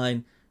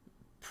deadline,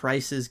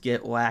 prices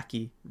get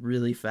wacky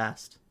really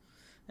fast.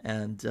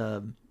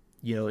 And,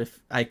 if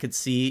I could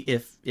see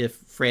if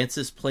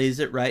Francis plays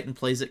it right and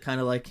plays it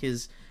kind of like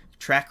his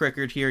track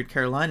record here at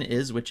Carolina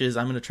which is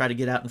I'm going to try to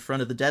get out in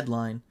front of the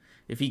deadline.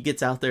 If he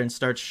gets out there and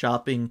starts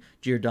shopping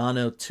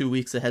Giordano 2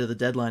 weeks ahead of the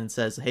deadline and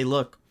says, hey,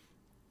 look,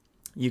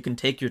 you can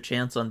take your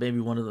chance on maybe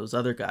one of those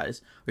other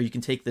guys, or you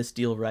can take this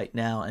deal right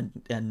now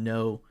and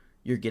know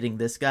you're getting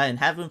this guy and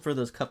have him for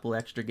those couple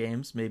extra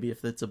games, maybe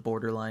if it's a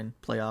borderline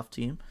playoff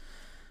team,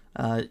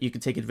 you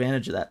can take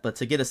advantage of that. But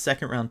to get a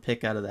second round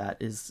pick out of that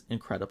is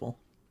incredible.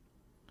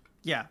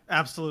 Yeah,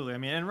 absolutely.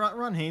 And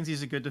Ron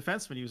Hainsey's a good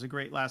defenseman. He was a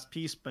great last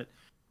piece, but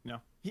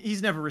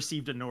he's never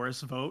received a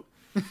Norris vote.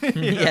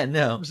 Yeah,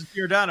 no.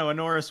 Giordano, a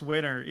Norris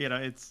winner.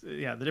 It's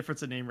the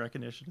difference in name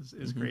recognition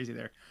is crazy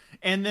there.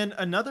 And then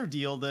another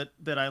deal that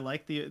I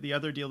like, the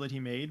other deal that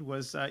he made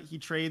was he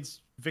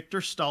trades Victor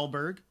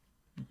Stahlberg,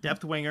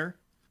 depth winger,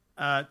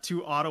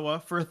 to Ottawa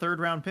for a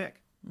third round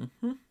pick.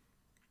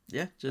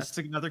 Yeah, that's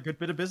another good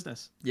bit of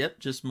business. Yep,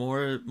 just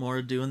more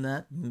doing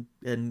that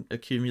and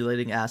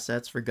accumulating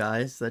assets for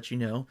guys that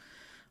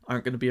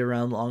aren't going to be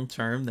around long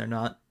term. They're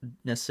not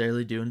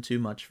necessarily doing too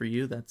much for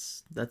you.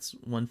 That's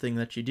one thing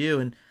that you do,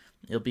 and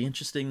it'll be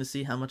interesting to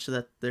see how much of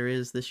that there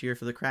is this year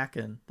for the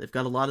Kraken. They've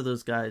got a lot of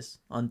those guys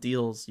on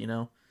deals,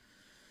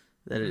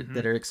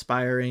 that are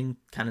expiring,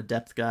 kind of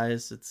depth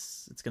guys.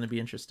 It's going to be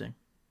interesting.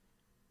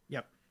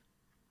 Yep.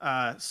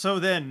 So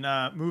then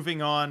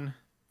moving on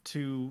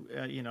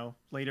to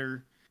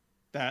later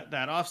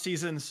that off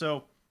season.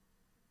 So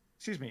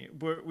excuse me,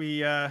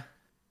 we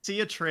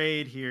see a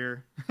trade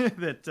here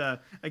that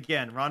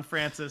again, Ron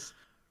Francis,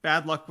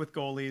 bad luck with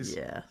goalies.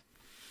 Yeah.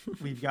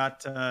 We've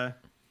got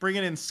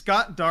bringing in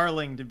Scott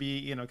Darling to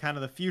be kind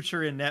of the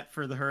future in net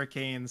for the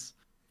Hurricanes,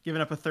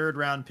 giving up a 3rd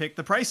round pick.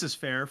 The price is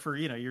fair for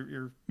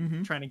you're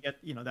trying to get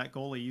that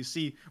goalie. You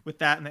see with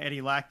that and the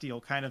Eddie Lack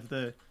deal, kind of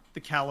the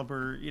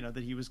caliber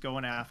that he was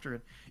going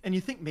after, and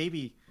you think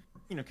maybe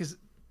because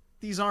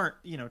these aren't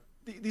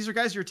these are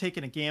guys you're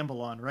taking a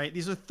gamble on, right?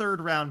 These are 3rd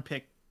round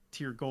pick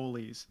tier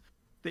goalies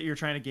that you're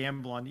trying to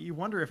gamble on. You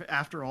wonder if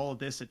after all of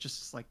this, it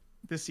just is like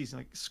this season,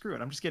 like screw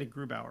it, I'm just getting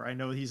Grubauer. I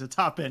know he's a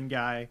top end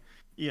guy.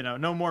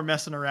 No more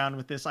messing around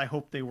with this. I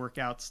hope they work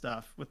out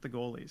stuff with the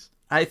goalies.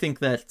 I think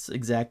that's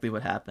exactly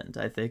what happened.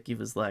 I think he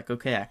was like,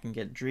 okay, I can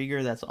get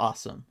Drieger. That's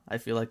awesome. I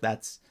feel like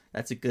that's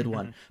a good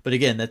one. But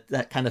again,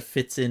 that kind of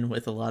fits in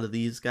with a lot of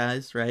these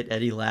guys, right?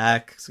 Eddie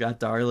Lack, Scott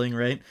Darling,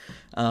 right?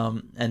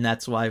 And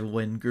that's why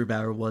when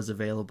Grubauer was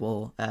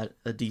available at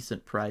a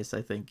decent price,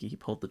 I think he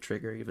pulled the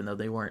trigger, even though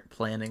they weren't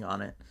planning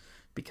on it,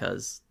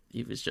 because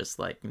he was just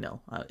like, no,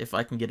 if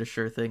I can get a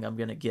sure thing, I'm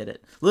going to get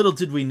it. Little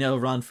did we know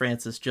Ron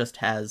Francis just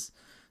has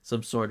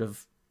some sort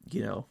of,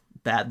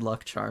 bad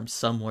luck charm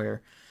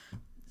somewhere,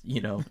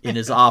 in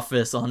his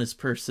office, on his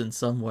person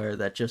somewhere,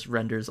 that just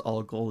renders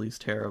all goalies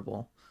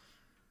terrible.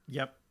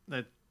 Yep.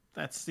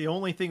 That's the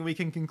only thing we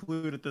can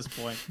conclude at this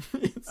point.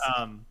 It's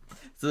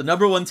the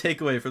number one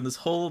takeaway from this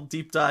whole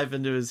deep dive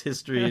into his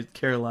history at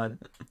Carolina.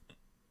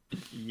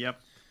 Yep.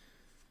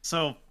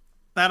 So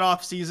that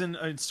off season,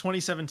 it's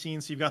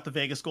 2017. So you've got the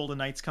Vegas Golden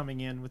Knights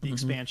coming in with the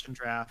expansion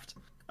draft.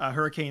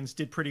 Hurricanes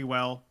did pretty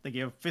well. They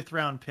gave a 5th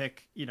round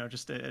pick,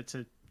 just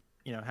to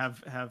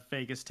have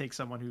Vegas take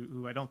someone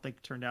who I don't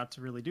think turned out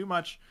to really do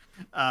much.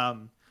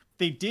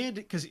 They did,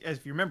 because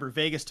if you remember,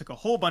 Vegas took a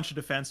whole bunch of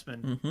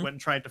defensemen, went and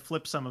tried to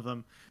flip some of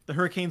them. The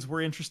Hurricanes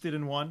were interested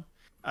in one.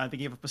 They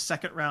gave up a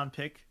 2nd round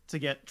pick to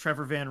get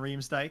Trevor Van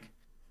Riemsdyk.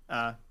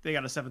 They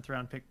got a 7th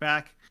round pick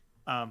back.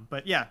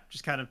 But yeah,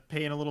 just kind of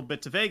paying a little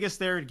bit to Vegas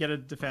there to get a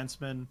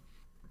defenseman.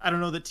 I don't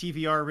know that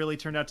TVR really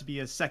turned out to be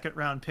a 2nd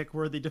round pick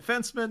worthy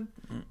defenseman.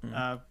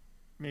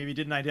 Maybe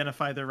didn't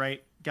identify the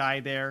right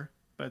guy there,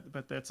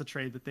 but that's a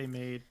trade that they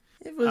made.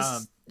 It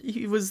was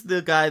he was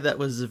the guy that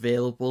was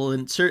available,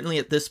 and certainly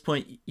at this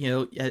point,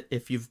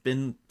 if you've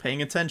been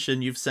paying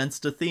attention, you've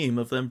sensed a theme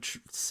of them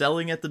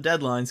selling at the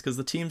deadlines because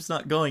the team's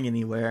not going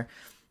anywhere.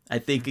 I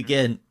think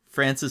again,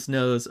 Francis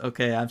knows,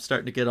 okay, I'm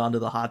starting to get onto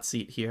the hot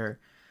seat here.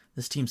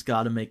 This team's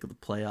got to make the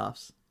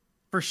playoffs.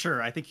 For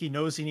sure. I think he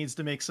knows he needs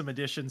to make some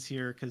additions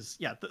here because,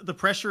 the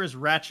pressure is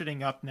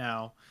ratcheting up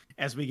now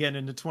as we get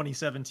into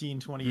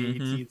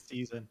 2017-2018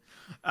 season.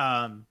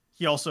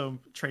 He also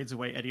trades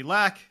away Eddie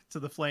Lack to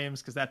the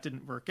Flames because that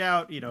didn't work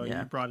out. He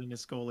brought in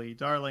his goalie,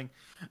 Darling.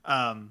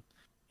 And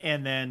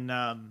then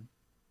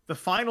the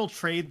final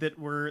trade that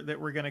we're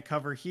going to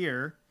cover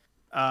here,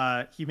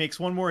 he makes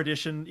one more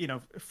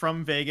addition,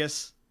 from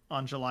Vegas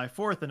on July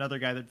 4th, another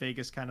guy that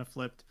Vegas kind of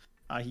flipped.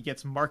 He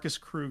gets Marcus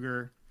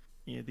Kruger,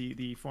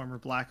 the former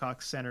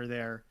Blackhawks center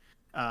there,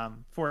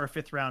 for a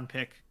 5th round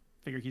pick.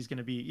 Figure he's going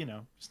to be,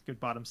 just a good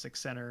bottom 6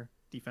 center,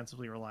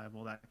 defensively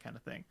reliable, that kind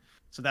of thing.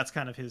 So that's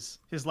kind of his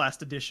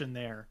last addition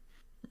there,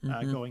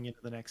 going into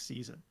the next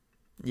season.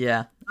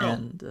 Yeah,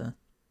 and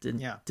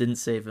didn't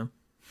save him.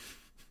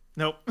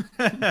 Nope.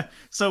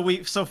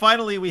 So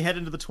finally we head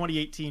into the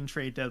 2018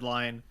 trade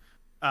deadline,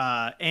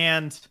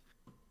 and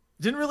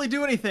didn't really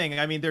do anything.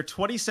 I mean, they're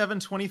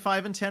 27,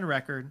 25, and 10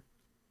 record.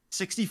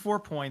 64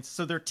 points,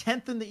 so they're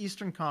 10th in the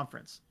Eastern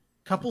Conference.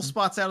 Couple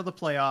spots out of the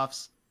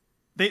playoffs.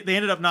 They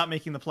ended up not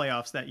making the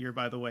playoffs that year,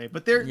 by the way,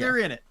 but they're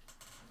in it.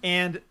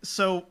 And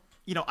so,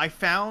 I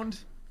found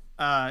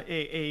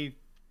a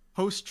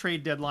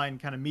post-trade deadline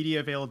kind of media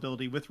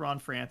availability with Ron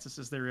Francis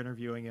as they're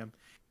interviewing him,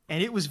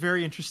 and it was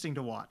very interesting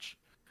to watch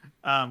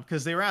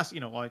because they were asked,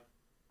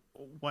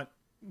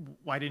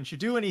 why didn't you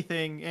do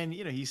anything? And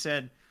he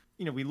said,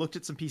 we looked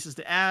at some pieces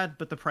to add,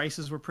 but the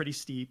prices were pretty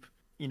steep.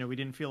 We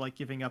didn't feel like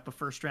giving up a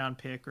 1st round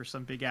pick or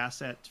some big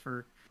asset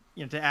for,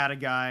 to add a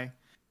guy.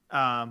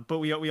 But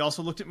we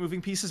also looked at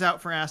moving pieces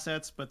out for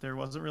assets, but there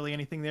wasn't really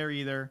anything there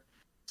either.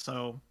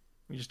 So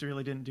we just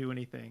really didn't do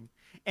anything.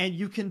 And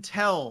you can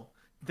tell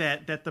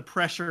that the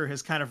pressure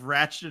has kind of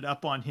ratcheted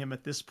up on him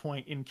at this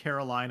point in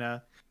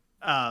Carolina.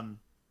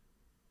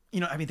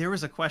 There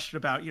was a question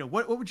about,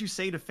 what would you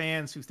say to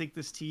fans who think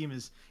this team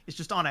is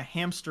just on a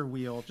hamster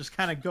wheel, just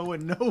kind of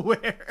going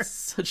nowhere?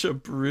 Such a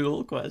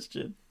brutal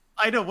question.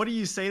 I know. What do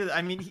you say to that?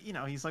 I mean,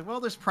 he's like, well,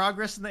 there's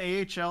progress in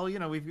the AHL.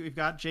 We've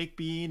got Jake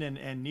Bean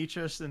and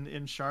Nietzsche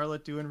in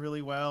Charlotte doing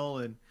really well.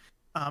 And,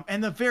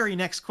 And the very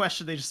next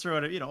question they just throw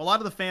at it, a lot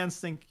of the fans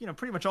think,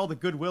 pretty much all the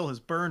goodwill has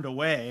burned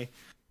away.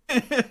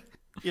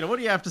 What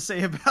do you have to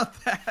say about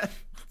that?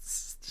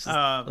 It's just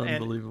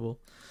unbelievable.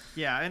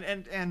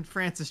 And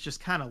Francis just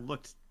kind of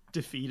looked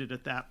defeated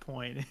at that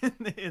point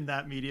in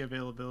that media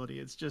availability.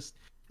 It's just,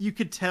 you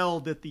could tell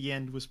that the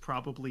end was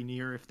probably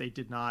near if they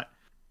did not,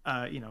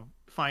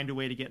 find a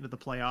way to get into the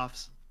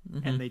playoffs,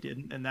 and they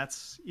didn't. And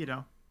that's,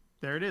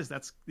 there it is.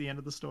 That's the end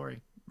of the story.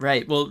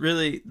 Right. Well,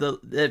 really,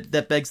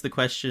 that begs the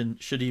question: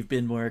 should he have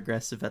been more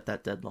aggressive at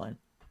that deadline?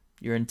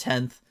 You're in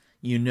 10th.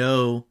 You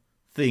know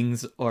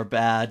things are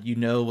bad. You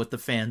know what the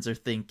fans are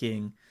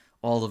thinking.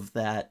 All of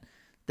that.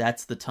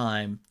 That's the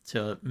time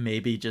to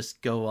maybe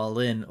just go all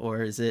in,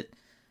 or is it?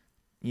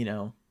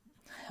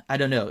 I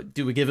don't know.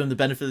 Do we give him the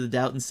benefit of the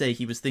doubt and say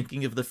he was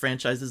thinking of the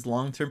franchise's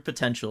long-term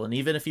potential, and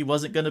even if he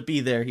wasn't going to be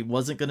there, he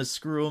wasn't going to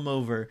screw him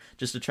over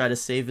just to try to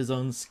save his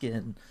own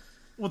skin?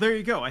 Well, there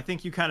you go. I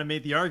think you kind of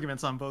made the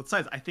arguments on both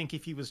sides. I think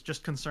if he was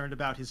just concerned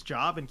about his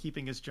job and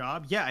keeping his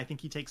job, yeah, I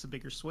think he takes a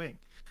bigger swing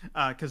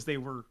because they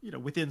were,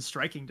 within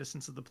striking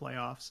distance of the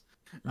playoffs.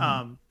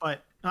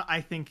 But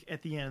I think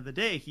at the end of the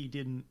day, he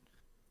didn't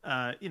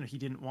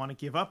want to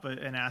give up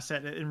an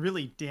asset and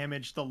really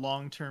damage the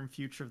long-term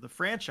future of the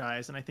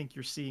franchise. And I think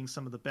you're seeing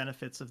some of the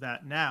benefits of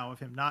that now, of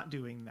him not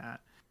doing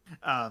that,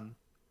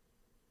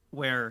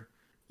 where,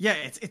 yeah,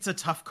 it's a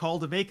tough call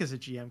to make as a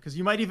GM, because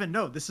you might even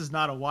know this is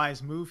not a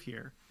wise move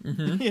here,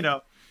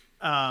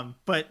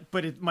 but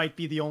it might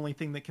be the only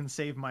thing that can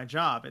save my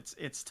job.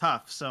 It's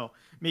tough. So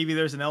maybe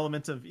there's an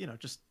element of,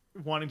 just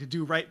wanting to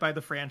do right by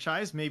the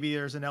franchise. Maybe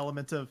there's an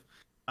element of,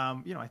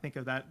 I think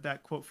of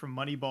that quote from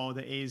Moneyball,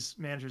 the A's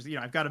managers,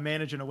 I've got to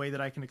manage in a way that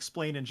I can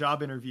explain in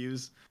job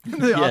interviews in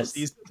the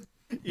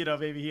offseason.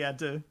 Maybe he had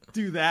to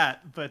do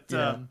that, but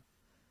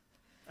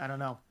I don't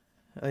know.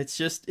 It's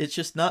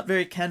just not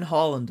very Ken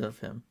Holland of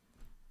him.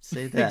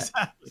 Say that.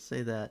 Exactly.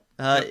 Say that.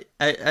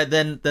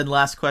 Then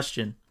last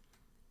question.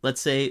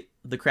 Let's say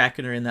the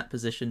Kraken are in that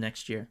position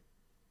next year.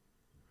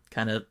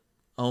 Kind of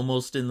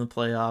almost in the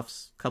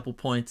playoffs, couple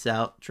points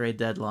out, trade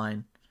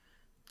deadline.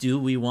 Do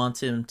we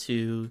want him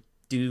to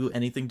do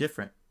anything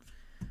different?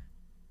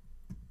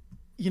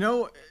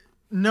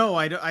 No,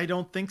 I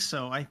don't think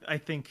so. I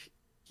think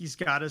he's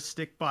got to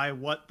stick by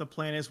what the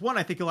plan is. One,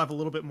 I think he'll have a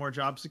little bit more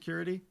job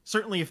security,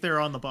 certainly if they're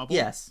on the bubble.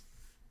 Yes.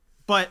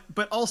 But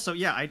also,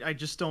 yeah, I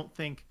just don't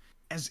think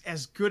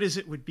as good as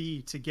it would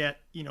be to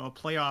get, a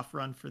playoff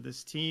run for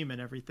this team and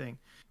everything,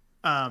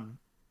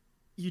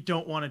 you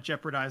don't want to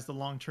jeopardize the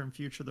long-term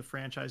future of the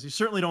franchise. You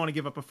certainly don't want to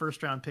give up a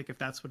first-round pick if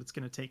that's what it's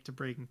going to take to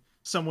bring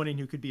someone in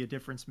who could be a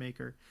difference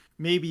maker.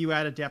 Maybe you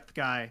add a depth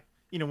guy,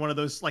 one of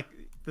those like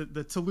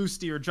the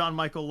Toulouse or John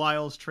Michael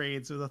Lyles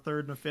trades with a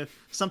third and a fifth,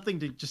 something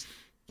to just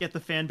get the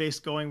fan base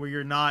going where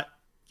you're not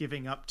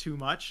giving up too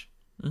much.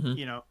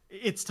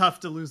 It's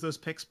tough to lose those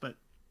picks, but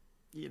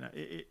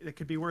it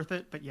could be worth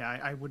it. But yeah,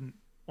 I wouldn't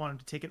want him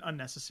to take an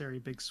unnecessary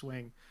big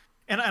swing.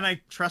 And I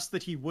trust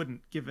that he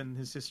wouldn't, given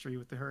his history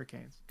with the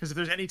Hurricanes. Because if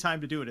there's any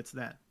time to do it, it's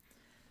then.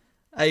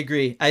 I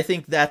agree. I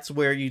think that's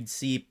where you'd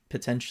see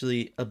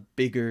potentially a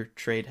bigger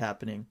trade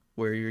happening,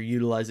 where you're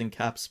utilizing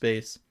cap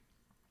space.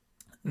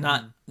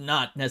 Not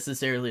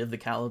necessarily of the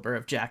caliber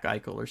of Jack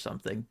Eichel or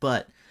something,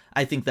 but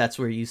I think that's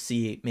where you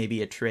see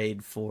maybe a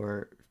trade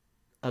for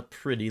a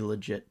pretty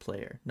legit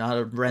player, not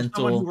a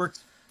rental. Someone who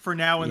works for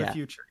now and the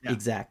future. Yeah.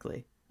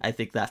 Exactly. I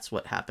think that's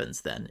what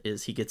happens then,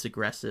 is he gets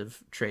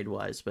aggressive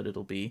trade-wise, but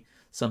it'll be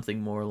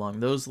something more along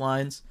those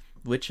lines,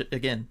 which,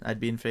 again, I'd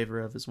be in favor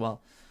of as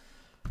well.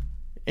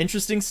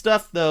 Interesting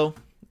stuff, though.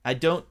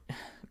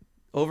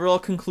 Overall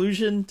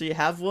conclusion, do you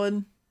have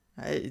one?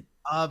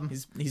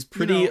 He's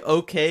pretty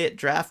okay at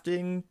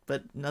drafting,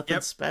 but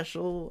nothing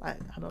special. I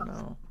don't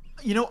know.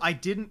 I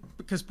didn't,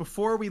 because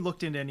before we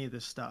looked into any of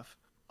this stuff,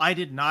 I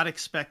did not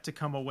expect to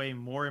come away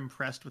more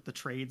impressed with the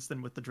trades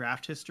than with the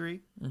draft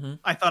history.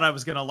 I thought I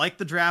was going to like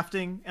the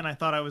drafting, and I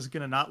thought I was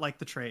going to not like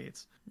the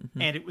trades.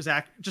 And it was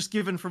just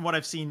given from what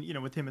I've seen,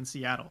 with him in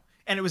Seattle.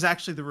 And it was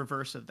actually the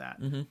reverse of that.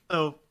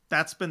 So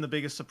that's been the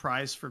biggest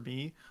surprise for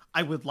me.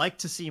 I would like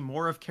to see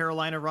more of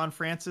Carolina Ron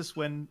Francis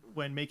when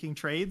making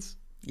trades.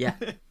 Yeah.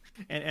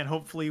 and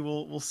hopefully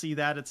we'll see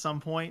that at some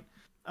point.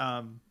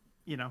 And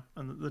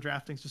the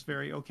drafting's just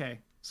very okay.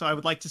 So I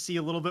would like to see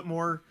a little bit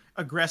more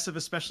aggressive,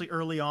 especially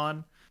early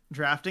on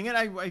drafting. And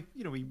I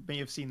we may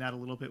have seen that a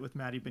little bit with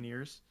Matty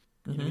Beniers.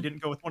 We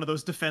didn't go with one of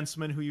those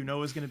defensemen who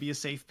is going to be a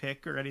safe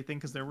pick or anything,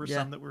 because there were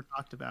some that were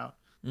talked about.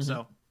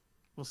 So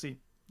we'll see.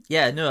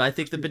 Yeah, no, I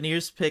think the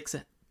Beniers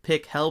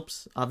pick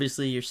helps.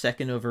 Obviously, you're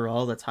second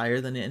overall. That's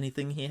higher than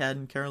anything he had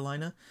in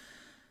Carolina.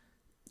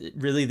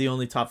 Really, the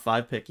only top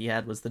 5 pick he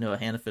had was the Noah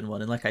Hannafin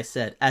one. And like I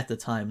said, at the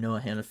time, Noah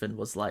Hannafin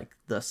was like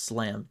the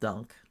slam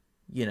dunk,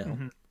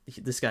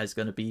 this guy's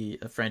going to be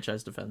a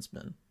franchise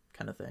defenseman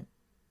kind of thing.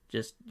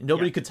 Just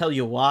nobody could tell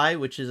you why,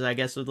 which is, I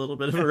guess, a little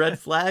bit of a red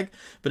flag,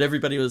 but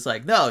everybody was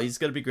like, no, he's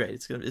going to be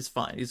great. It's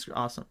fine. He's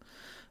awesome.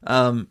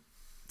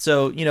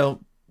 So,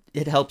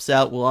 it helps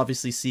out. We'll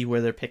obviously see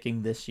where they're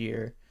picking this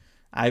year.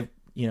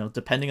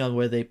 Depending on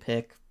where they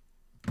pick,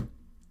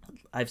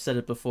 I've said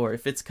it before.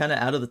 If it's kind of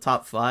out of the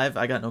top 5,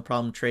 I got no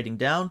problem trading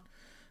down.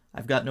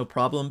 I've got no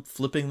problem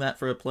flipping that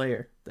for a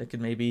player that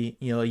could maybe,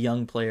 a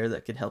young player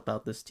that could help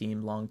out this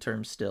team long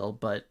term still,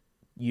 but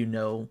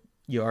you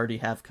already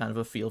have kind of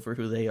a feel for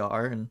who they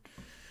are. And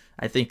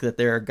I think that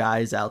there are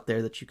guys out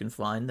there that you can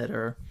find that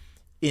are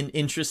in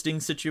interesting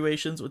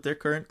situations with their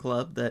current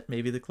club that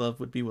maybe the club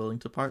would be willing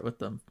to part with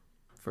them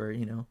for,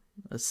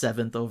 a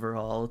 7th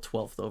overall,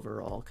 12th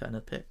overall kind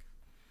of pick.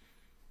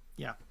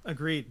 Yeah,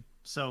 agreed.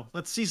 So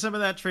let's see some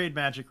of that trade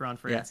magic, Ron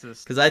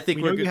Francis. Because I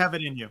think we know you have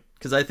it in you.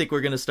 Because I think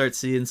we're going to start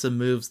seeing some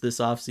moves this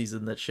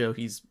offseason that show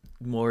he's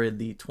more in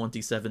the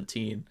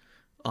 2017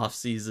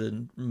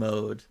 offseason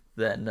mode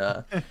than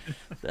the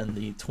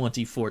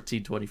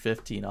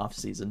 2014-2015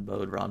 offseason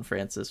mode. Ron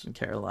Francis from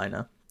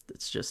Carolina.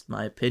 It's just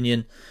my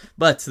opinion.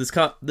 But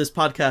this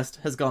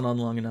podcast has gone on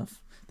long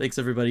enough. Thanks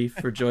everybody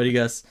for joining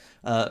us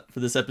for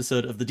this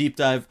episode of The Deep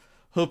Dive.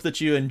 Hope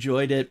that you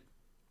enjoyed it.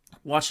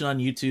 Watch it on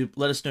YouTube.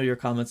 Let us know your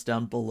comments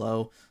down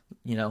below.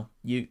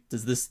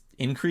 Does this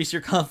increase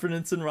your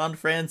confidence in Ron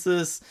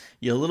Francis?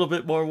 You a little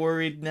bit more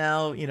worried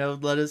now?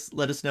 Let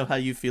us know how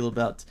you feel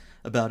about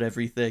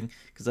everything,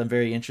 because I'm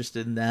very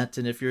interested in that.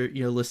 And if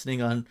you're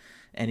listening on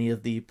any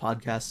of the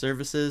podcast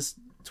services,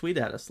 tweet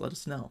at us. Let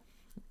us know,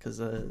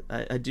 because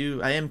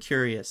I am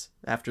curious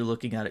after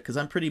looking at it, because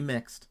I'm pretty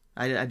mixed.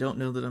 I don't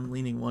know that I'm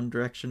leaning one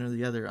direction or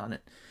the other on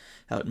it,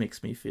 how it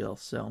makes me feel.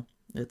 So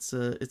it's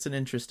an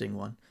interesting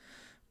one.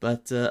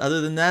 But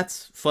other than that,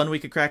 fun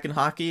week of Kraken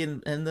hockey,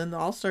 and then the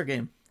All-Star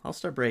game,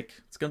 All-Star break.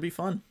 It's going to be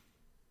fun.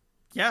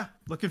 Yeah,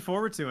 looking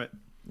forward to it.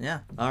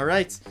 Yeah. All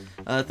right.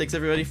 Thanks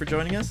everybody for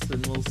joining us,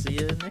 and we'll see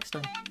you next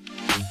time.